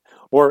cool too.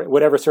 Or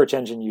whatever search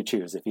engine you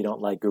choose if you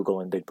don't like Google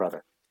and Big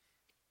Brother.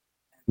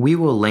 We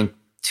will link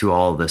to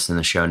all of this in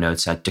the show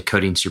notes at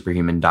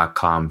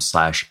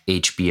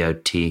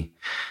decodingsuperhuman.com/HBOT.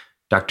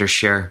 Dr.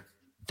 Scher,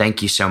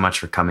 thank you so much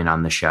for coming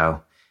on the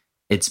show.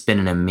 It's been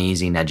an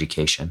amazing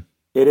education.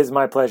 It is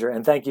my pleasure,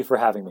 and thank you for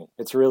having me.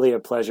 It's really a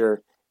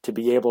pleasure to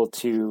be able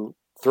to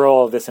throw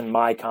all of this in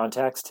my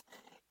context,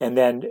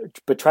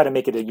 but try to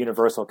make it a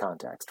universal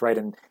context, right?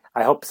 And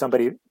I hope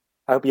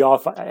you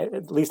all,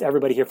 at least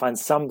everybody here,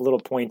 finds some little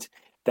point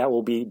that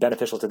will be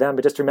beneficial to them.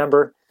 But just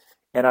remember,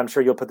 and I'm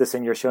sure you'll put this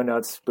in your show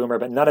notes, Boomer,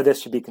 but none of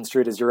this should be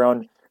construed as your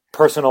own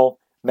personal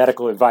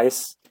medical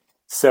advice.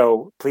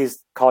 So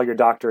please call your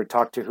doctor,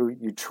 talk to who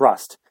you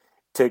trust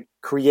to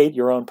create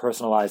your own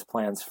personalized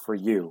plans for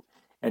you.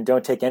 And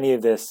don't take any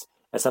of this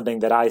as something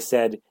that I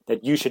said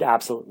that you should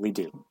absolutely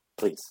do,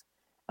 please.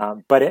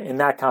 But in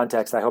that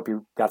context, I hope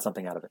you got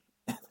something out of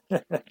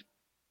it.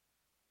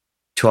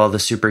 To all the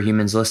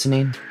superhumans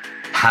listening,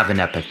 have an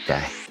epic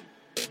day.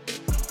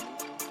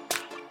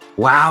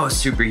 Wow,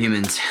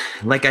 superhumans.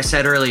 Like I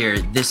said earlier,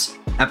 this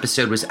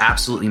episode was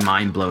absolutely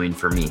mind-blowing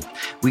for me.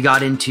 We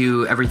got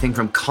into everything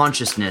from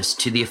consciousness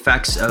to the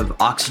effects of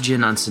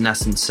oxygen on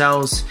senescent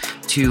cells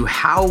to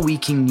how we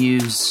can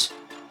use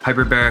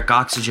hyperbaric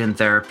oxygen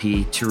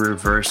therapy to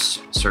reverse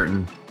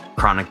certain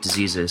chronic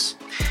diseases.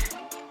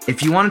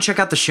 If you want to check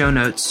out the show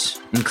notes,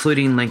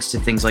 including links to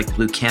things like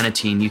Blue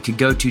Canatine, you could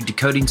go to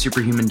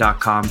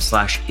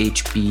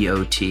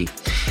decodingsuperhuman.com/HBOT.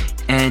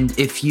 And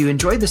if you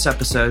enjoyed this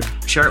episode,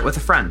 share it with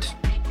a friend.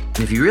 And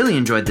if you really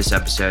enjoyed this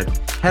episode,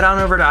 head on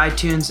over to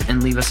iTunes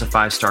and leave us a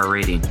 5-star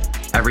rating.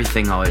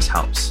 Everything always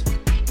helps.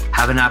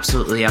 Have an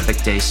absolutely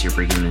epic day,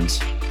 superhumans.